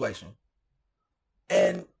type situation.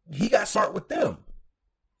 And he got smart with them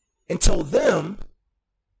and told them,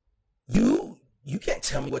 you can't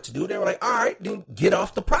tell me what to do. They were like, all right, then get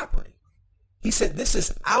off the property. He said, this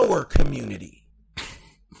is our community.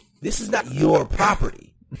 This is not your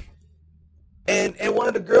property. And one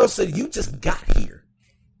of the girls said, you just got here.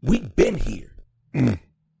 We've been here. Mm.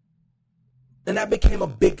 And that became a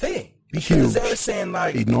big thing. Because they were saying,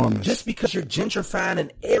 like, enormous. Just because you're gentrifying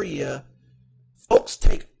an area, folks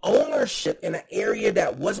take ownership in an area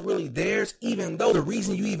that wasn't really theirs, even though the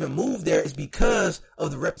reason you even moved there is because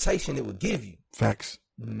of the reputation it would give you. Facts.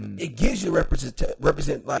 It gives you a reputation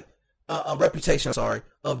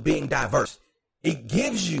of being diverse. It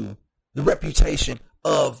gives you the reputation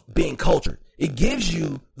of being cultured. It gives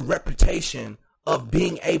you the reputation of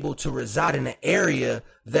being able to reside in an area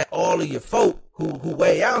that all of your folk who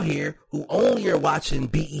way out here, who only are watching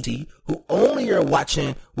BET, who only are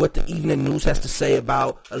watching what the evening news has to say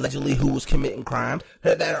about allegedly who was committing crimes,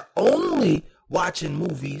 that are only watching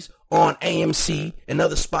movies on AMC and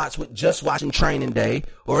other spots with just watching Training Day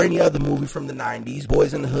or any other movie from the 90s,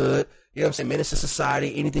 Boys in the Hood, you know what I'm saying, Menace to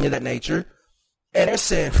Society, anything of that nature. And they're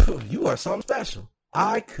saying, you are something special.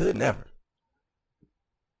 I could never.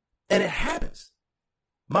 And it happens.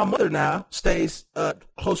 My mother now stays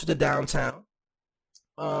closer to downtown,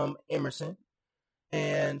 Emerson,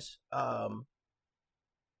 and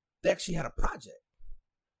they actually had a project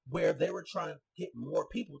where they were trying to get more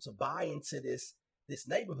people to buy into this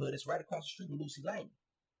neighborhood. It's right across the street from Lucy Lane,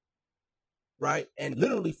 right? And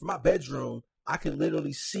literally from my bedroom, I could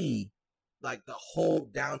literally see like the whole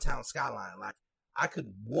downtown skyline. Like I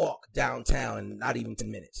could walk downtown in not even 10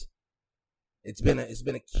 minutes. It's been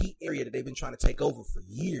a key area that they've been trying to take over for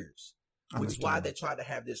years, which is why they tried to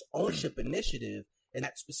have this ownership initiative in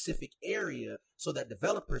that specific area so that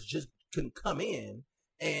developers just couldn't come in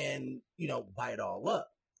and, buy it all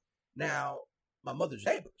up. Now, my mother's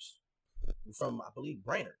neighbors from, I believe,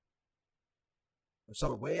 Brainerd, or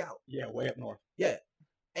somewhere way out. Yeah, way up north. Yeah.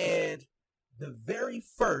 And the very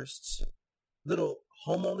first little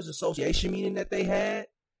homeowners association meeting that they had,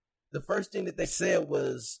 the first thing that they said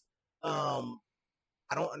was,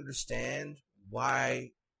 I don't understand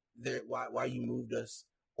why you moved us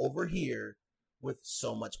over here with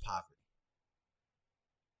so much poverty.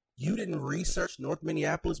 You didn't research North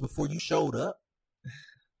Minneapolis before you showed up.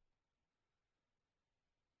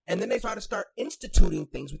 And then they try to start instituting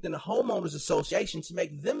things within the homeowners association to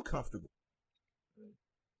make them comfortable.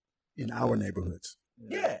 In our neighborhoods.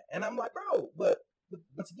 Yeah. And I'm like, bro, but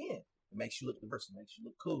once again, it makes you look diverse. It makes you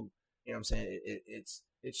look cool. You know what I'm saying?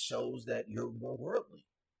 It shows that you're more worldly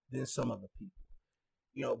than some other people.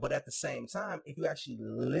 You know, but at the same time, if you actually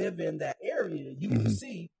live in that area, you will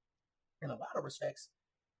see, in a lot of respects,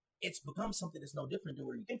 it's become something that's no different than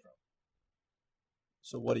where you came from.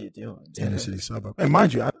 So what are you doing? Inner city suburb. And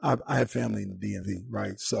mind you, I have family in the DMV,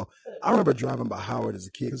 right? So I remember driving by Howard as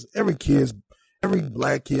a kid. 'Cause every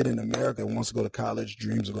black kid in America wants to go to college,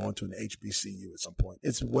 dreams of going to an HBCU at some point.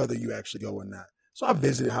 It's whether you actually go or not. So I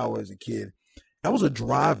visited Howard as a kid. That was a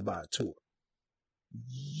drive-by tour.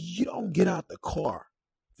 You don't get out the car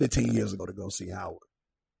 15 years ago to go see Howard.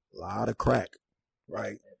 A lot of crack,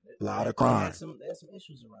 right? A lot of crime. There's some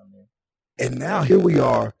issues around there. And now here we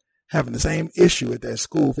are having the same issue at that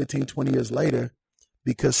school 15, 20 years later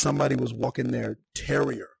because somebody was walking their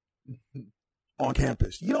terrier on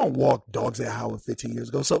campus. You don't walk dogs at Howard 15 years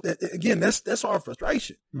ago. So again, that's our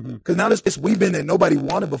frustration. Because now this place we've been that nobody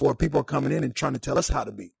wanted before, people are coming in and trying to tell us how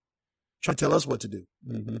to be, trying to tell us what to do,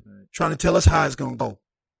 trying to tell us how it's going to go.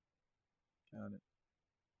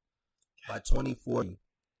 By 2040.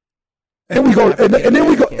 And then we go, and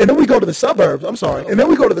then we go to the suburbs. I'm sorry. And then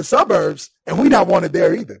we go to the suburbs and we not wanted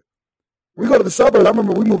there either. We go to the suburbs. I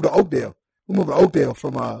remember we moved to Oakdale. We moved to Oakdale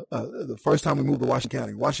from the first time we moved to Washington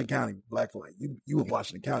County. Washington County, black flag. You in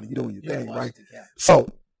Washington County, you doing your thing, right? So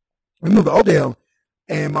we moved to Oakdale,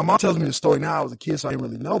 and my mom tells me the story now. I was a kid, so I didn't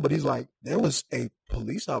really know. But he's like, there was a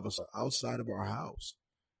police officer outside of our house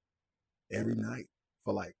every night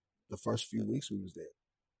for like the first few weeks we was there.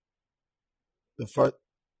 The first,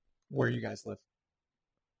 Where you guys live?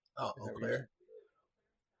 Oh, Eau Claire.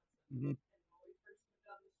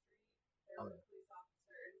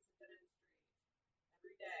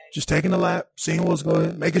 just taking a lap, seeing what's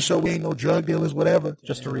going on, making sure we ain't no drug dealers, whatever.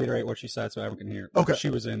 Just to reiterate what she said so everyone can hear. Okay. She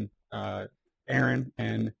was in Aaron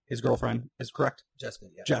and his girlfriend, is correct? Jessica,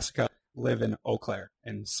 yeah. Jessica live in Eau Claire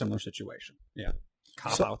in similar situation. Yeah.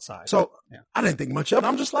 Cop outside. So yeah. I didn't think much of it.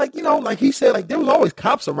 I'm just like, like he said, like there was always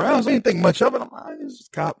cops around. So I didn't think much of it. I'm like, it's just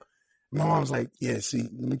a cop. My mom's like, yeah, see,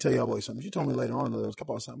 let me tell y'all boys something. She told me later on there was a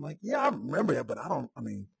couple of something. I'm like, yeah, I remember that, but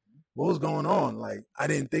what was going on? Like, I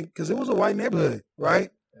didn't think, because it was a white neighborhood, right?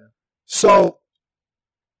 Yeah. So,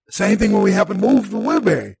 same thing when we happened to move to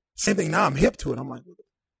Woodbury. Same thing now, I'm hip to it. I'm like, what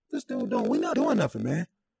this dude doing? We not doing nothing, man.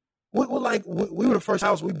 We were the first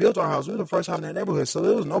house. We built our house. We were the first house in that neighborhood. So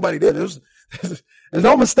there was nobody there. There's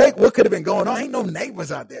no mistake what could have been going on. Ain't no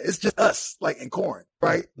neighbors out there. It's just us, like in corn,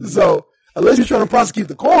 right? Mm-hmm. So unless you're trying to prosecute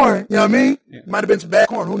the corn, you know what I mean? Yeah. Might have been some bad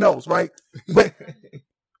corn. Who knows, right? But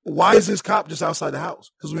why is this cop just outside the house?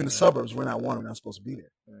 Because we're in the suburbs. We're not wanted. We're not supposed to be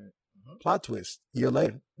there. Right. Mm-hmm. Plot twist. A year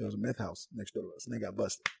later, there was a meth house next door to us, and they got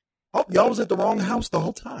busted. Oh, y'all was at the wrong house the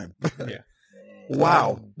whole time. Yeah.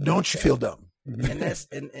 Wow. Don't you feel dumb? And that's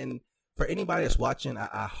and for anybody that's watching,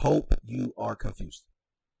 I hope you are confused.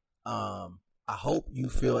 I hope you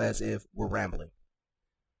feel as if we're rambling.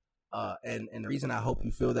 And the reason I hope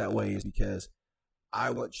you feel that way is because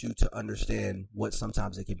I want you to understand what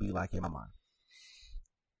sometimes it can be like in my mind.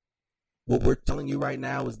 What we're telling you right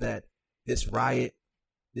now is that this riot,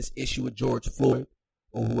 this issue with George Floyd,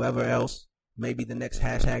 or whoever else, maybe the next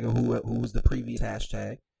hashtag or who was the previous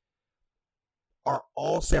hashtag, are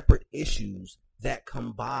all separate issues that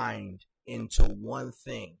combined into one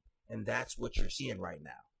thing, and that's what you're seeing right now.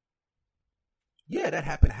 Yeah, that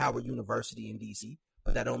happened at Howard University in D.C.,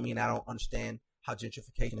 but that don't mean I don't understand how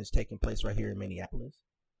gentrification is taking place right here in Minneapolis.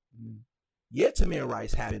 Mm-hmm. Yeah, Tamir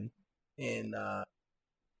Rice happened in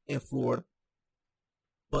Florida,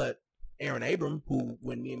 but Aaron Abram, who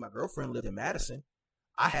when me and my girlfriend lived in Madison,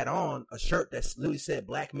 I had on a shirt that literally said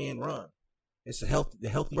 "Black Men Run." It's the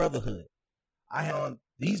healthy brotherhood. I had on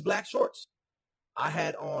these black shorts. I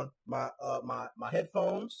had on my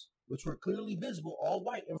headphones, which were clearly visible, all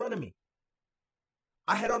white in front of me.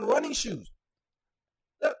 I had on running shoes.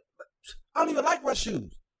 I don't even like running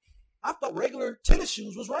shoes. I thought regular tennis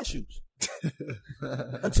shoes was running shoes.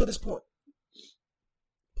 Until this point.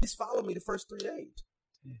 Police followed me the first 3 days.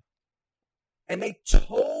 And they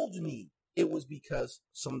told me it was because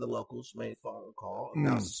some of the locals made a phone call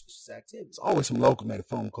about suspicious activity. It's always some local made a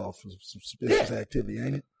phone call for some suspicious activity,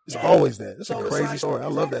 ain't it? It's always that. It's a crazy story. I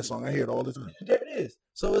love that song. I hear it all the time. There it is.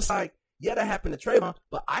 So it's like, yeah, that happened to Trayvon,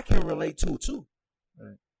 but I can relate to it too.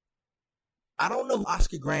 Right. I don't know who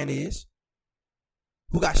Oscar Grant is,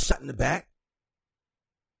 who got shot in the back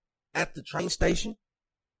at the train station.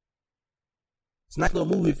 It's a nice little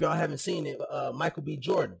movie if y'all haven't seen it. Michael B.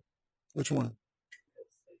 Jordan. Which one?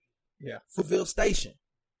 Yeah. Fruitville Station.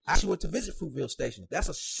 I actually went to visit Fruitville Station. That's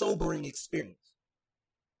a sobering experience.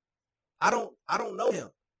 I don't know him,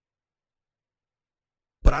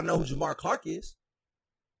 but I know who Jamar Clark is,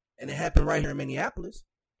 and it happened right here in Minneapolis.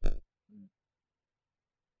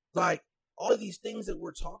 Like, all of these things that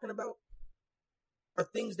we're talking about are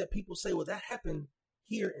things that people say, well, that happened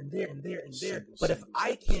here and there and there and there. But if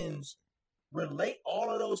I can relate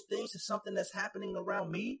all of those things to something that's happening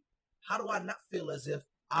around me, how do I not feel as if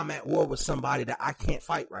I'm at war with somebody that I can't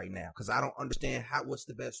fight right now because I don't understand what's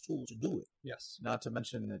the best tool to do it? Yes. Not to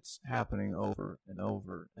mention it's happening over and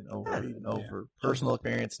over and over and over. Personal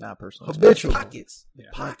experience, not personal Habitual. Pockets.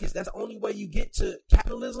 Pockets. That's the only way you get to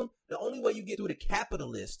capitalism. The only way you get through the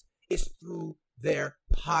capitalist is through their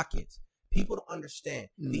pockets. People don't understand.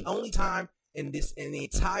 The only time in the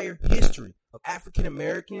entire history of African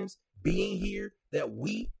Americans being here that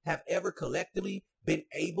we have ever collectively been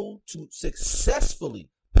able to successfully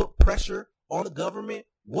put pressure on the government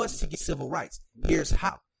was to get civil rights. Here's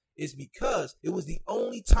how. It's because it was the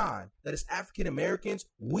only time that as African Americans,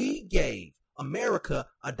 we gave America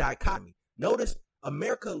a dichotomy. Notice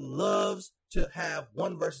America loves to have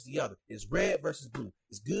one versus the other. It's red versus blue.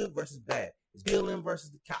 It's good versus bad. It's villain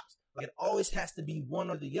versus the cops. Like, it always has to be one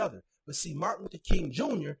or the other. But see, Martin Luther King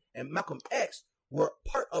Jr. and Malcolm X were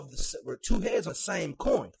were two heads on the same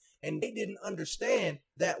coin. And they didn't understand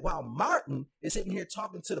that while Martin is sitting here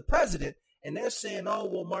talking to the president and they're saying, oh,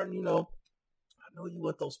 well, Martin, I know you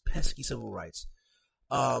want those pesky civil rights.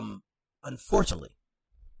 Unfortunately,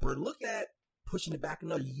 we're looking at pushing it back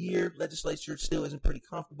another year. Legislature still isn't pretty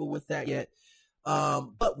comfortable with that yet.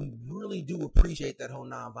 But we really do appreciate that whole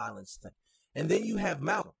nonviolence thing. And then you have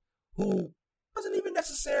Malcolm, who wasn't even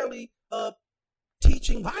necessarily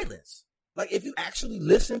teaching violence. Like, if you actually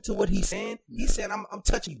listen to what he's saying, he said, I'm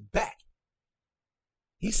touching back.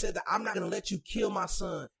 He said that I'm not going to let you kill my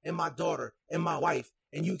son and my daughter and my wife,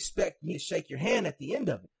 and you expect me to shake your hand at the end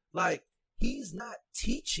of it. Like, he's not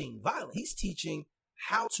teaching violence. He's teaching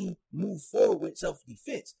how to move forward with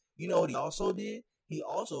self-defense. You know what he also did? He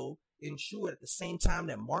also ensured at the same time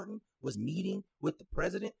that Martin was meeting with the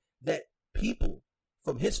president that people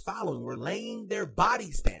from his following were laying their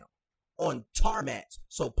bodies down on tarmacs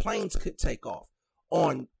so planes could take off,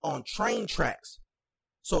 on train tracks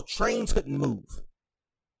so trains couldn't move.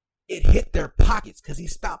 It hit their pockets because he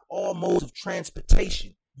stopped all modes of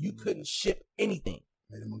transportation. You couldn't ship anything.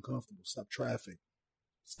 Made them uncomfortable. Stop traffic.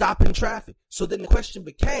 Stopping traffic. So then the question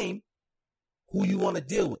became, who you want to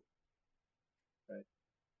deal with? Right.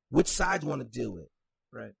 Which side you want to deal with?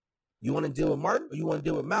 Right. You want to deal with Martin or you want to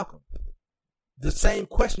deal with Malcolm? The same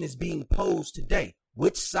question is being posed today.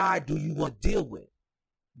 Which side do you want to deal with?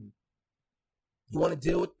 You want to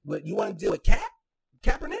deal with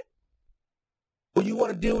Kaepernick? Or you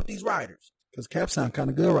want to deal with these riders? Because Cap sound kind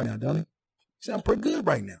of good right now, don't he? He sound pretty good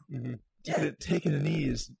right now. Mm-hmm. Yeah. Taking a knee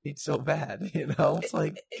is so bad, It's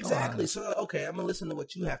like, exactly. So, okay, I'm going to listen to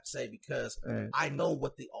what you have to say because I know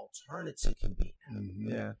what the alternative can be.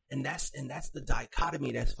 Mm-hmm. Yeah. And that's the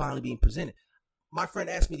dichotomy that's finally being presented. My friend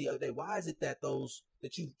asked me the other day, why is it that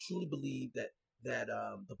you truly believe that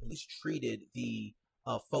the police treated the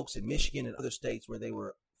folks in Michigan and other states where they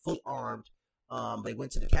were fully armed? They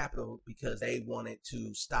went to the Capitol because they wanted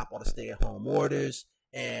to stop all the stay-at-home orders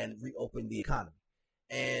and reopen the economy.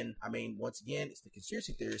 And, I mean, once again, it's the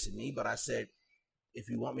conspiracy theorist in me, but I said, if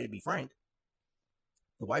you want me to be frank,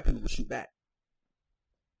 the white people will shoot back.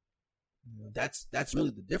 That's really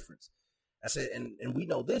the difference. I said, and we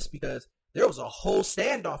know this because there was a whole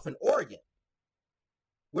standoff in Oregon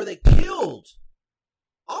where they killed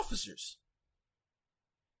officers.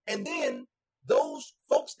 And then those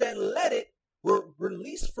folks that led it were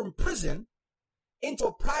released from prison into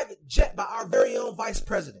a private jet by our very own vice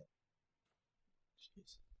president.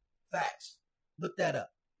 Facts. Look that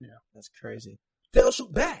up. Yeah, that's crazy. They'll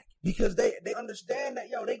shoot back because they understand that,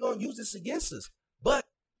 they're going to use this against us. But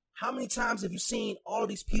how many times have you seen all of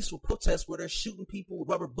these peaceful protests where they're shooting people with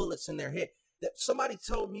rubber bullets in their head? That somebody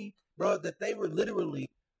told me, bro, that they were literally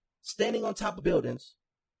standing on top of buildings,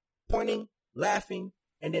 pointing, laughing,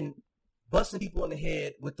 and then busting people in the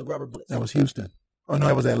head with the rubber bullets. That was Houston. Oh, no,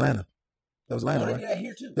 that was Atlanta. That was Atlanta, They right? did that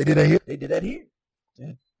here, too. They did that here? They did that here.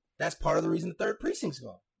 Yeah. That's part of the reason the 3rd precinct's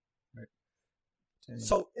gone. Right.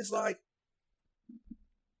 So it's like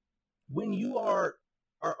when you are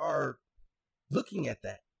looking at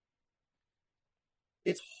that,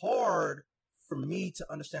 it's hard for me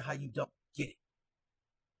to understand how you don't get it.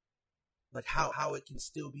 Like how it can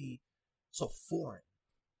still be so foreign.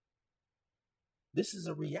 This is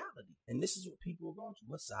a reality, and this is what people are going to.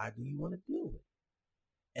 What side do you want to deal with?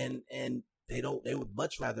 And they would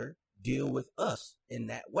much rather deal with us in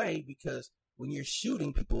that way because when you're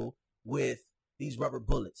shooting people with these rubber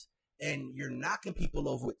bullets and you're knocking people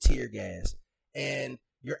over with tear gas and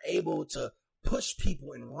you're able to push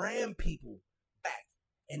people and ram people back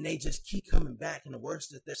and they just keep coming back, and the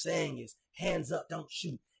worst that they're saying is hands up, don't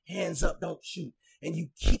shoot, hands up, don't shoot. And you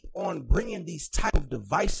keep on bringing these type of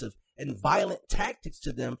divisive and violent tactics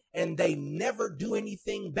to them, and they never do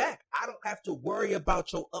anything back. I don't have to worry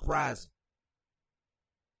about your uprising.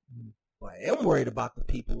 But I am worried about the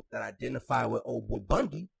people that identify with old boy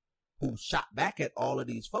Bundy, who shot back at all of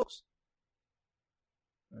these folks.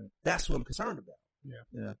 That's what I'm concerned about.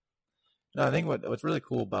 Yeah. No, I think what's really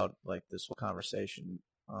cool about like this whole conversation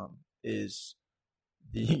is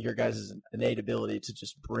your guys' innate ability to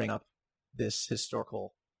just bring up this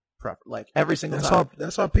historical like every single time.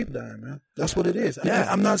 That's our people dying, man. That's what it is. Yeah,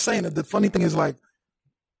 I'm not saying that. The funny thing is, like,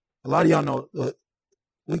 a lot of y'all know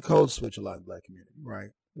we code switch a lot in the black community,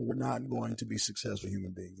 right? We're not going to be successful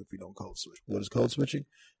human beings if we don't code switch. What is code switching?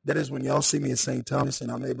 That is when y'all see me at St. Thomas and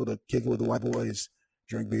I'm able to kick it with the white boys,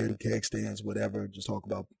 drink beer, do keg stands, whatever, just talk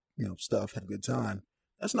about, stuff, have a good time.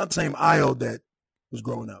 That's not the same Io that was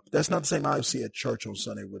growing up. That's not the same Io you'll see at church on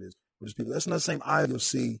Sunday with his people. That's not the same Io you'll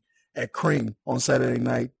see at Cream on Saturday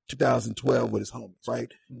night, 2012 with his homies, right?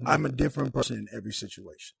 Mm-hmm. I'm a different person in every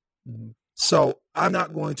situation. Mm-hmm. So I'm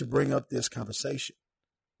not going to bring up this conversation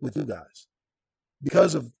with you guys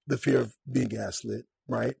because of the fear of being gaslit,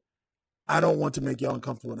 right? I don't want to make y'all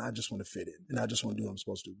uncomfortable, and I just want to fit in, and I just want to do what I'm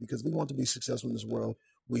supposed to do. Because we want to be successful in this world,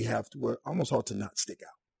 we're almost taught to not stick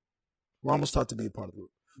out. We're almost taught to be a part of the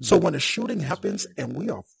group. Mm-hmm. So when a shooting happens and we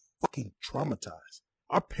are fucking traumatized,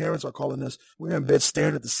 our parents are calling us. We're in bed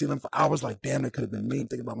staring at the ceiling for hours like, damn, it could have been me. I'm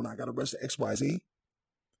thinking about when I got arrested, XYZ.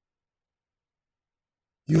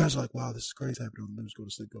 You guys are like, wow, this is crazy. Happened on the news. Go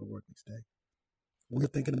to sleep, go to work next day. We're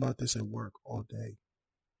thinking about this at work all day.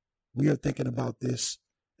 We are thinking about this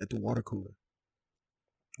at the water cooler.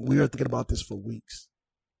 We are thinking about this for weeks.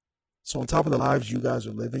 So on top of the lives you guys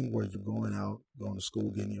are living, where you're going out, going to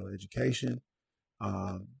school, getting your education,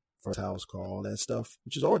 first house car, all that stuff,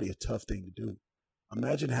 which is already a tough thing to do.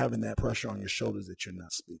 Imagine having that pressure on your shoulders that you're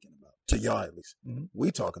not speaking about, to y'all at least. Mm-hmm. We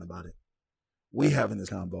talking about it. We having this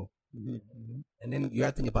combo. Mm-hmm. Mm-hmm. And then you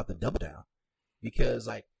got to think about the double down, because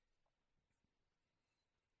like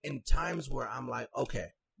in times where I'm like, okay,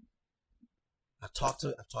 I've talked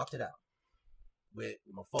it out with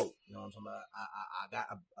my folk. You know what I'm talking about? I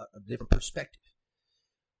got a different perspective.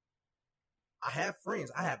 I have friends.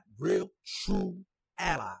 I have real, true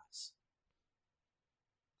allies.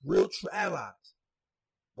 Real, true allies.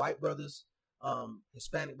 White brothers,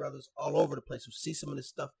 Hispanic brothers, all over the place who see some of this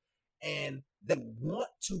stuff, and they want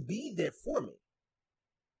to be there for me.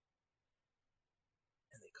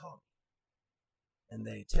 And they call me, and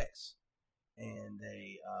they text, and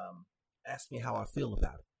they ask me how I feel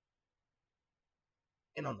about it.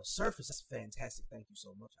 And on the surface, that's fantastic. Thank you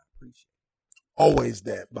so much. I appreciate it. Always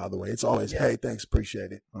that, by the way. It's always, hey, thanks,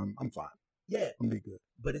 appreciate it. I'm fine. Yeah. I'm be good.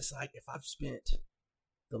 But it's like if I've spent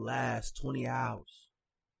the last 20 hours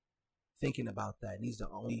thinking about that, and these are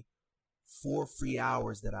the only 4 free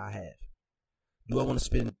hours that I have, do I want to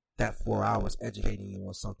spend that 4 hours educating you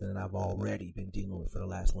on something that I've already been dealing with for the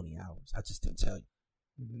last 20 hours? I just didn't tell you.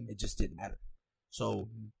 Mm-hmm. It just didn't matter. So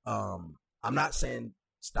I'm not saying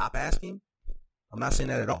stop asking. I'm not saying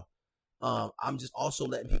that at all. I'm just also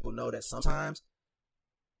letting people know that sometimes,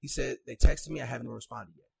 he said, they texted me, I haven't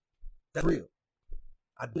responded yet. That's real.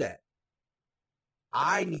 I do that.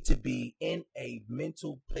 I need to be in a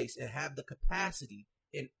mental place and have the capacity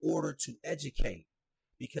in order to educate,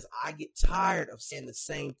 because I get tired of saying the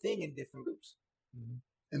same thing in different groups. Mm-hmm.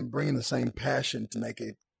 And bringing the same passion to make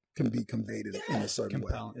it can be conveyed in a certain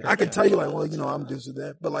way. I can tell you like, well, I'm this or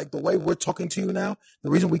that, but like the way we're talking to you now,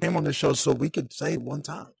 the reason we came on this show is so we could say it one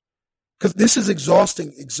time, because this is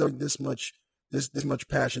exhausting, exerting this much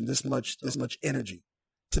passion, this much energy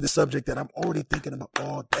to the subject that I'm already thinking about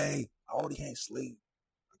all day. I already can't sleep.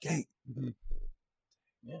 I can't. Mm-hmm.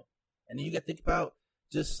 Yeah. And then you got to think about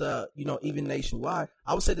just, even nationwide.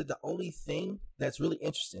 I would say that the only thing that's really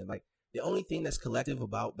interesting, like the only thing that's collective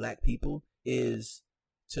about black people is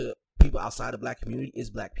to people outside the black community is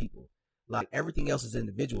black people. Like everything else is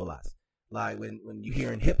individualized. Like when you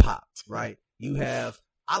hear in hip hop, right? You have,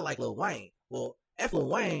 I like Lil Wayne. Well, F Lil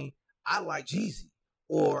Wayne, I like Jeezy.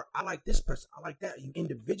 Or I like this person. I like that. You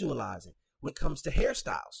individualize it. When it comes to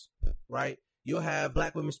hairstyles, right? You'll have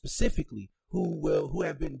black women specifically who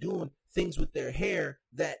have been doing things with their hair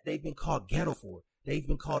that they've been called ghetto for. They've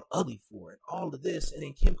been called ugly for, and all of this. And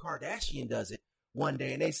then Kim Kardashian does it one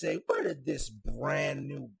day and they say, where did this brand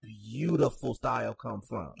new, beautiful style come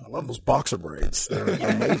from? I love those boxer braids. They're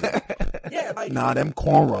amazing. Yeah, like, them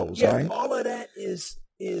cornrows, yeah, right? all of that is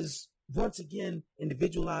once again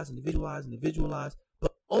individualized,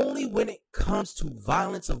 but only when it comes to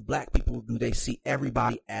violence of black people do they see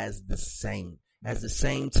everybody as the same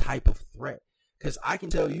type of threat. Because I can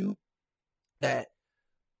tell you that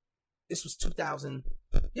this was 2016,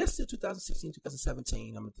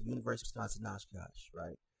 2017. I'm at the University of Wisconsin-Oshkosh,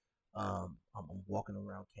 right? I'm walking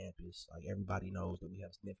around campus. Like, everybody knows that we have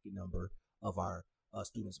a significant number of our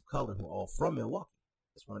students of color who are all from Milwaukee.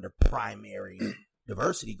 It's one of their primary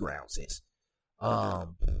diversity grounds.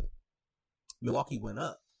 Milwaukee went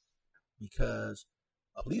up because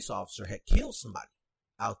a police officer had killed somebody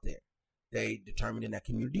out there. They determined in that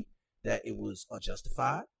community that it was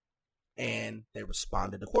unjustified, and they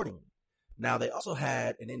responded accordingly. Now, they also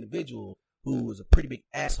had an individual who was a pretty big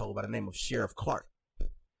asshole by the name of Sheriff Clark,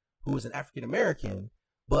 who was an African American,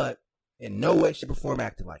 but in no way, shape, or form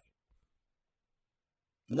acted like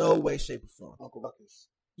it. No way, shape, or form. Uncle Ruckus.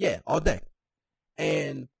 Yeah, all day.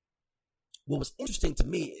 And what was interesting to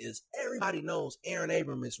me is everybody knows Aaron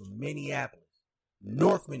Abram is from Minneapolis,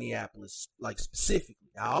 North Minneapolis, like specifically.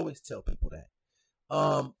 I always tell people that.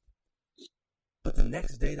 But the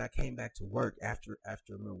next day that I came back to work after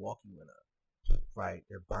Milwaukee went up, right?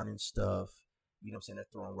 They're burning stuff, you know what I'm saying? They're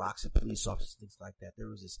throwing rocks at police officers, things like that. There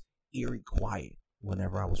was this eerie quiet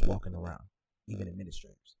whenever I was walking around, even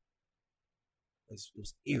administrators. It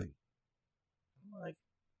was eerie. I'm like,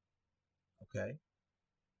 okay.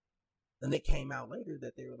 Then they came out later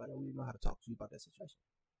that they were like, oh, we didn't know how to talk to you about that situation.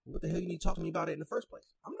 Well, what the hell you need to talk to me about it in the first place?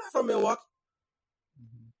 I'm not from Milwaukee.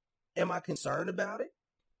 Mm-hmm. Am I concerned about it?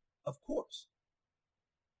 Of course.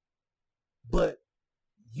 But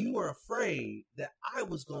you were afraid that I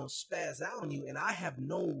was going to spaz out on you, and I have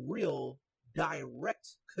no real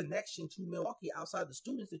direct connection to Milwaukee outside the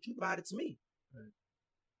students that you provided to me. Right.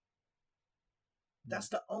 That's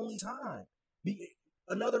the only time.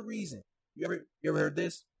 Another reason. You ever heard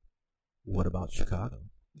this? What about Chicago?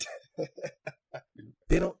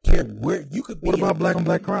 They don't care where you could be. What about black on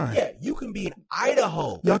black crime? Yeah, you can be in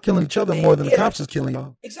Idaho. Y'all killing each other more than the cops is killing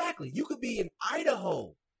y'all. Exactly. You could be in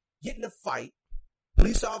Idaho, get in a fight,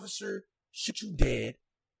 police officer shoot you dead,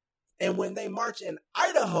 and when they march in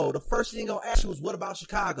Idaho, the first thing they're going to ask you is, what about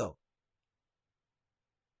Chicago?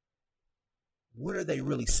 What are they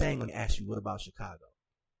really saying when they ask you, what about Chicago?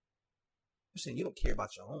 You're saying you don't care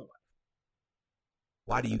about your own life.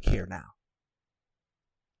 Why do you care now?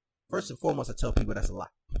 First and foremost, I tell people that's a lie.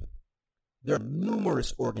 There are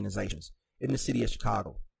numerous organizations in the city of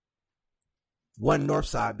Chicago, One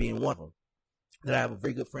Northside being one of them, that I have a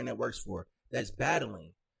very good friend that works for, that's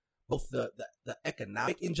battling both the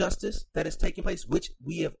economic injustice that is taking place, which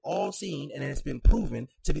we have all seen and has been proven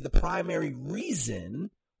to be the primary reason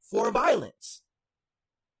for violence.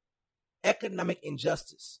 Economic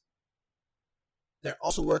injustice. They're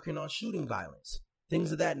also working on shooting violence,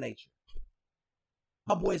 things of that nature.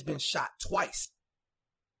 My boy's been shot twice,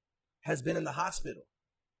 has been in the hospital,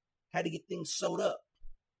 had to get things sewed up.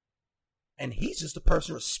 And he's just a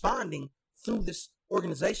person responding through this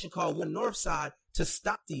organization called One Northside to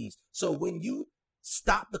stop these. So when you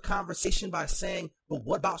stop the conversation by saying, but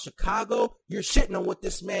what about Chicago? You're shitting on what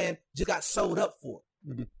this man just got sewed up for.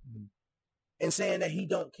 Mm-hmm. And saying that he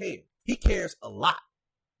don't care. He cares a lot.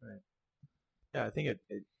 Right. Yeah, I think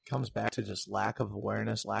it comes back to just lack of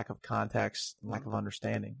awareness, lack of context, lack of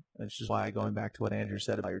understanding. And it's just why, going back to what Andrew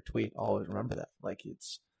said about your tweet, always remember that.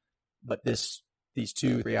 But these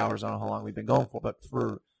 2-3 hours, I don't know how long we've been going for, but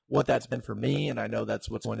for what that's been for me, and I know that's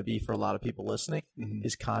what's going to be for a lot of people listening,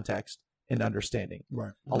 is context and understanding.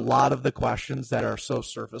 Right. A lot of the questions that are so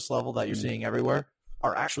surface level that you're seeing everywhere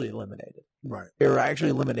are actually eliminated. Right. They're actually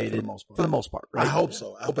eliminated for the most part. Right? I hope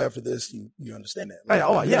so. I hope after this you understand that. Right.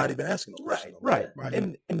 Oh, you're not even asking no questions. Right.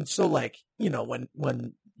 And so, like, you know,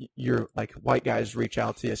 when you're like, white guys reach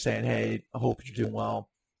out to you saying, hey, I hope you're doing well,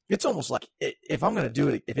 it's almost like, if I'm going to do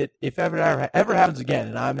it, if it ever happens again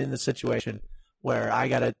and I'm in the situation where I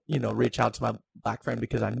got to, you know, reach out to my black friend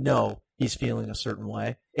because I know he's feeling a certain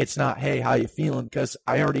way, it's not, hey, how you feeling? Because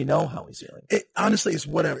I already know how he's feeling. Honestly, it's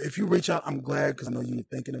whatever. If you reach out, I'm glad, because I know you're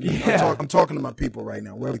thinking of me. Yeah. I'm talking to my people right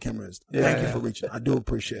now, wherever the camera is. Thank you for reaching out. I do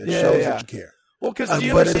appreciate it. It Yeah, shows yeah. that you care. Well, because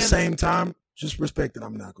but at the same time, just respect that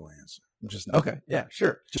I'm not going to answer. I'm just not. Okay, yeah,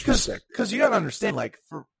 sure. Just respect. Because you got to understand, like,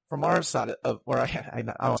 from our side of where I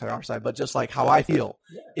don't say our side, but just like how I feel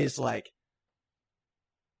is like,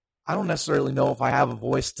 I don't necessarily know if I have a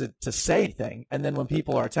voice to say anything. And then when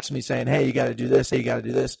people are texting me saying, hey, you got to do this, hey, you got to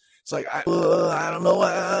do this, it's like, I don't know.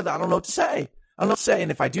 I don't know what to say. I'm not saying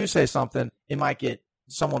if I do say something,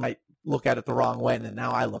 someone might look at it the wrong way, and then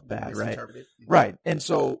now I look bad, right? Right.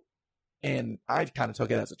 And I kind of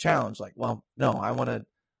took it as a challenge, like, well, no, I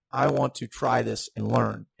want to try this and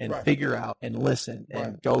learn and figure out and listen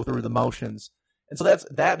and go through the motions. And so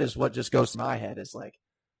that is what just goes to my head, is like,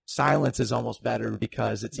 silence is almost better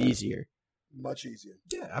because it's easier. Much easier.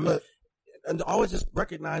 Yeah, I mean, and always just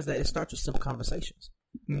recognize that it starts with simple conversations.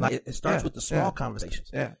 Like it starts with the small conversations.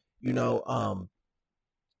 Yeah. You know,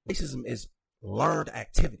 racism is learned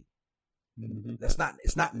activity. Mm-hmm. It's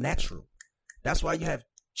not natural. That's why you have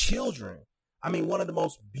children. I mean, one of the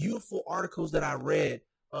most beautiful articles that I read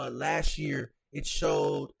last year, it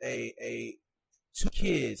showed two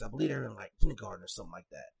kids. I believe they were in like kindergarten or something like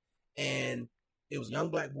that. And it was young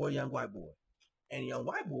black boy, young white boy. And young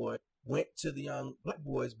white boy went to the young black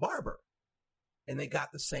boy's barber, and they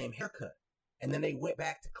got the same haircut. And then they went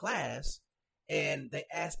back to class, and they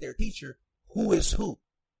asked their teacher, who is who?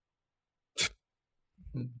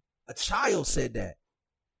 A child said that.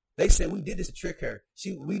 They said, we did this to trick her.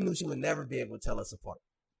 We knew she would never be able to tell us apart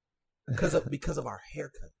because of our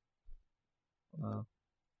haircut. Wow.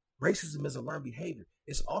 Racism is a learned behavior.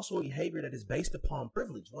 It's also a behavior that is based upon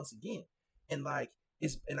privilege, once again. And I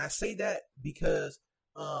say that because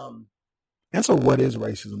and so what is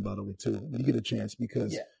racism, by the way, too? When you get a chance,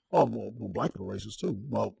 because well, black people are racist too.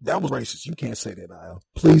 Well, that was racist. You can't say that, Al.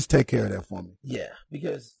 Please take care of that for me. Yeah,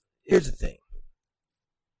 because here's the thing.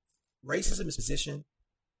 Racism is position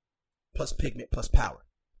plus pigment plus power.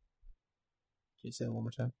 Can you say that one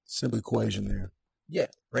more time? Simple equation there. Yeah,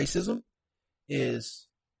 racism is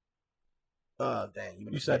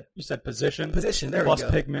you said position. There plus we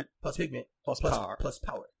go. Pigment plus power.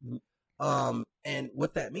 Mm-hmm. And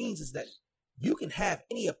what that means is that you can have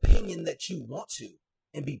any opinion that you want to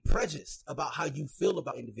and be prejudiced about how you feel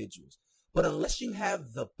about individuals. But unless you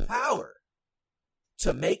have the power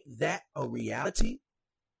to make that a reality,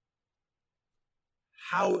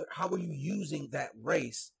 how are you using that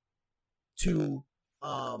race to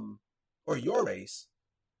or your race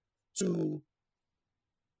to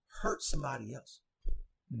hurt somebody else?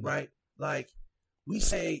 Mm-hmm. Right? Like, we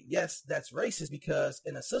say, yes, that's racist because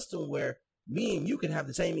in a system where me and you can have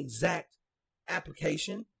the same exact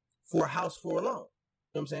application for a house for a loan.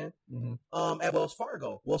 You know what I'm saying? Mm-hmm. At Wells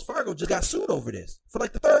Fargo. Wells Fargo just got sued over this for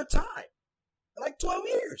like the third time in like 12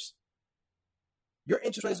 years. Your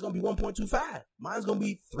interest rate is going to be 1.25. Mine's going to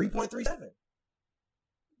be 3.37.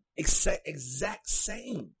 Exact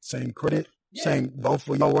same. Same credit. Yeah. Same. Both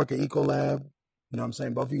of y'all work at Ecolab. You know what I'm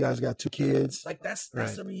saying? Both of you guys got 2 kids. Like, that's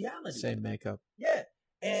the reality. Same makeup. Yeah.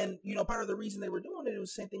 And, part of the reason they were doing it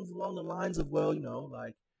was saying things along the lines of, well,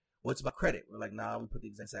 like, what's about credit? We're like, nah, we put the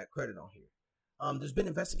exact credit on here. There's been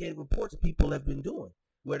investigative reports that people have been doing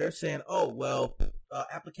where they're saying,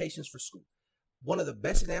 applications for school. One of the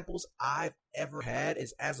best examples I've ever had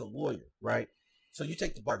is as a lawyer, right? So you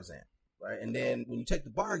take the bar exam, right? And then when you take the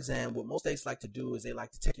bar exam, what most states like to do is they like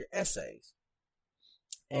to take your essays.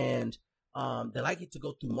 And they like it to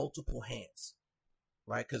go through multiple hands,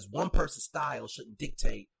 right? Because one person's style shouldn't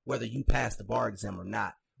dictate whether you pass the bar exam or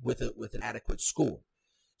not with an adequate score.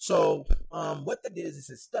 So what they did is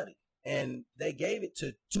a study, and they gave it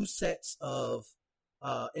to 2 sets of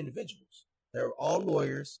individuals. They were all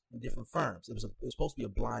lawyers in different firms. It was supposed to be a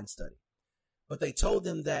blind study, but they told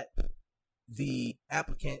them that the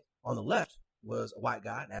applicant on the left was a white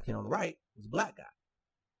guy, and the applicant on the right was a black guy,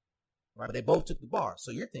 right? But they both took the bar.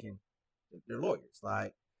 So you're thinking they're lawyers.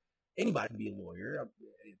 Like, anybody can be a lawyer,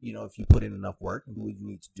 if you put in enough work and do what you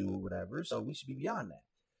need to do or whatever. So we should be beyond that.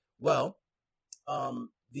 Well,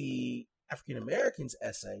 the African American's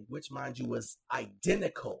essay, which mind you was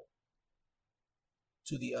identical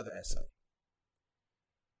to the other essay,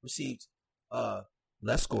 received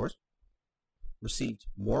less scores, received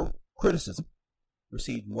more criticism,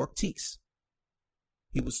 received more critiques.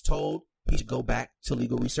 He was told he should go back to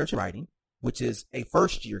legal research and writing, which is a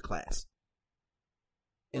first-year class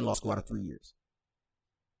in law school out of 3 years.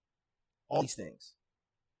 All these things.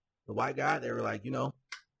 The white guy, they were like,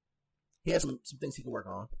 he has some things he can work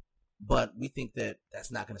on, but we think that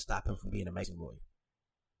that's not going to stop him from being an amazing lawyer.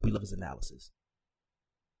 We love his analysis.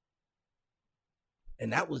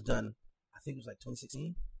 And that was done, I think it was like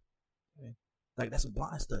 2016. Okay. Like, that's a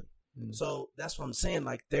blind study. Mm-hmm. So that's what I'm saying.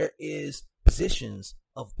 Like, there is positions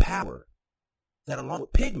of power that, along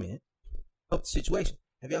with pigment, help the situation.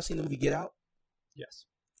 Have y'all seen the movie Get Out? Yes.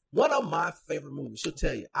 One of my favorite movies. She'll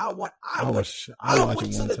tell you. I went to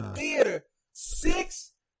the theater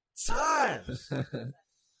 6 times.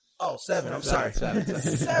 Oh, 7. I'm sorry. Seven.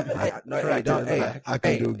 7. Hey, no, Correct. don't. Hey, I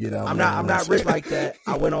can hey, do get out. I'm not rich like that.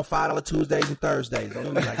 I went on $5 Tuesdays and Thursdays. Don't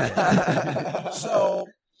do me like that. So,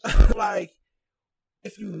 like,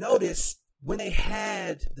 if you notice, when they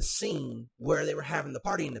had the scene where they were having the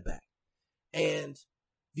party in the back, and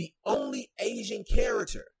the only Asian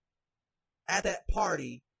character at that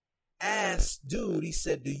party asked dude, he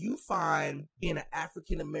said, do you find being an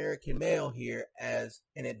African-American male here as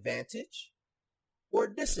an advantage or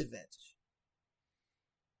a disadvantage?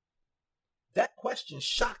 That question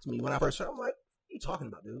shocked me when I first heard it. I'm like, what are you talking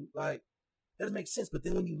about, dude? Like, that doesn't make sense. But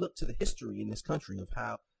then when you look to the history in this country of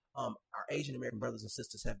how our Asian American brothers and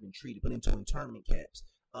sisters have been treated, put into internment camps,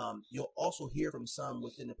 you'll also hear from some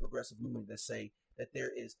within the progressive movement that say that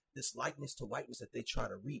there is this likeness to whiteness that they try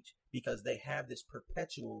to reach because they have this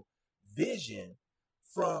perpetual vision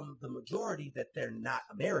from the majority that they're not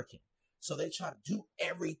American. So they try to do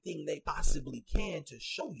everything they possibly can to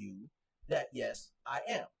show you that, yes, I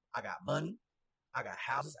am. I got money. I got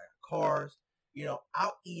houses. I got cars. You know,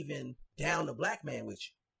 I'll even down the black man with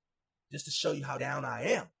you just to show you how down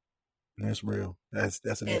I am. That's real. That's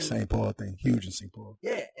a big St. Paul thing. Huge in St. Paul.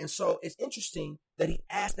 Yeah. And so it's interesting that he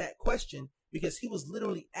asked that question because he was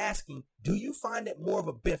literally asking, do you find it more of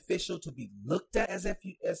a beneficial to be looked at as if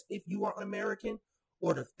you are un-American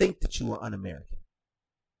or to think that you are un-American?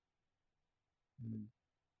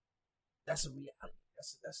 That's a reality.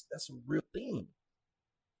 That's a real thing.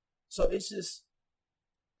 So it's just,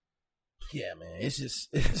 yeah, man, it's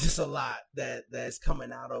just a lot that's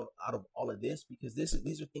coming out of all of this because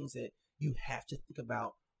these are things that you have to think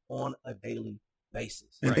about on a daily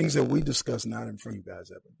basis. And things that we discuss not in front of you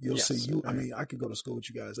guys ever. You'll Yes. see you. I mean, I could go to school with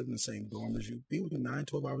you guys, live in the same dorm as you, be with you 9,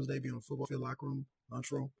 12 hours a day, be on a football field, locker room,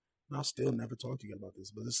 lunchroom. And I'll still never talk to you about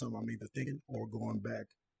this. But it's something I'm either thinking or going back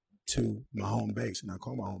to my home base. And I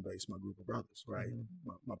call my home base my group of brothers, right?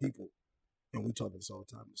 My people. And we talk about this all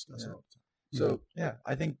the time, discuss it all the time. So yeah,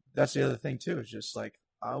 I think that's the other thing too. Is just like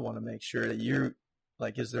I want to make sure that you're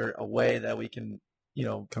like, is there a way that we can,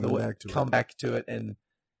 come back to it, and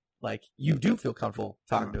like you do feel comfortable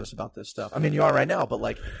talking to us about this stuff. I mean, you are right now, but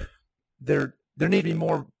like there need to be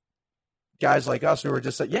more guys like us who are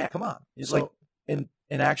just like, yeah, come on, it's like and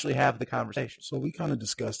actually have the conversation. So we kind of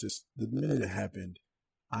discussed this the minute it happened.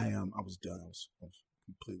 I was done. I was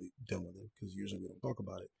completely done with it because usually we don't talk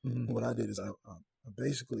about it. And what I did is I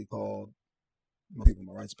basically called my people,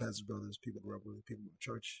 my rights pastors, brothers, people I grew up with, people in my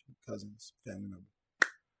church, cousins, family members.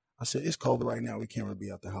 I said, it's COVID right now. We can't really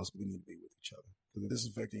be out the house, but we need to be with each other. Because if this is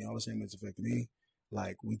affecting y'all the same way it's affecting me,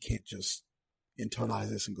 like we can't just internalize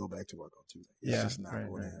this and go back to work on Tuesday. It's just not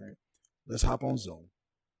going to happen. Right. Let's hop on Zoom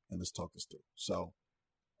and let's talk this through. So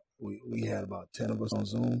we had about 10 of us on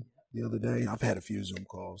Zoom the other day. I've had a few Zoom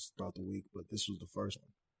calls throughout the week, but this was the first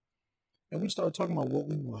one. And we started talking about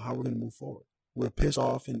how we're going to move forward. We're pissed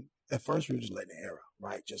off, and at first we were just letting the air out,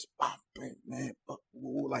 right? Just bang, man.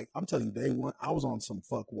 Like I'm telling you, day one, I was on some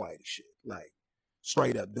fuck white shit. Like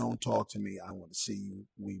straight up, don't talk to me. I want to see you.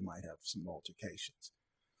 We might have some altercations.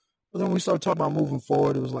 But then when we started talking about moving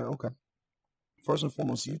forward, it was like, okay. First and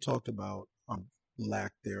foremost, you talked about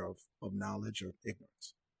lack thereof of knowledge or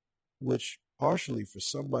ignorance, which partially for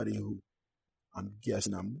somebody who I'm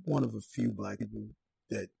guessing I'm one of a few black people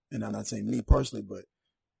that, and I'm not saying me personally, but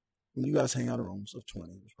when you guys hang out in rooms of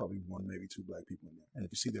 20, there's probably 1, maybe 2 black people in there. And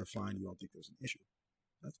if you see they're fine, you don't think there's an issue.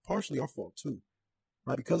 That's partially our fault too,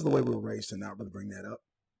 right? Because of the way we were raised to not really bring that up,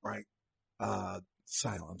 right?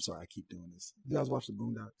 Silent, I'm sorry, I keep doing this. You guys watch the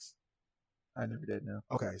Boondocks? I never did, no.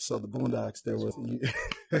 Okay, so the Boondocks, there was,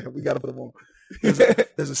 we got to put them on.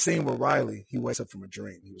 There's a scene where Riley, he wakes up from a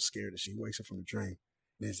dream. He was scared as shit. He wakes up from a dream.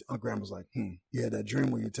 And his grandma's like, you had that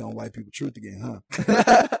dream where you're telling white people truth again,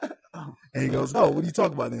 huh? And he goes, oh, what are you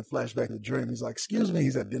talking about? And then flashback to the dream. He's like, excuse me.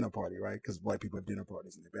 He's at dinner party, right? Because white people have dinner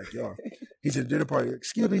parties in their backyard. He's at a dinner party.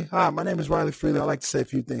 Excuse me. Hi, my name is Riley Freely. I'd like to say a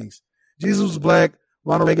few things. Jesus was black.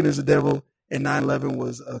 Ronald Reagan is the devil. And 9/11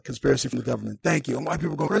 was a conspiracy from the government. Thank you. And white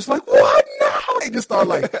people go crazy like, what? No. They just start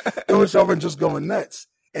like doing stuff and just going nuts.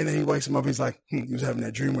 And then he wakes him up. He's like, he was having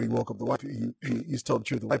that dream when he woke up. The white people, he's told the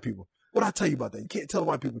truth to white people. What did I tell you about that? You can't tell the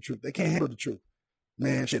white people the truth. They can't handle the truth.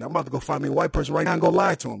 Man, shit, I'm about to go find me a white person right now and go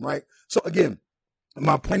lie to him, right? So again,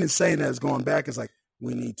 my point in saying that is going back is like,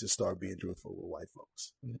 we need to start being truthful with white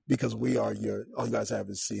folks because we are all you guys have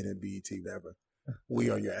is CNN, BET, whatever. We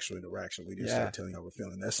are your actual interaction. We just start telling you how we're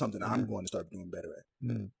feeling. That's something I'm going to start doing better at.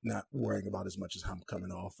 Not worrying about as much as I'm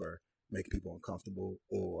coming off or making people uncomfortable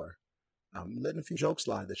or letting a few jokes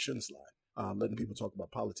slide that shouldn't slide. Letting people talk about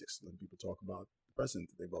politics, letting people talk about the president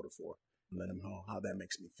that they voted for, and letting them know how that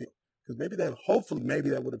makes me feel. Because hopefully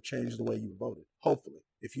that would have changed the way you voted. Hopefully,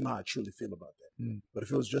 if you know how I truly feel about that. Mm. But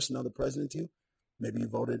if it was just another president to you, maybe you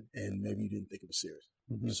voted and maybe you didn't think it was serious.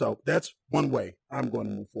 Mm-hmm. So that's one way I'm going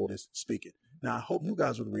to move forward is speaking. Now, I hope you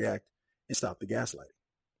guys would react and stop the gaslighting.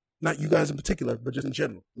 Not you guys in particular, but just in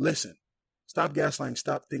general. Listen, stop gaslighting.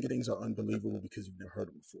 Stop thinking things are unbelievable because you've never heard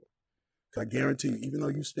them before. I guarantee you, even though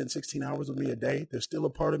you spend 16 hours with me a day, there's still a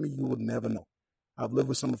part of me you will never know. I've lived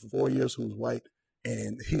with someone for 4 years who's white,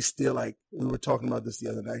 and he's still like, we were talking about this the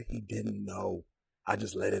other night. He didn't know. I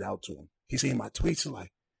just let it out to him. He's seeing my tweets and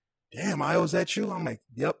like, damn, is that you? I'm like,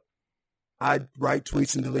 yep. I write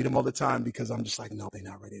tweets and delete them all the time because I'm just like, no, they're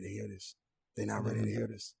not ready to hear this. They're not ready to hear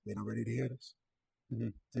this. They're not ready to hear this.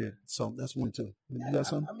 Mm-hmm. Yeah. So that's one, too. You got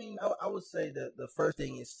something? I mean, I would say that the first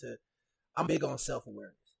thing is I'm big on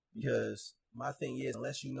self-awareness because my thing is,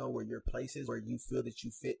 unless you know where your place is, where you feel that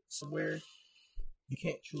you fit somewhere, you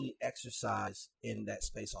can't truly exercise in that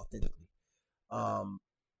space authentically.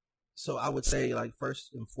 So I would say, like,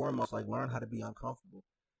 first and foremost, like, learn how to be uncomfortable.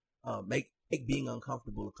 Make being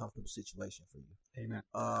uncomfortable a comfortable situation for you.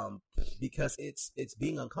 Amen. Because it's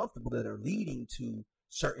being uncomfortable that are leading to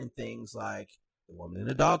certain things like the woman in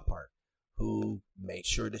the dog park who made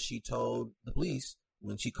sure that she told the police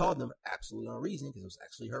when she called them absolutely on reason because it was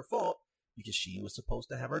actually her fault because she was supposed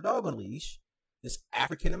to have her dog on leash. This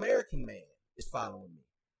African American man is following me.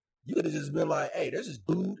 You could have just been like, hey, there's this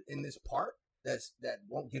dude in this park that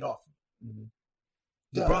won't get off me. Mm-hmm.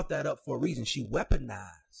 You brought that up for a reason. She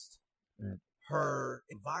weaponized her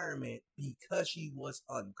environment because she was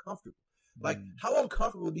uncomfortable. Like, how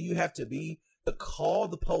uncomfortable do you have to be to call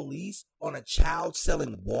the police on a child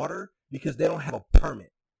selling water because they don't have a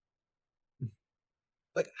permit?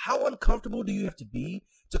 Like, how uncomfortable do you have to be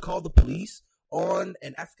to call the police on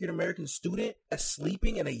an African-American student that's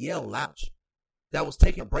sleeping in a Yale lounge that was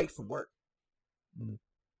taking a break from work?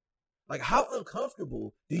 Like, how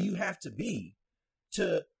uncomfortable do you have to be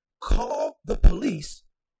to call the police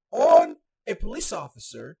on a police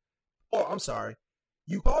officer, or I'm sorry,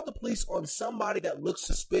 you called the police on somebody that looked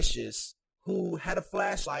suspicious who had a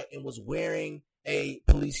flashlight and was wearing a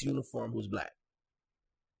police uniform who's black?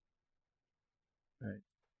 Right.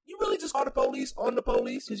 You really just called the police on the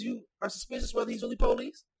police because you are suspicious whether he's really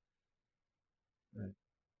police? Right.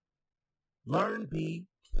 Learn to be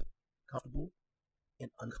comfortable in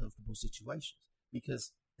uncomfortable situations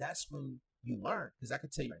because that's when you learn. Because I can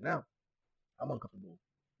tell you right now, I'm uncomfortable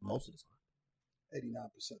most of the time.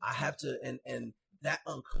 89%. I have to, and that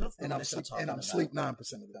uncomfortableness and I'm sleep 9% of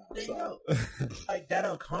the time. There you go. Like, that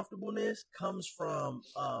uncomfortableness comes from,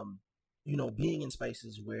 being in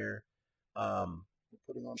spaces where, we're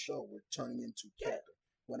putting on show. We're turning into character.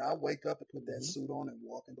 When I wake up and put that suit on and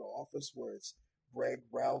walk into the office where it's Greg,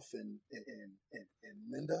 Ralph, and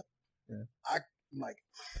Linda, I'm like,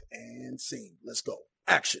 and scene. Let's go.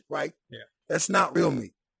 Action, right? Yeah. That's not real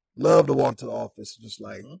me. Love to walk to the office just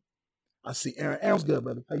like, I see Aaron. Aaron's good,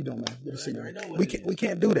 brother. How you doing, man? Good to see you. We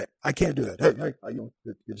can't do that. I can't do that. Hey, how you doing?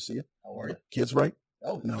 Good to see you. How are you? Kids, right?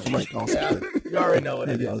 Oh, no, right. Awesome. You already know it.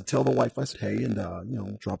 Hey, tell the wife I said, hey, and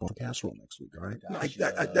drop off a casserole next week. All right? Like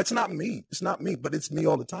that's not me. It's not me, but it's me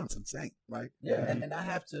all the time. It's insane, right? Yeah, and I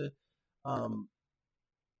have to. I'm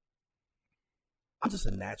just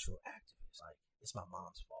a natural activist. Like, it's my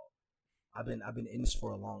mom's fault. I've been in this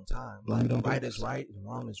for a long time. Right is right and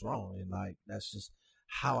wrong is wrong, and like that's just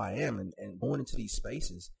how I am. And going into these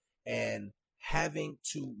spaces and having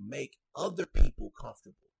to make other people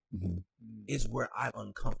comfortable is where I'm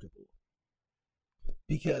uncomfortable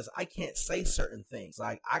because I can't say certain things.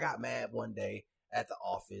 Like, I got mad one day at the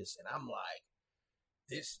office, and I'm like,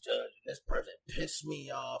 this judge, this person pissed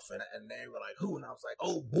me off, and they were like, who? And I was like,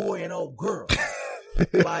 oh boy and oh girl.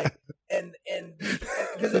 Like, and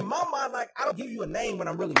because in my mind, like, I don't give you a name when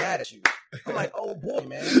I'm really mad at you. I'm like, oh boy,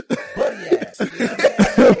 man, buddy ass. You know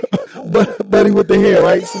what I'm saying? Buddy with the hair,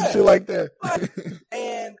 right? Some shit like that.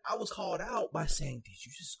 And I was called out by saying, did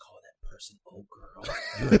you just call that person, oh girl?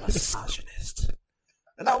 You're a misogynist.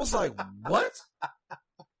 And I was like, what?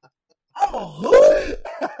 I'm a who?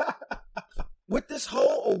 With this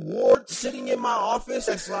whole award sitting in my office,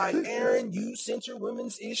 it's like, Aaron, you center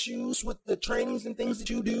women's issues with the trainings and things that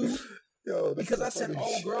you do. Because I said,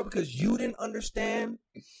 oh, girl, because you didn't understand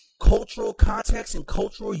cultural context and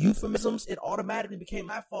cultural euphemisms, it automatically became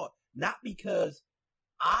my fault. Not because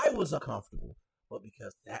I was uncomfortable, but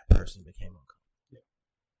because that person became uncomfortable.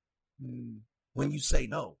 Yeah. When you say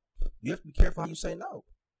no, you have to be careful how you say no.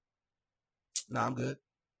 No, I'm good.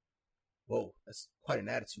 Whoa, that's quite an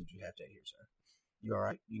attitude you have to here, sir. You all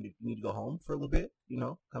right? You need to go home for a little bit,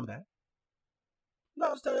 come back. No,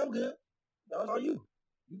 I was telling you I'm good. That was all you.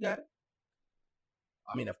 You got it.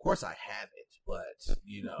 I mean, of course I have it, but,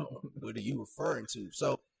 what are you referring to?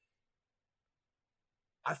 So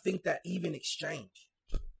I think that even exchange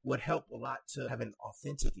would help a lot to have an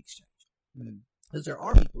authentic exchange. Because there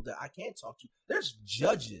are people that I can't talk to. There's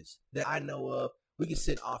judges that I know of. We can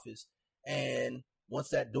sit in office, and once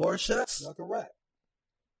that door shuts, Like a rap.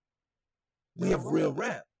 we have real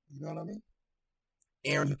rap. You know what I mean?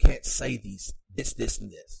 Aaron, you can't say this,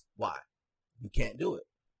 and this. Why? You can't do it.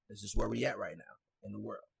 This is where we at right now in the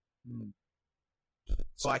world.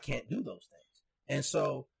 So I can't do those things. And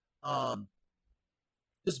so,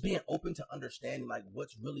 just being open to understanding like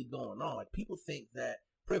what's really going on. Like people think that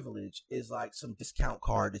privilege is like some discount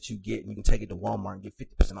card that you get and you can take it to Walmart and get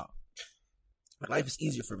 50% off. Like life is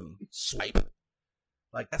easier for me. Swipe.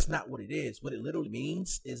 Like that's not what it is. What it literally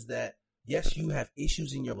means is that yes, you have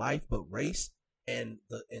issues in your life, but race and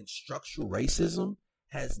structural racism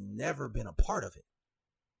has never been a part of it.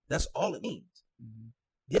 That's all it means.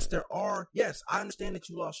 Yes, yes, I understand that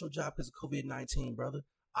you lost your job because of COVID-19, brother.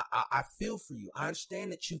 I feel for you. I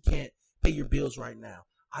understand that you can't pay your bills right now.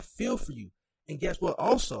 I feel for you. And guess what?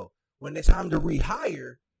 Also, when it's time to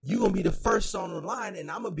rehire, you're going to be the first on the line and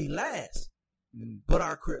I'm going to be last. But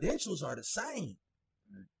our credentials are the same.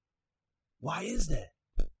 Why is that?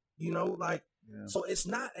 So it's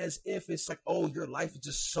not as if it's like, oh, your life is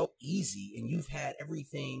just so easy and you've had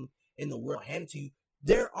everything in the world handed to you.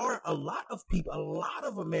 There are a lot of people, a lot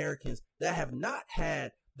of Americans that have not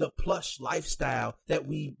had the plush lifestyle that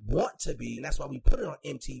we want to be. And that's why we put it on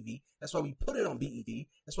MTV. That's why we put it on BET.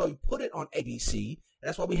 That's why we put it on ABC.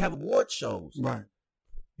 That's why we have award shows. Right.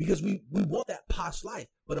 Because we want that posh life.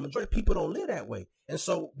 But a majority of people don't live that way. And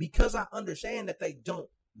so because I understand that they don't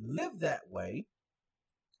live that way,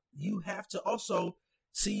 you have to also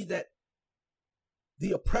see that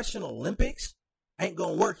the oppression Olympics ain't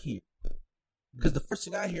going to work here. Because the first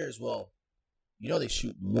thing I hear is, well, they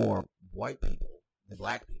shoot more white people than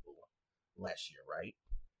black people last year, right?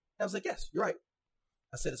 I was like, yes, you're right.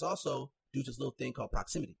 I said it's also due to this little thing called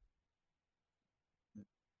proximity.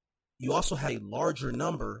 You also have a larger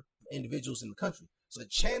number of individuals in the country. So the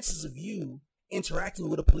chances of you interacting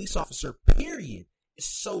with a police officer, period, is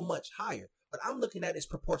so much higher. But I'm looking at is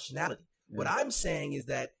proportionality. What I'm saying is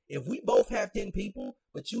that if we both have 10 people,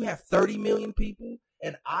 but you have 30 million people,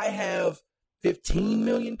 and I have 15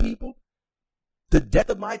 million people, the death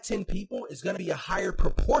of my 10 people is going to be a higher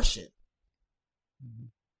proportion.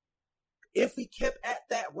 If we kept at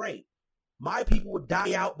that rate, my people would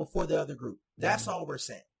die out before the other group. That's all we're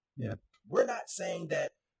saying. Yeah. We're not saying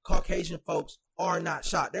that Caucasian folks are not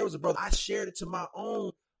shot. There was a brother, I shared it to my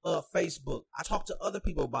own Facebook. I talked to other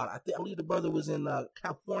people about it. I believe the brother was in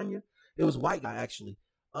California. It was a white guy, actually.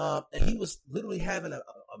 And he was literally having a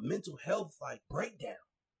mental health breakdown.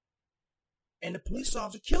 And the police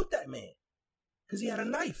officer killed that man because he had a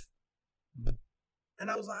knife.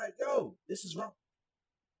 And I was like, yo, this is wrong.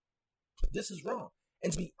 This is wrong.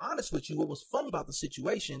 And to be honest with you, what was funny about the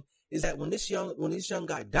situation is that when this young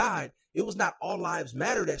guy died, it was not All Lives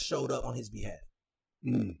Matter that showed up on his behalf.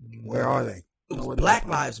 Where are they? It was Black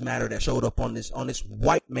Lives Matter that showed up on this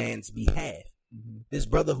white man's behalf. This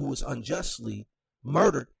brother who was unjustly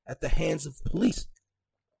murdered at the hands of police,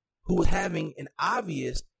 who was having an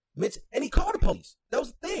obvious and he called the police. That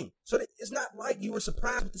was the thing. So it's not like you were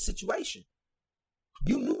surprised with the situation.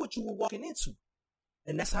 You knew what you were walking into.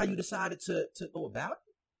 And that's how you decided to go about it.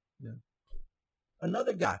 Yeah.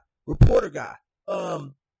 Another guy, reporter guy,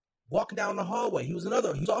 walking down the hallway. He was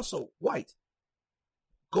also white.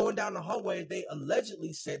 Going down the hallway, they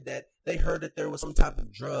allegedly said that they heard that there was some type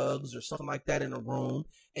of drugs or something like that in the room.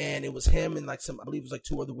 And it was him and I believe it was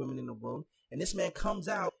 2 other women in the room. And this man comes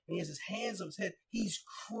out and he has his hands on his head. He's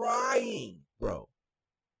crying, bro.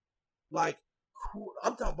 I'm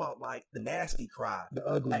talking about the nasty cry. The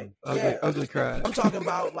ugly cry. I'm talking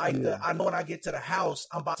about I know when I get to the house,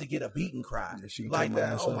 I'm about to get a beating cry. Like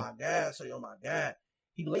that. Oh my God. Oh my God.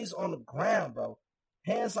 He lays on the ground, bro.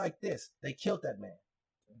 Hands like this. They killed that man.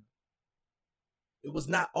 It was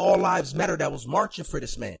not All Lives Matter that was marching for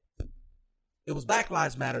this man. It was Black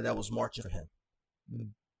Lives Matter that was marching for him.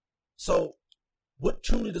 So what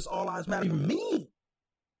truly does All Lives Matter even mean?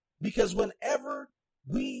 Because whenever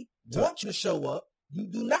we want you to show up, you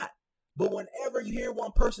do not. But whenever you hear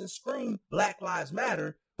one person scream Black Lives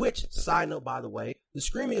Matter, which, side note, by the way, the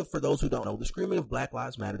screaming of, for those who don't know, the screaming of Black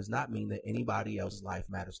Lives Matter does not mean that anybody else's life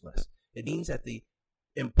matters less. It means that the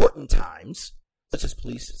important times, such as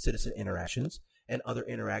police-citizen interactions and other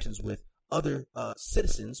interactions with other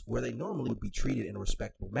citizens where they normally would be treated in a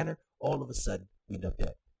respectable manner, all of a sudden we end up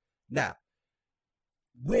dead. Now,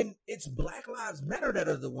 when it's Black Lives Matter that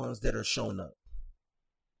are the ones that are showing up,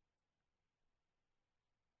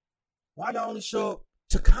 Why y'all only show up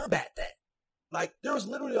to combat that? Like, there was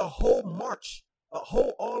literally a whole march, a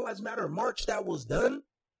whole All Lives Matter march that was done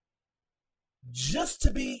just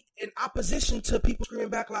to be in opposition to people screaming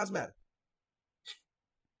Black Lives Matter.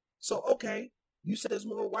 So, okay, you said there's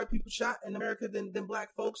more white people shot in America than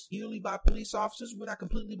black folks, yearly by police officers, which I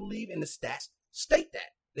completely believe, and the stats state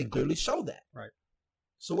that. They clearly show that. Right.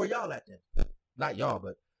 So where y'all at then? Not y'all,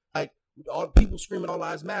 but like all people screaming all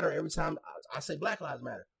lives matter every time I say Black Lives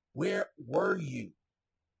Matter. Where were you?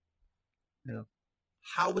 Yeah.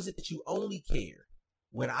 How is it that you only care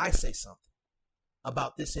when I say something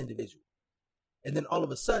about this individual? And then all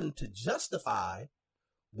of a sudden, to justify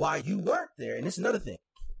why you weren't there, and it's another thing.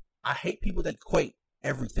 I hate people that equate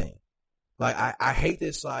everything. Like, I hate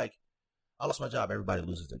this, like, I lost my job, everybody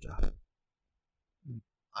loses their job.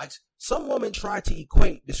 Some woman tried to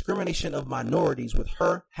equate discrimination of minorities with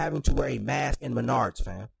her having to wear a mask in Menards,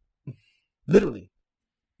 fam. Literally.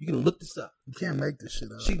 You can look this up. You can't make this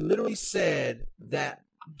shit up. She literally said that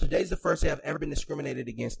today's the first day I've ever been discriminated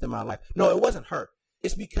against in my life. No, it wasn't her.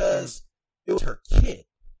 It's because it was her kid.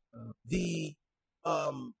 The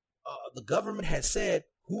government had said,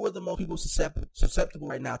 who are the most people susceptible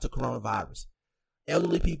right now to coronavirus?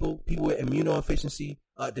 Elderly people, people with immunodeficiency,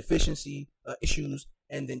 deficiency issues,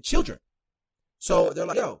 and then children. So they're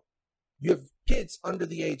like, yo, you have kids under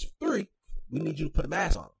the age of 3. We need you to put a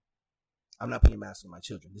mask on them. I'm not putting a mask on my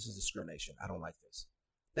children. This is discrimination. I don't like this.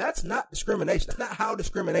 That's not discrimination. That's not how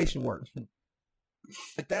discrimination works.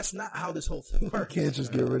 Like, that's not how this whole thing works. You can't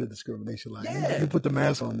just get rid of discrimination. Like, Yeah. you put the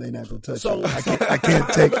mask on, they're not gonna touch So- you. I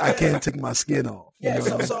can't take my skin off. Yeah, You know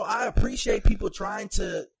what I mean? so I appreciate people trying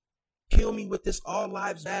to kill me with this all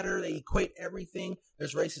lives matter. They equate everything.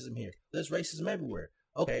 There's racism here. There's racism everywhere.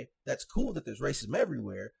 Okay, that's cool that there's racism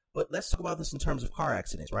everywhere, but let's talk about this in terms of car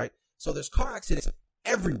accidents, right? So there's car accidents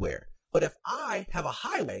everywhere. But if I have a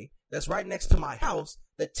highway that's right next to my house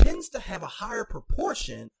that tends to have a higher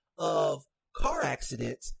proportion of car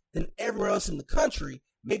accidents than everywhere else in the country,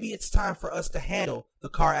 maybe it's time for us to handle the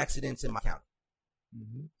car accidents in my county.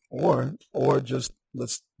 Or just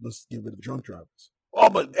let's get rid of drunk drivers. Oh,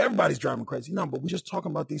 but everybody's driving crazy. No, but we're just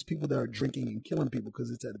talking about these people that are drinking and killing people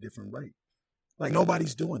because it's at a different rate. Like,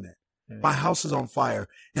 nobody's doing that. My house is on fire,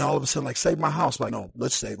 and all of a sudden, like, save my house. Like, no,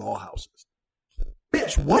 let's save all houses.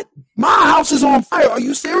 Bitch, what? My house is on fire. Are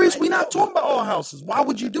you serious? We're not talking about all houses. Why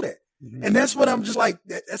would you do that? And that's what I'm just like,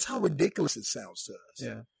 that's how ridiculous it sounds to us.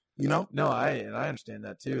 Yeah. You know? No, I understand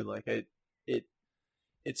that too. Like,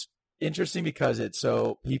 it's interesting because it's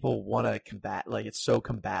so people want to combat, like, it's so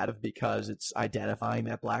combative because it's identifying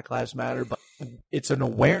that Black Lives Matter, but it's an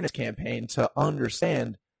awareness campaign to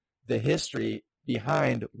understand the history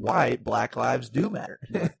behind why Black lives do matter.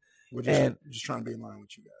 We're just trying to be in line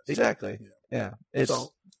with you guys. Exactly. Yeah. It's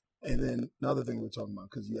and then another thing we're talking about,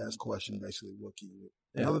 because you asked a question, basically, what can you do?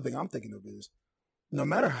 Another thing I'm thinking of is, no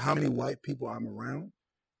matter how many white people I'm around,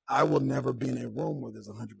 I will never be in a room where there's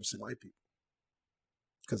 100% white people,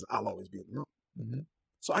 because I'll always be in the room. Mm-hmm.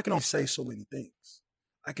 So I can only say so many things.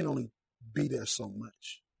 I can only be there so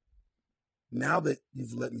much. Now that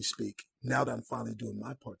you've let me speak, now that I'm finally doing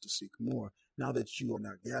my part to speak more, now that you are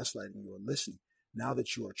not gaslighting, you are listening, now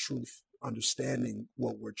that you are truly understanding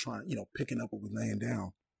what we're trying, picking up what we're laying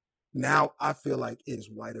down, now I feel like it is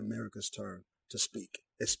white America's turn to speak,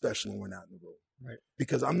 especially when we're not in the room. Right.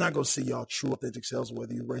 Because I'm not going to see y'all true, authentic selves,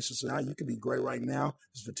 whether you're racist or not. You can be great right now.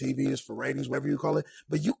 It's for TV, it's for ratings, whatever you call it.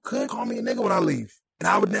 But you could call me a nigga when I leave. And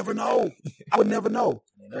I would never know. I would never know.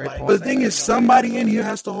 But the thing is, somebody in here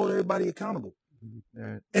has to hold everybody accountable.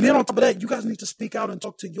 Right. And then on top of that, you guys need to speak out and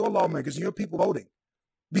talk to your lawmakers and your people voting.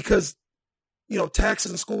 Because,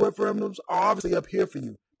 taxes and school referendums are obviously up here for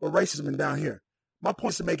you. But racism is down here. My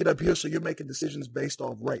point is to make it up here so you're making decisions based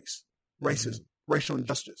off race, racism, racial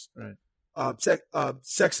injustice, Right.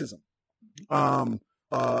 Sexism,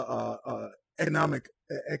 economic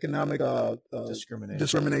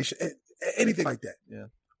discrimination, anything like that. Yeah.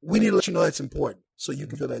 We need to let you know that's important so you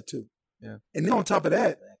can feel that too. Yeah. And then on top of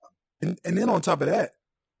that, well,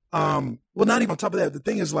 not even on top of that, the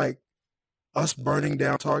thing is, like, us burning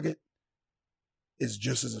down Target is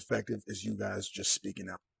just as effective as you guys just speaking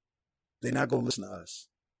out. They're not going to listen to us.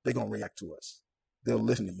 They're going to react to us. They'll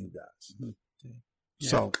listen to you guys. Mm-hmm. Yeah.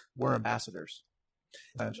 So we're ambassadors,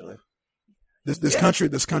 essentially. This country,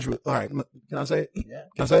 all right, can I say it? Yeah.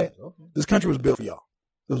 Can I say it? Okay. This country was built for y'all.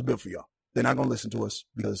 It was built for y'all. They're not going to listen to us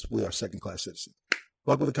because we are second-class citizens.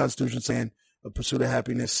 Fuck with the Constitution saying a pursuit of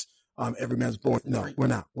happiness, every man's born. No, we're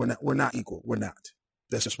not. We're not equal. We're not.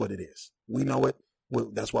 That's just what it is. We know it.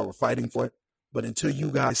 That's why we're fighting for it. But until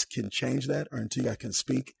you guys can change that, or until you guys can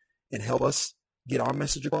speak and help us get our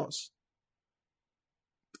message across,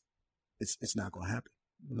 it's not going to happen.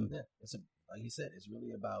 Yeah, like you said, it's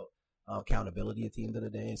really about accountability at the end of the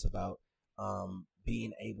day. It's about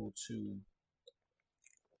being able to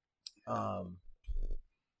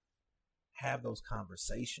have those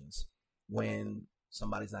conversations when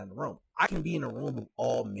somebody's not in the room. I can be in a room with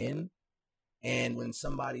all men, and when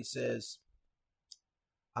somebody says,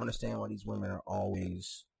 I understand why these women are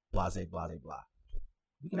always blase, blase, blah,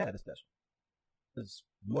 we can have a discussion. Because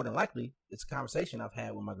more than likely, it's a conversation I've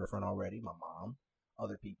had with my girlfriend already, my mom,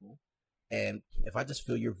 other people. And if I just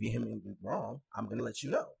feel you're vehemently wrong, I'm going to let you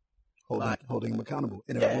know. Holding them accountable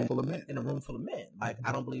in a room full of men. In a room full of men. Like,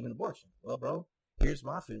 I don't believe in abortion. Well, bro, here's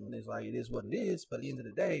my feeling. It's like, it is what it is. But at the end of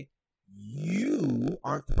the day, you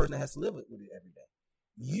aren't the person that has to live with it every day.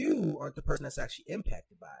 You aren't the person that's actually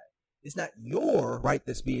impacted by it. It's not your right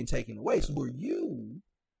that's being taken away. So who are you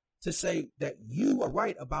to say that you are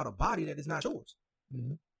right about a body that is not yours?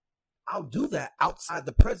 Mm-hmm. I'll do that outside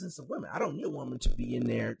the presence of women. I don't need a woman to be in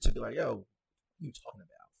there to be like, yo, what are you talking about?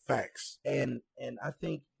 Facts. And I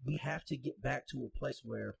think we have to get back to a place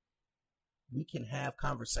where we can have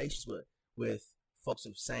conversations with folks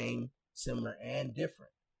of same, similar, and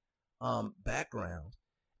different background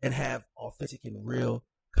and have authentic and real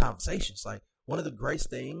conversations. Like, one of the greatest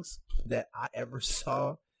things that I ever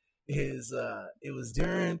saw is it was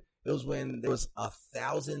when there was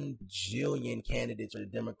 1,000 jillion candidates for the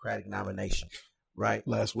Democratic nomination, right?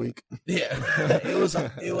 Last week. Yeah. it was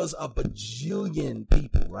a bajillion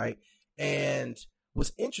people, right? And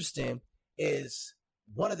what's interesting is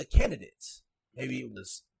one of the candidates, maybe it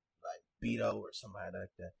was like Beto or somebody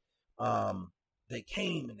like that, they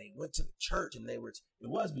came and they went to the church and it was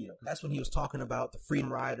Beto. That's when he was talking about the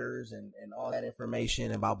Freedom Riders and all that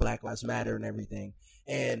information about Black Lives Matter and everything.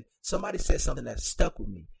 And somebody said something that stuck with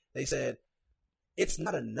me. They said, it's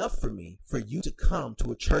not enough for me for you to come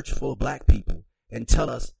to a church full of black people and tell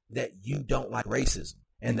us that you don't like racism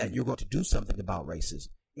and that you're going to do something about racism.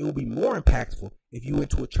 It will be more impactful if you went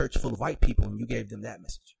to a church full of white people and you gave them that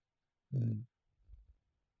message. Mm-hmm.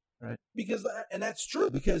 Right. And that's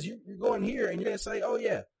true, because you're going here and you're going to say, oh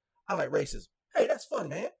yeah, I like racism. Hey, that's fun,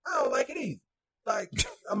 man. I don't like it either. Like,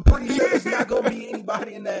 I'm pretty sure there's not going to be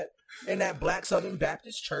anybody in that Black Southern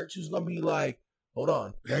Baptist church who's going to be like, hold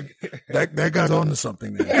on. That guy's on to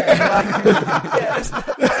something there. That's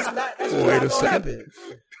not going to happen.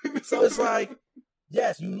 So it's like,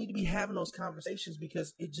 yes, you need to be having those conversations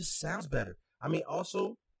because it just sounds better. I mean,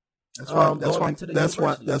 also, that's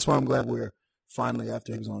why I'm glad we're finally,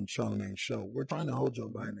 after he was on Charlamagne's show, we're trying to hold Joe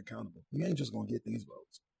Biden accountable. You ain't just going to get these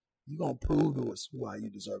votes. You're going to prove to us why you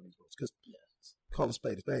deserve these votes. Because, call a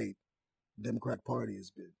spade. The Democratic Party has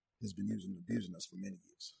been abusing us for many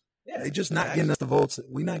years. Yeah, they're just not getting us the votes.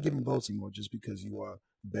 We're not giving votes anymore just because you are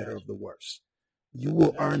better of the worst. You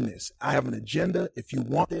will earn this. I have an agenda. If you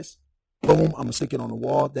want this, boom, I'm going to stick it on the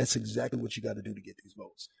wall. That's exactly what you got to do to get these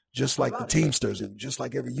votes. Just like the Teamsters do, just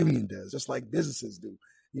like every union does, just like businesses do.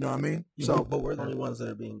 You know what I mean? But we're the only ones that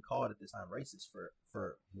are being called at this time racist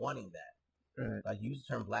for wanting that. Right. Like, you use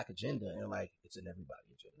the term black agenda and like, it's an everybody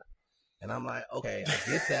agenda. And I'm like, okay, I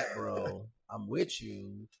get that, bro. I'm with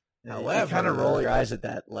you. However, you kind of roll your eyes at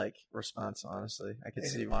that like response. Honestly, I can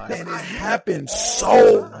see why. And it happens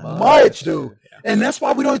so much, dude. Yeah. And that's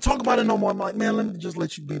why we don't talk about it no more. I'm like, man, let me just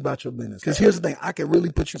let you be about your business. Because here's the thing: I can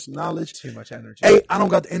really put you some knowledge. Too much energy. A, I don't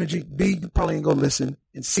got the energy. B, you probably ain't gonna listen.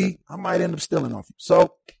 And C, I might end up stealing off you.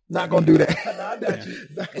 So, not gonna do that. No, I got you.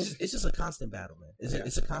 It's just a constant battle, man.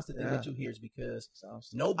 It's a constant thing that you hear, is because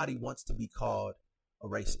nobody wants to be called a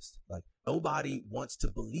racist. Like, nobody wants to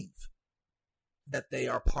believe that they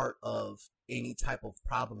are part of any type of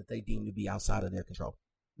problem that they deem to be outside of their control.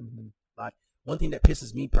 Mm-hmm. Like, one thing that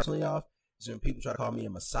pisses me personally off is when people try to call me a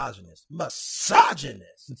misogynist.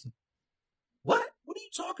 Misogynist? What? What are you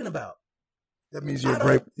talking about? That means you're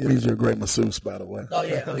great. It means you're a great masseuse, by the way. Oh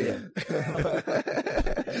yeah. There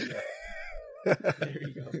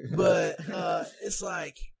you go. But it's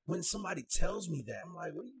like, when somebody tells me that, I'm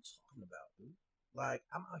like, what are you talking about, dude? Like,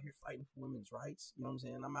 I'm out here fighting for women's rights. You know what I'm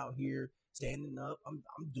saying? I'm out here standing up. I'm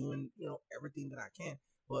doing, everything that I can.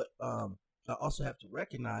 But I also have to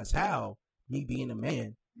recognize how me being a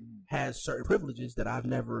man has certain privileges that I've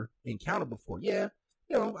never encountered before. Yeah,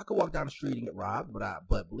 I could walk down the street and get robbed,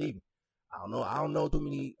 but believe me, I don't know too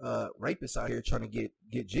many rapists out here trying to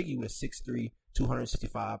get jiggy with 6'3",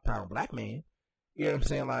 265-pound black man. You know what I'm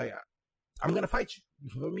saying? Like, I'm gonna fight you. You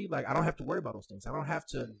feel me? Like, I don't have to worry about those things. I don't have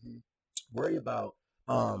to worry about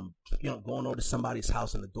going over to somebody's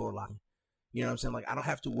house and the door locking. You know what I'm saying? Like, I don't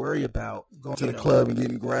have to worry about going to the club and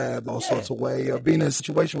getting grabbed all sorts of ways. Or being in a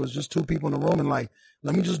situation where it's just two people in the room and like,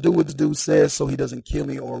 let me just do what the dude says so he doesn't kill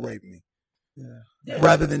me or rape me. Yeah.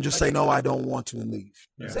 Rather than just say, no, I don't want to and leave.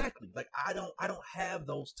 Exactly. Like I don't have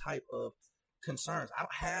those type of concerns. I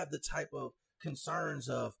don't have the type of concerns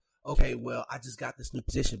of, okay, well, I just got this new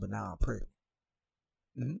position, but now I'm pregnant.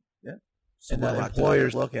 Mm-hmm. Yeah. So and the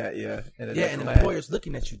employers look at you. And employers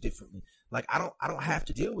looking at you differently. Like I don't have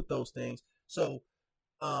to deal with those things. So,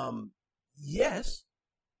 yes,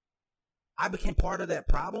 I became part of that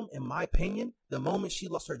problem, in my opinion, the moment she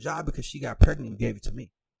lost her job because she got pregnant and gave it to me.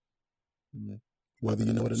 Mm-hmm. Whether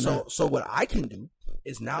you know it or not. So what I can do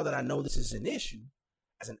is, now that I know this is an issue,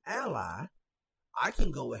 as an ally, I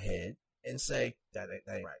can go ahead and say that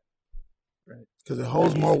ain't right. Because it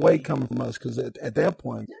holds more weight coming from us. Because at that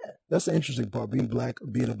point, that's the interesting part. Being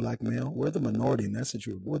a black male, we're the minority in that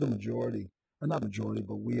situation. We're the majority, or not majority,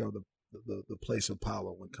 but we are the place of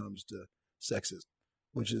power when it comes to sexism.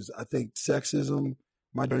 Which is, I think, sexism,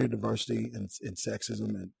 minority diversity, and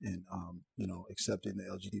sexism, and accepting the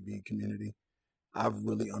LGBT community. I've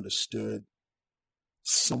really understood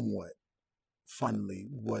somewhat, finally,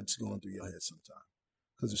 what's going through your head sometimes.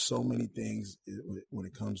 Because there's so many things when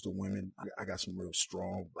it comes to women. I got some real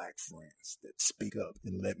strong black friends that speak up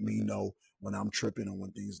and let me know when I'm tripping or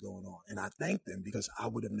when things going on. And I thank them, because I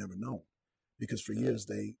would have never known. Because for years,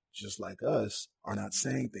 they, just like us, are not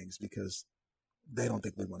saying things because they don't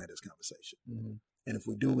think we want to have this conversation. Mm-hmm. And if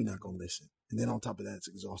we do, we're not going to listen. And then on top of that, it's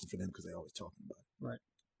exhausting for them because they're always talking about it. Right.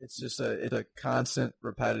 It's just it's a constant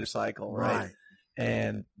repetitive cycle, right?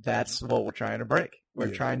 And that's what we're trying to break.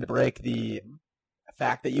 We're trying to break the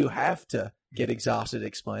fact that you have to get exhausted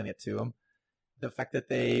explaining it to them, the fact that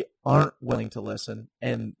they aren't willing to listen,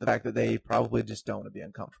 and the fact that they probably just don't want to be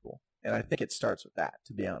uncomfortable. And I think it starts with that,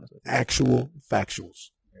 to be honest with you. Actual factuals.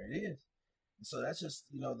 There it is. So that's just,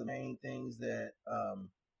 the main things that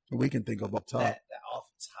we can think of up top. That off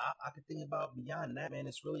top, I could think about. Beyond that, man,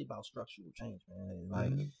 it's really about structural change, man.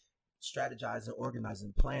 Like strategizing,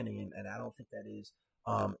 organizing, planning, and I don't think that is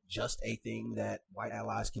just a thing that white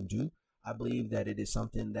allies can do. I believe that it is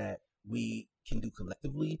something that we can do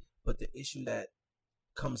collectively. But the issue that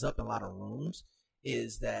comes up in a lot of rooms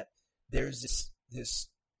is that there's this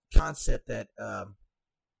concept that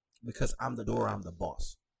because I'm the door, I'm the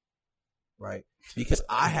boss. Right? Because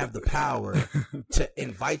I have the power to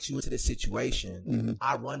invite you into this situation. Mm-hmm.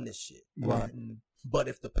 I run this shit. Right. But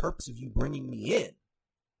if the purpose of you bringing me in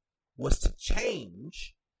was to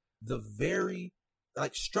change the very,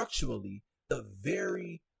 structurally, the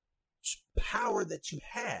very power that you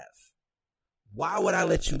have, why would I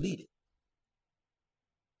let you lead it?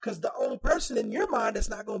 Because the only person in your mind that's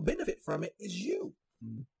not going to benefit from it is you.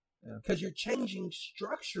 Because you're changing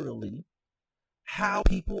structurally how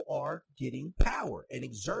people are getting power and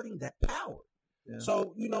exerting that power. Yeah.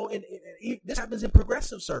 So, and this happens in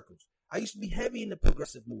progressive circles. I used to be heavy in the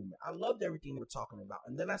progressive movement. I loved everything they were talking about.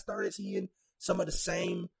 And then I started seeing some of the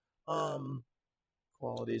same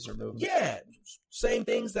qualities or movements. Yeah, same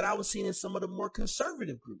things that I was seeing in some of the more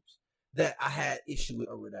conservative groups that I had issue with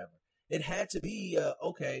or whatever. It had to be,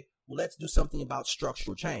 okay, well, let's do something about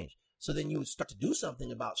structural change. So then you would start to do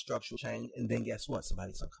something about structural change, and then guess what?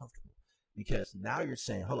 Somebody's uncomfortable. Because now you're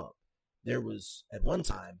saying, hold up, there was at one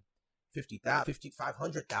time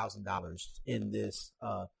 $500,000 in this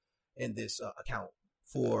account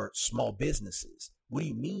for small businesses. What do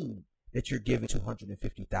you mean that you're giving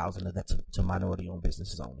 $250,000 of that to minority-owned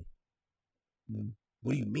businesses only?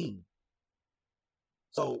 What do you mean?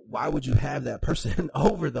 So why would you have that person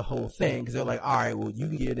over the whole thing? Because they're like, all right, well, you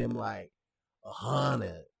can give them like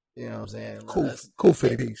 100. You know what I'm saying? Cool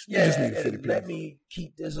 50 piece. Yeah, you just need a 50 piece. Let me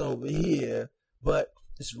keep this over here. But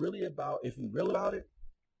it's really about, if you're real about it,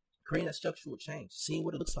 creating a structural change, seeing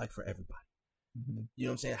what it looks like for everybody. Mm-hmm. You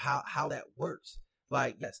know what I'm saying? How that works.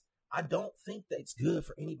 Like, yes, I don't think that it's good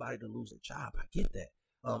for anybody to lose their job. I get that.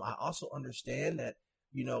 I also understand that,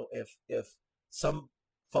 if some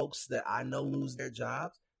folks that I know lose their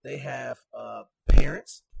jobs, they have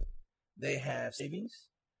parents, they have savings,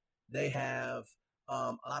 they have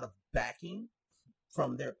a lot of backing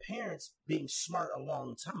from their parents being smart a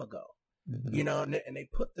long time ago, and they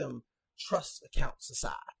put them trust accounts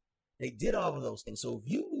aside. They did all of those things. So if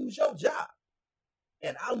you lose your job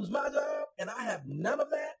and I lose my job and I have none of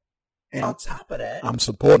that, and on top of that, I'm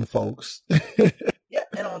supporting folks. Yeah.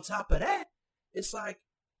 And on top of that, it's like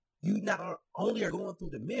you not only are going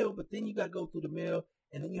through the mill, but then you got to go through the mill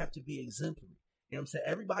and then you have to be exemplary. You know what I'm saying?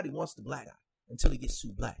 Everybody wants the black guy until he gets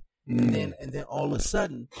too black. And then all of a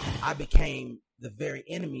sudden, I became the very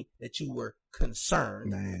enemy that you were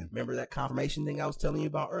concerned. Man. Remember that confirmation thing I was telling you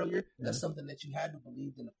about earlier? That's something that you had to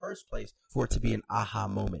believe in the first place for it to be an aha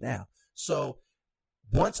moment now. So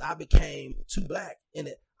once I became too black in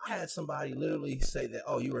it, I had somebody literally say that,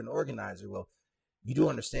 oh, you were an organizer. Well, you do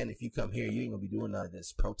understand if you come here, you ain't gonna be doing none of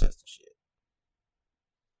this protesting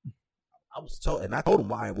shit. I was told, and I told them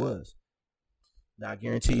why it was. Now I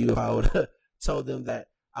guarantee you, if I would have told them that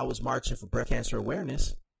I was marching for breast cancer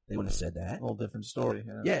awareness, they wouldn't have said that. Whole different story.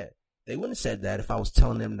 Yeah, they wouldn't have said that if I was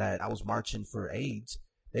telling them that I was marching for AIDS.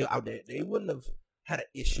 They wouldn't have had an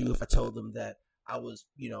issue if I told them that I was,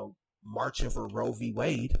 marching for Roe v.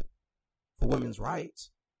 Wade for women's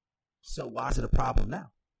rights. So why is it a problem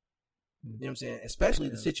now? You know what I'm saying? Especially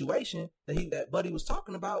the situation that Buddy was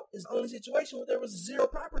talking about is the only situation where there was zero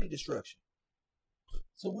property destruction.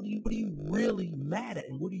 So what are you really mad at,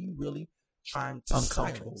 and what are you really trying to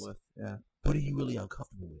Uncomfortable silence? with. Yeah. What are you really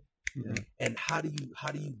uncomfortable with? Yeah. And how do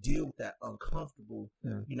you deal with that uncomfortable,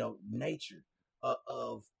 nature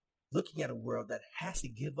of looking at a world that has to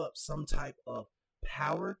give up some type of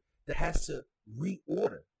power, that has to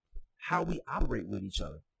reorder how we operate with each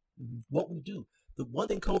other, what we do. The one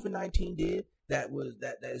thing COVID-19 did that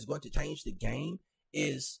is going to change the game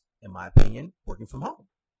is, in my opinion, working from home.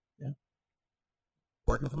 Yeah,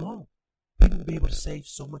 working from home. People will be able to save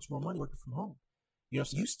so much more money working from home.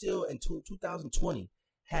 So you still in 2020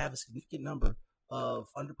 have a significant number of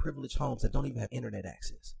underprivileged homes that don't even have internet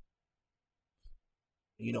access.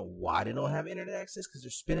 You know why they don't have internet access? Because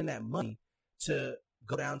they're spending that money to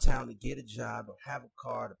go downtown to get a job or have a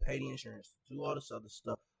car, to pay the insurance, to do all this other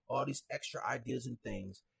stuff, all these extra ideas and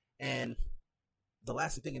things. And the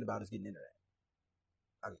last thing thinking about is getting internet.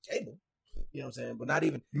 I get cable, you know what I'm saying? But not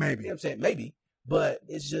even, Maybe. you know what I'm saying? Maybe. But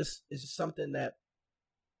it's just something that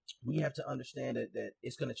we have to understand that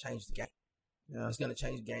it's going to change the game. It's going to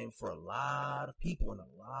change the game for a lot of people in a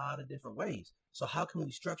lot of different ways. So how can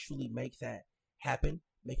we structurally make that happen,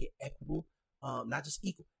 make it equitable, not just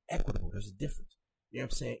equal, equitable? There's a difference. You know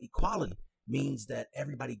what I'm saying? Equality means that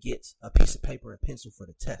everybody gets a piece of paper and pencil for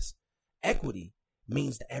the test. Equity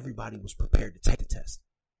means that everybody was prepared to take the test.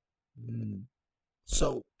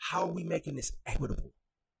 So how are we making this equitable?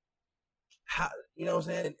 How, you know what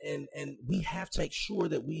I'm saying? And we have to make sure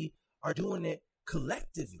that we are doing it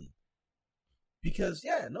collectively, because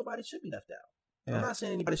nobody should be left out. Yeah. I'm not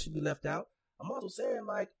saying anybody should be left out. I'm also saying,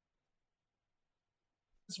 like,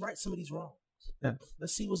 let's right some of these wrongs. Yeah.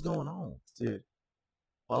 Let's see what's going on. Dude.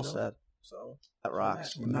 Well said. So that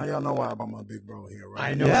rocks. Well, now y'all know why I brought my big bro here,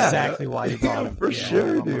 right? I know exactly why you brought him. For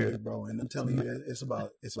sure, dude. Big bro, and I'm telling you, it's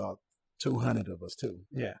about 200 of us too.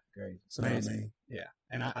 Yeah, great. It's amazing. You know what I mean? Yeah,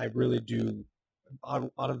 and I really do.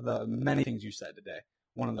 Out of the many things you said today,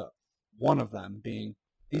 one of them being,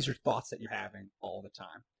 these are thoughts that you're having all the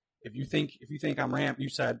time. If you think I'm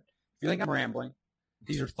rambling,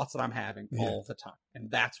 these are thoughts that I'm having all the time,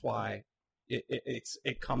 and that's why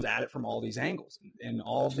it comes at it from all these angles in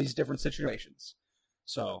all these different situations.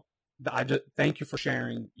 So I just thank you for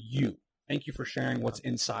sharing you. Thank you for sharing what's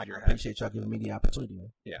inside your head. I appreciate y'all giving me the opportunity,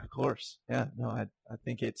 man. Yeah, of course. Yeah, no, I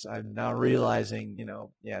think I'm now realizing,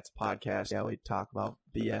 it's a podcast. Yeah, we talk about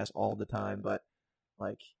BS all the time, but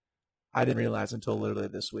like, I didn't realize until literally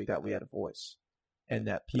this week that we had a voice, and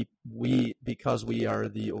that because we are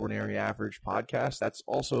the Ordinary Average podcast, that's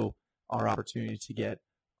also our opportunity to get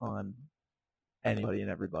on anybody and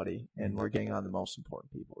everybody, and we're getting on the most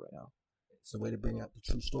important people right now. It's a way to bring out the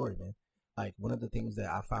true story, man. Like, one of the things that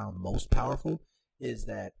I found most powerful is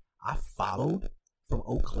that I followed from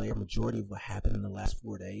Eau Claire majority of what happened in the last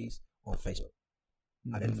 4 days on Facebook.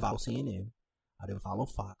 I didn't follow CNN. I didn't follow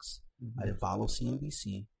Fox. I didn't follow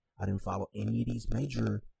CNBC. I didn't follow any of these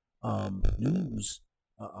major news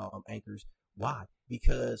anchors. Why?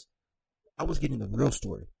 Because I was getting the real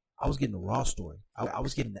story. I was getting the raw story. I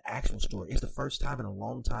was getting the actual story. It's the first time in a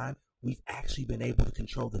long time we've actually been able to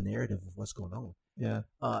control the narrative of what's going on. Yeah.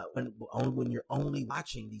 When you're only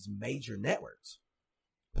watching these major networks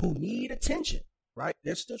who need attention, right?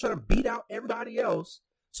 They're still trying to beat out everybody else,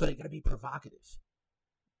 so they got to be provocative.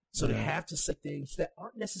 So they have to say things that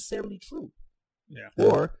aren't necessarily true. Yeah.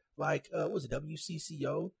 Or like, what was it,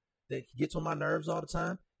 WCCO, that gets on my nerves all the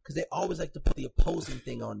time, because they always like to put the opposing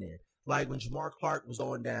thing on there. Like when Jamar Clark was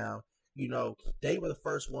going down, they were the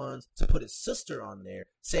first ones to put his sister on there,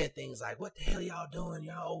 saying things like, what the hell y'all doing?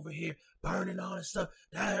 Y'all over here burning all this stuff.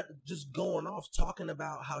 Just going off, talking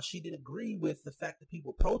about how she didn't agree with the fact that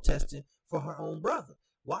people protesting for her own brother.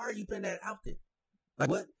 Why are you putting that out there? Like,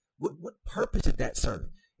 what purpose did that serve?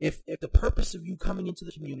 If the purpose of you coming into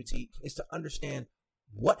the community is to understand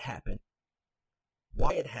what happened,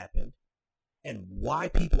 why it happened, and why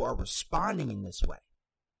people are responding in this way,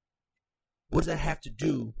 what does that have to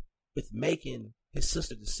do with making his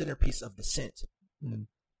sister the centerpiece of dissent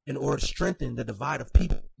in order to strengthen the divide of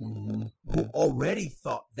people who already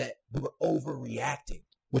thought that we were overreacting?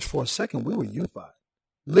 which for a second we were unified.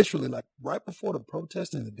 Literally, like right before the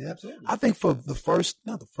protest and the deaths. I think for the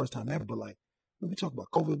not the first time ever, but like when we talk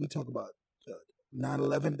about COVID, we talk about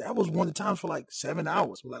 9/11. That was one of the times for like 7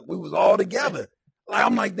 hours. Like we was all together. Like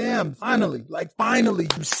I'm like, damn, finally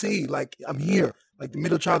you see, like I'm here. Like the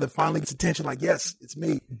middle child that finally gets attention, like, yes, it's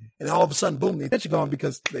me. And then all of a sudden, boom, the attention gone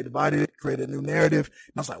because they divided it, created a new narrative.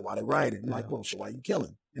 And I was like, why they write it? I'm like, well, so why you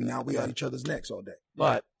killing? And now we on each other's necks all day.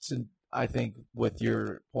 But I think with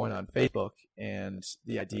your point on Facebook and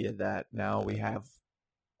the idea that now we have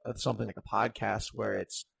something like a podcast where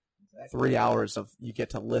it's 3 hours of you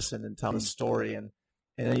get to listen and tell the story, and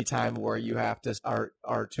any time where you have to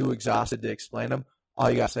are too exhausted to explain them,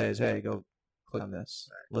 all you gotta say is, hey, go click on this,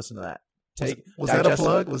 listen to that. Was that a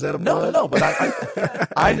plug? Was that a plug? No, but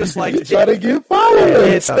I just like to try to get followers.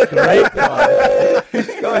 It's a great plug.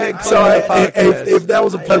 Go ahead. So if that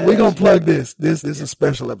was a plug, we're gonna plug this. This is a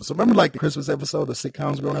special episode. Remember, like the Christmas episode of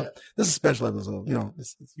sitcoms growing up. This is a special episode. You know,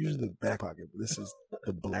 it's usually the back pocket, but this is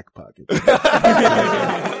the black pocket.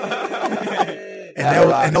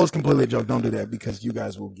 And that was completely a joke. Don't do that because you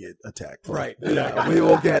guys will get attacked. Right. Yeah, we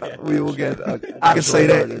will get. I can say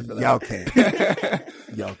that. Y'all can.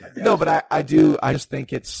 Y'all can. No, but I just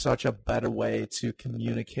think it's such a better way to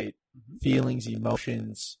communicate feelings,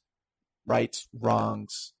 emotions, rights,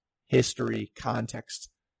 wrongs, history, context.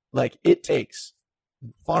 Like it takes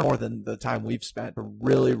far more than the time we've spent to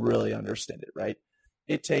really, really understand it. Right.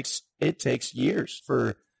 It takes years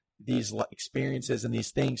for these experiences and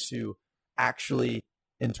these things to actually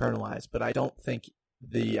internalize. But I don't think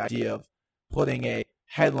the idea of putting a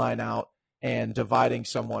headline out and dividing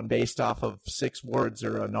someone based off of 6 words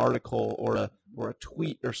or an article or a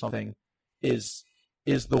tweet or something is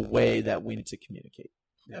the way that we need to communicate.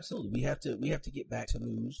 Absolutely. We have to get back to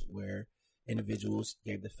news where individuals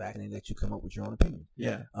gave the fact and they let you come up with your own opinion.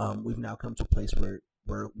 Yeah. We've now come to a place where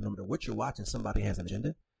no matter what you're watching, somebody has an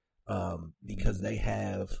agenda because they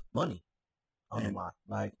have money on the line.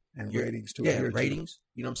 Like, and ratings too. Yeah, ratings.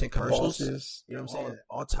 You know what I'm saying? Commercials. Bosses, you know what I'm saying?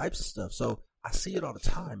 All types of stuff. So I see it all the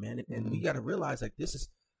time, man. And we got to realize like this is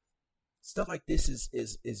stuff like this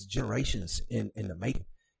is generations in the making.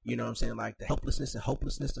 You know what I'm saying? Like the helplessness and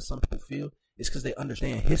hopelessness that some people feel is because they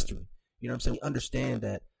understand history. You know what I'm saying? We understand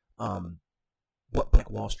that what Black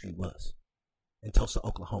Wall Street was in Tulsa,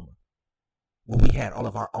 Oklahoma, when we had all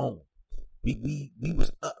of our own. We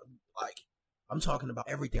was like I'm talking about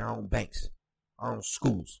everything. Our own banks, our own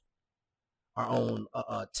schools, our own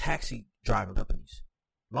taxi driver companies,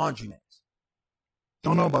 laundromats.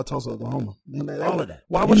 Don't know about Tulsa, Oklahoma. All of that.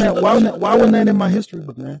 Why wasn't that in my history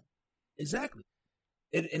book, man? Exactly.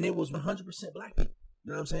 And it was 100% black people.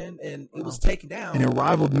 You know what I'm saying? And it was taken down. And it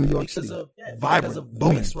rivaled New York because City. Because of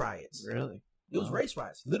race riots. Really? It was race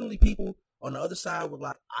riots. Literally, people on the other side were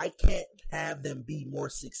like, I can't have them be more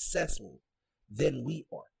successful than we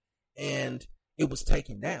are. And it was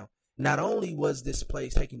taken down. Not only was this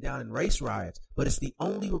place taken down in race riots, but it's the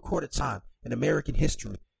only recorded time in American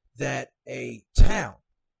history that a town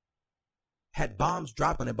had bombs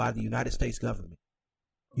dropped on it by the United States government.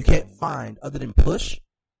 You can't find, other than Push,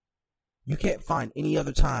 you can't find any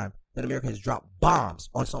other time that America has dropped bombs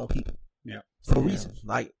on its own people. Yeah. For a reason.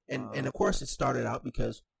 Like, and of course it started out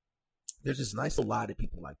because there's this nice little lie that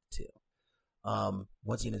people like to tell.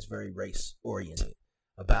 Once again, it's very race oriented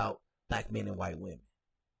about black men and white women.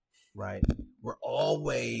 Right? We're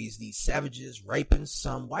always these savages raping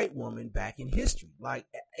some white woman back in history. Like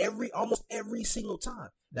almost every single time.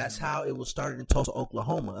 That's how it was started in Tulsa,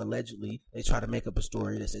 Oklahoma. Allegedly, they tried to make up a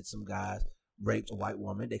story that said some guys raped a white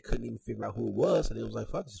woman. They couldn't even figure out who it was. So they was like,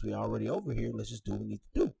 fuck this, we already over here. Let's just do what we need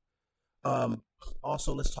to do.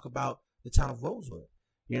 Also, let's talk about the town of Rosewood.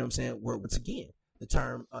 You know what I'm saying? Where, once again, the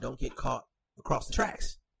term don't get caught across the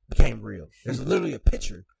tracks became real. There's literally a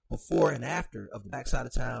picture before and after of the back side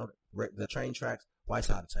of town, the train tracks, white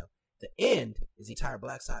side of town. The end is the entire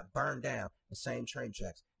black side burned down, the same train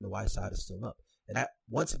tracks, and the white side is still up. And that,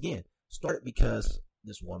 once again, started because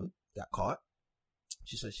this woman got caught.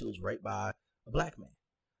 She said she was raped by a black man.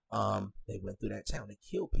 They went through that town. They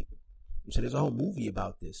killed people. So there's a whole movie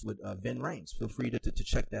about this with Vin Rames. Feel free to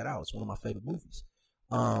check that out. It's one of my favorite movies.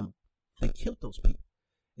 They killed those people.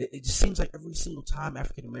 It just seems like every single time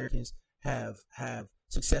African Americans have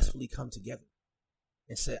successfully come together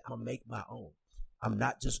and said, I'm gonna make my own. I'm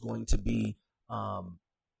not just going to be in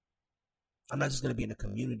a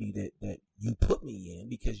community that you put me in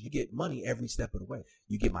because you get money every step of the way.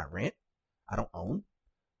 You get my rent. I don't own.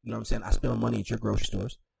 You know what I'm saying? I spend my money at your grocery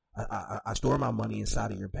stores. I store my money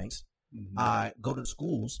inside of your banks. Mm-hmm. I go to the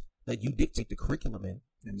schools that you dictate the curriculum in,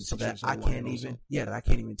 so that I can't even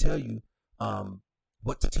tell you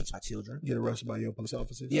what to teach my children. You get arrested by your police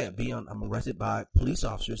officers? Yeah, I'm arrested by police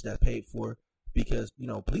officers that paid for, because,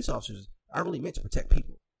 police officers aren't really meant to protect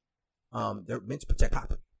people. They're meant to protect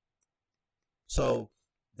property. So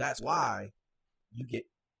that's why you get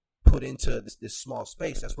put into this small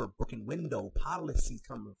space. That's where broken window policies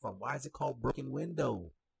coming from. Why is it called broken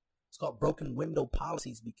window? It's called broken window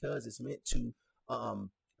policies because it's meant to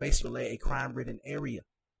basically a crime-ridden area.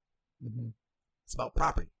 Mm-hmm. It's about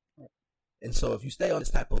property. And so if you stay on this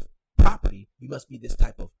type of property, you must be this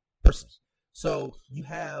type of person. So you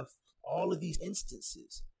have all of these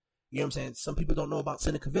instances. You know what I'm saying? Some people don't know about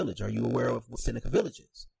Seneca Village. Are you aware of what Seneca Village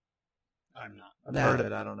is? I'm not. I've heard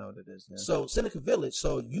it. I don't know what it is. Yeah. So Seneca Village,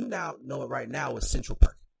 so you now know it right now as Central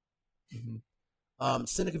Park. Mm-hmm.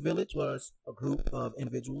 Seneca Village was a group of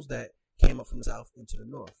individuals that came up from the south into the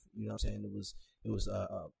north. You know what I'm saying? It was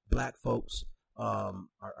black folks,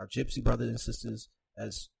 our gypsy brothers and sisters,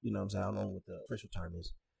 as you know what I'm saying, I don't know what the official term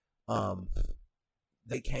is.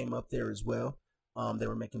 They came up there as well. They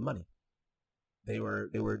were making money. They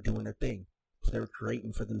were doing their thing. They were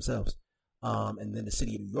creating for themselves. And then the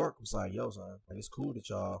city of New York was like, yo, son, like, it's cool that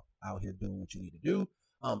y'all out here doing what you need to do,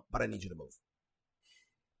 but I need you to move.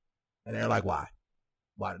 And they're like, why?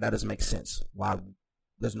 Why? That doesn't make sense. Why?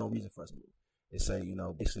 There's no reason for us to move. They say,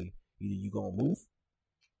 basically, either you going to move,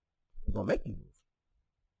 we're going to make you move.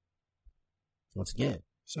 Once again.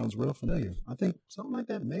 Sounds real familiar. I think something like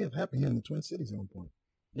that may have happened here in the Twin Cities at one point.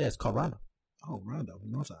 Yeah, it's called Rondo. Oh, Rondo,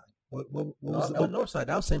 Northside. What was no, Northside?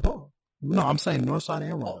 That was St. Paul. No, I'm saying Northside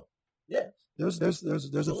and Rondo. Oh, yeah. There's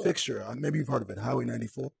a fixture. Maybe you've heard of it. Highway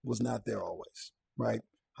 94 was not there always, right?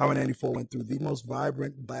 Highway 94 went through the most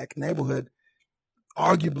vibrant black neighborhood,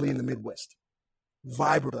 arguably in the Midwest.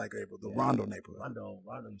 Vibrant black neighborhood, the Rondo neighborhood.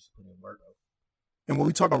 Rondo used to put in work. And when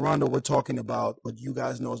we talk about Rondo, we're talking about what you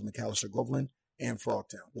guys know as McAllister, Groveland, and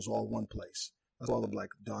Frogtown. It was all one place. That's all the black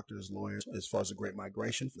doctors, lawyers, as far as the Great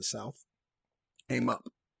Migration for the South, came up.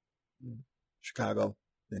 Chicago,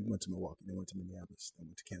 then went to Milwaukee, then went to Minneapolis, then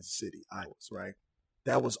went to Kansas City, Iowa, right?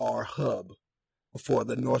 That was our hub before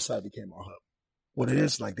the North Side became our hub. What it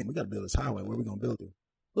is like, we got to build this highway. Where are we going to build it?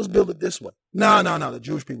 Let's build it this way. No. The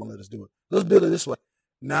Jewish people won't let us do it. Let's build it this way.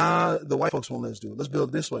 Nah, the white folks won't let us do it. Let's build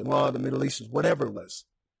it this way. Well, the Middle Easters, whatever it was.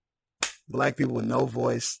 Black people with no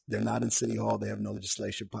voice. They're not in City Hall. They have no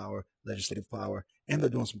legislative power, and they're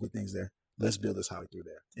doing some good things there. Let's build this highway through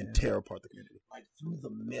there and tear apart the community. Like through the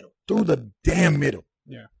middle. Through the damn middle.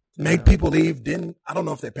 Yeah. Make people leave. I don't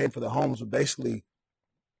know if they paid for their homes, but basically,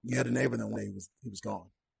 you had a neighbor that when he was gone.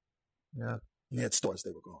 Yeah. You had stores,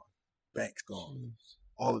 they were gone. Banks gone.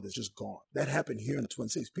 All of this just gone. That happened here in the Twin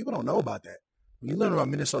Cities. People don't know about that. When you learn about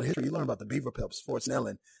Minnesota history, you learn about the Beaver Pelps, Fort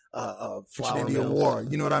Snelling, French Indian War.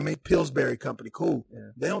 You know what I mean? Pillsbury Company, cool. Yeah.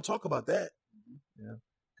 They don't talk about that. Yeah.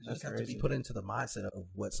 You just have to be put into the mindset of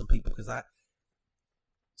what some people,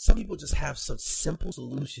 some people just have such simple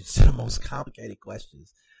solutions to the most complicated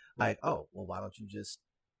questions. Like, oh, well, why don't you just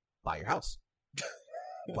buy your house?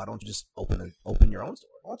 Why don't you just open your own store?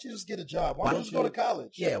 Why don't you just get a job? Why don't you go to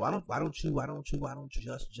college? Yeah, why don't you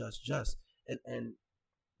just and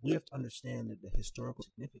we have to understand that the historical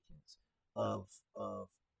significance of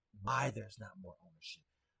why there's not more ownership.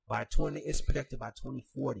 It's projected by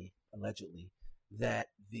 2040, allegedly, that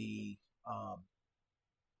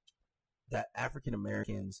that African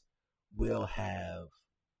Americans will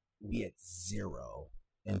be at zero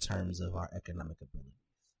in terms of our economic abilities.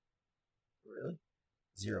 Really?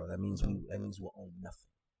 Zero. That means we'll own nothing.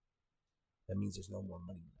 That means there's no more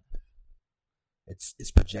money left.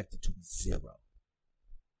 It's projected to be zero.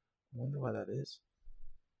 I wonder why that is.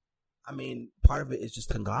 I mean, part of it is just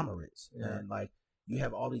conglomerates, and like you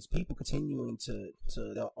have all these people continuing to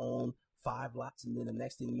they'll own 5 lots, and then the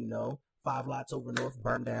next thing you know, 5 lots over north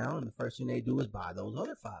burn down, and the first thing they do is buy those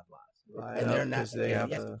other 5 lots. Right. And they're not. They have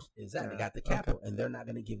They got the capital, and they're not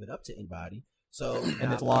going to give it up to anybody. So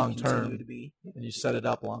and it's long term, to be, and you set it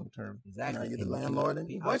up long term. Exactly. Now you're the landlord,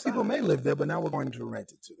 and white people may live there, but now we're going to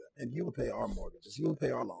rent it to them, and you will pay our mortgages, you will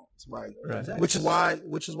pay our loans, right? Exactly. Which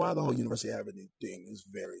is why the whole University Avenue thing is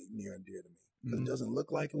very near and dear to me. Because it doesn't look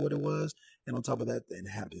like what it was, and on top of that, the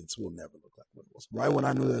inhabitants will never look like what it was. Right when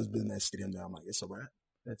I knew there was been that stadium there, I'm like, it's a wrap.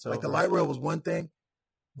 It's like over. the light rail was one thing,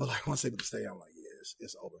 but like once they put the stadium, I'm like, yeah,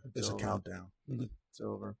 it's over. It's a over. countdown. It's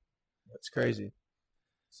over. It's crazy.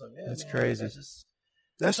 So yeah, it's crazy.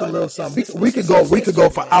 That's a little something. We could go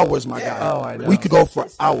for hours, my guy. Oh, I know. We could go for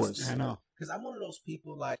hours. I know. Because I'm one of those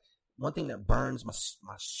people, like, one thing that burns my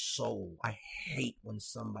soul, I hate when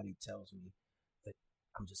somebody tells me that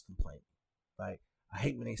I'm just complaining. Like, I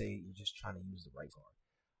hate when they say you're just trying to use the right card.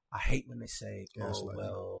 I hate when they say, oh,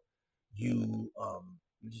 well, you're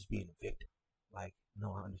just being a victim. Like,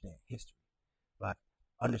 no, I understand history. Like,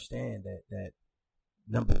 understand that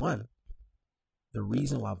number one, the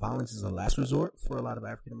reason why violence is a last resort for a lot of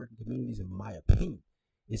African American communities, in my opinion,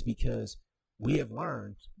 is because we have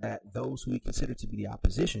learned that those who we consider to be the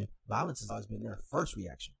opposition, violence has always been their first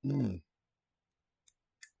reaction.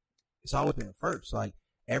 It's always been first. Like,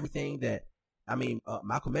 everything that,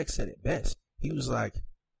 Malcolm X said it best. He was like,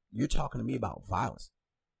 "You're talking to me about violence.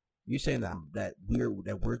 You're saying that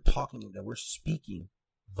we're speaking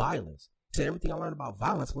violence." He said, "Everything I learned about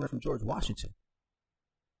violence, I learned from George Washington.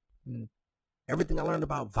 Everything I learned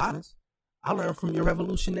about violence, I learned from your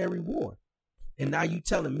Revolutionary War. And now you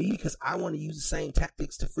telling me, because I want to use the same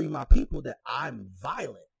tactics to free my people, that I'm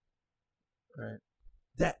violent." Right.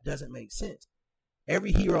 That doesn't make sense.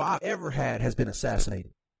 Every hero I've ever had has been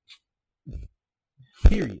assassinated.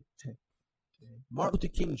 Period. Martin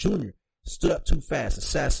Luther King Jr. stood up too fast,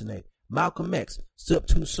 assassinated. Malcolm X stood up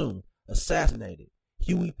too soon, assassinated.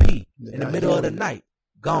 Huey P. in the middle of the night,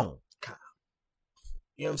 gone.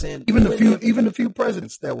 You know what I'm saying? Even the few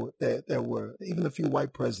presidents that were even the few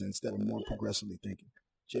white presidents that were more progressively thinking.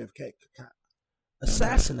 JFK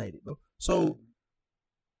assassinated, bro. So,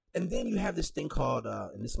 and then you have this thing called,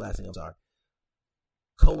 and this last thing, I'm sorry,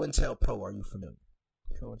 COINTELPRO. Are you familiar?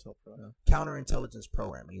 COINTELPRO. No. Counterintelligence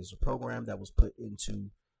programming is a program that was put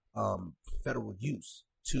into federal use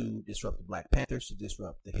to disrupt the Black Panthers, to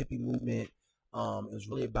disrupt the hippie movement. It was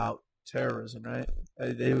really about terrorism, right?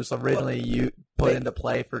 It was originally put into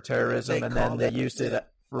play for terrorism, and then they used it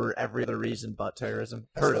for every other reason but terrorism.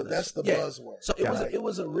 That's the buzzword. So it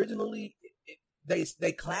was originally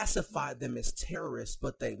they classified them as terrorists,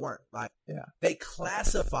 but they weren't. Like, they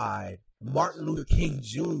classified Martin Luther King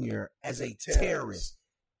Jr. as a terrorist.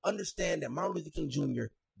 Understand that Martin Luther King Jr.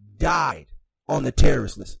 died on the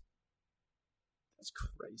terrorist list. That's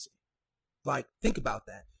crazy. Like, think about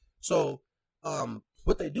that. So,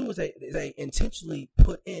 what they do is they intentionally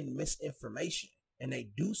put in misinformation, and they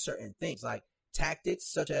do certain things like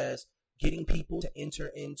tactics such as getting people to enter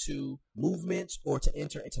into movements or to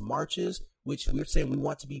enter into marches, which we're saying we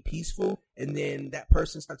want to be peaceful, and then that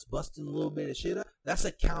person starts busting a little bit of shit up. That's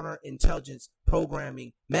a counterintelligence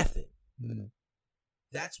programming method. Mm-hmm.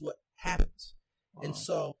 That's what happens. Wow. And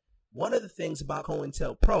so one of the things about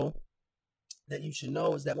COINTELPRO that you should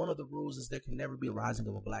know is that one of the rules is there can never be a rising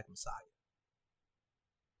of a black messiah.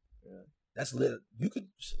 Yeah. That's lit. You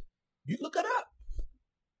look it up.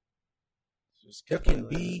 There can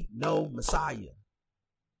be no messiah.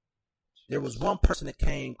 There was one person that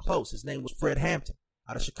came close. His name was Fred Hampton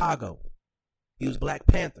out of Chicago. He was Black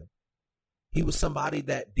Panther. He was somebody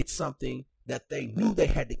that did something that they knew they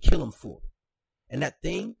had to kill him for. And that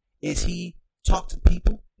thing is he talked to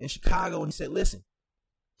people in Chicago and he said, listen,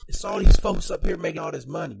 it's all these folks up here making all this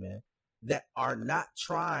money, man, that are not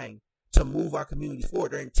trying to move our communities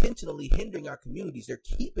forward. They're intentionally hindering our communities. They're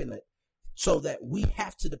keeping it so that we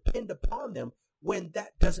have to depend upon them when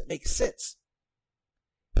that doesn't make sense.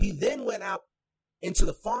 He then went out into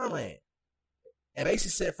the farmland and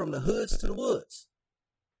basically said, from the hoods to the woods,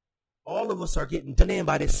 all of us are getting done in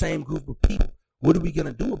by this same group of people. What are we going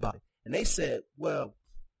to do about it? And they said, well,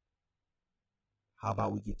 how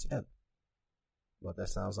about we get together? Well, that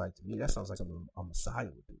sounds like, to me, that sounds like something a Messiah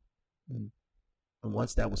would do. Mm-hmm. And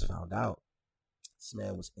once that was found out, this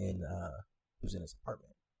man was in his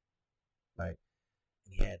apartment, right?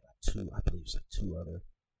 And he had two other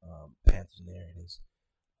Panthers in there, and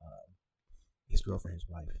his girlfriend, his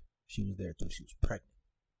wife, she was there too. She was pregnant,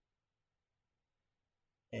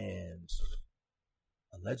 and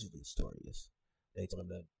allegedly, the story is they told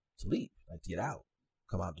him to leave, like to get out,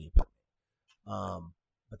 come out of the apartment.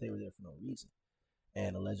 But they were there for no reason,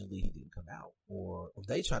 and allegedly he didn't come out, or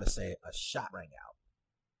they try to say a shot rang out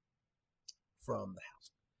from the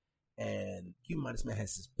house. And keep in mind, this man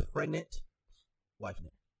has his pregnant wife in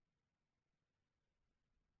there.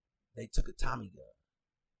 They took a Tommy gun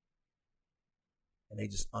and they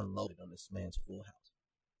just unloaded on this man's full house.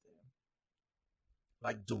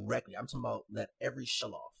 Like directly. I'm talking about let every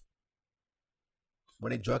shell off.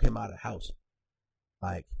 When they drug him out of the house,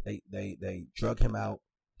 like they drug him out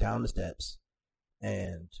down the steps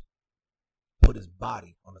and put his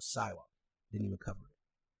body on the sidewalk. Didn't even cover it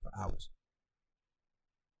for hours.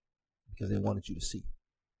 Because they wanted you to see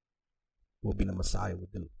what being a Messiah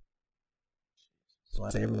would do. So I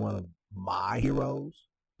say every one of my heroes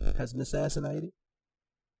has been assassinated.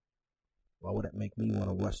 Why would that make me want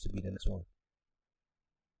to rush to be the next one?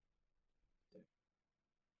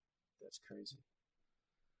 That's crazy.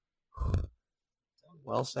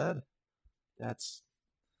 Well said. That's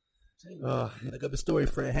look up the story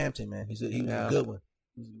of Fred Hampton, man. He was a good one.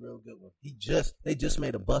 He's a real good one. They just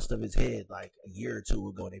made a bust of his head like a year or two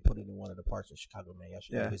ago, and they put it in one of the parks in Chicago, man. I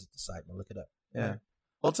should visit the site and look it up. Yeah.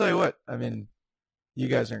 I'll tell you what, I mean, you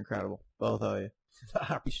guys are incredible, both of you.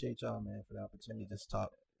 I appreciate y'all, man, for the opportunity to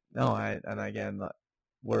talk. No, and again,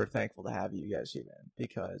 we're thankful to have you guys here, man,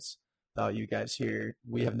 because without you guys here,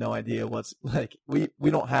 we have no idea what's like. We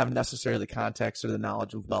don't have necessarily the context or the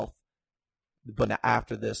knowledge of wealth, but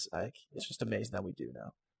after this, like, it's just amazing that we do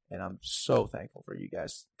now. And I'm so thankful for you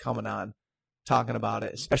guys coming on, talking about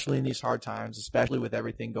it, especially in these hard times, especially with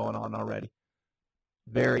everything going on already.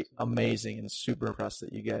 Very amazing and super impressed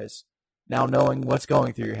that you guys, now knowing what's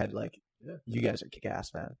going through your head, like, you guys are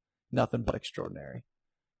kick-ass, man. Nothing but extraordinary.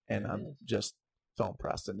 And I'm just so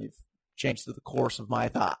impressed. And you've changed the course of my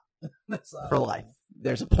thought for life.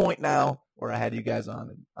 There's a point now where I had you guys on,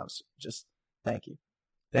 and I'm just, thank you.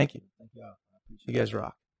 Thank you. Thank y'all. You guys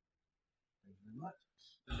rock. Thank you very much.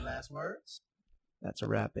 Any last words? That's a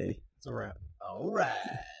wrap, baby. It's a wrap. All right.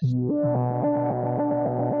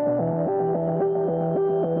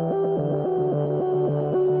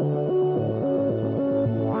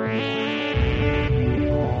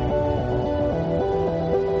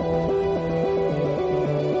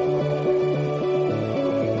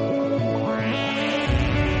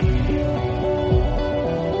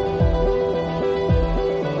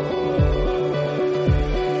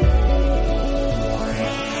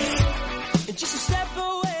 Just a step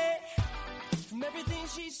away from everything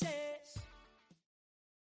she says.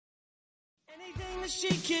 Anything that she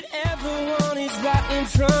could ever want is right in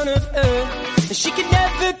front of her. And she could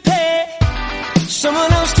never pay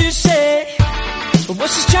someone else to say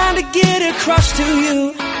what she's trying to get across to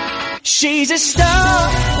you. She's a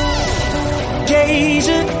star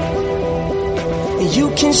gazer, and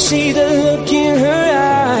you can see the look in her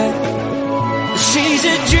eye. She's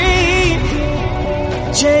a dream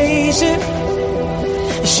chaser.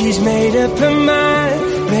 She's made up her mind,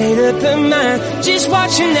 just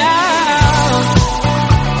watch her now.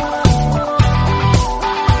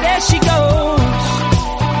 There she goes.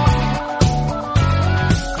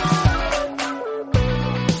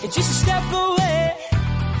 And just a step away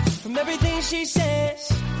from everything she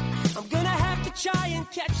says. I'm gonna have to try and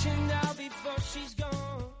catch her now.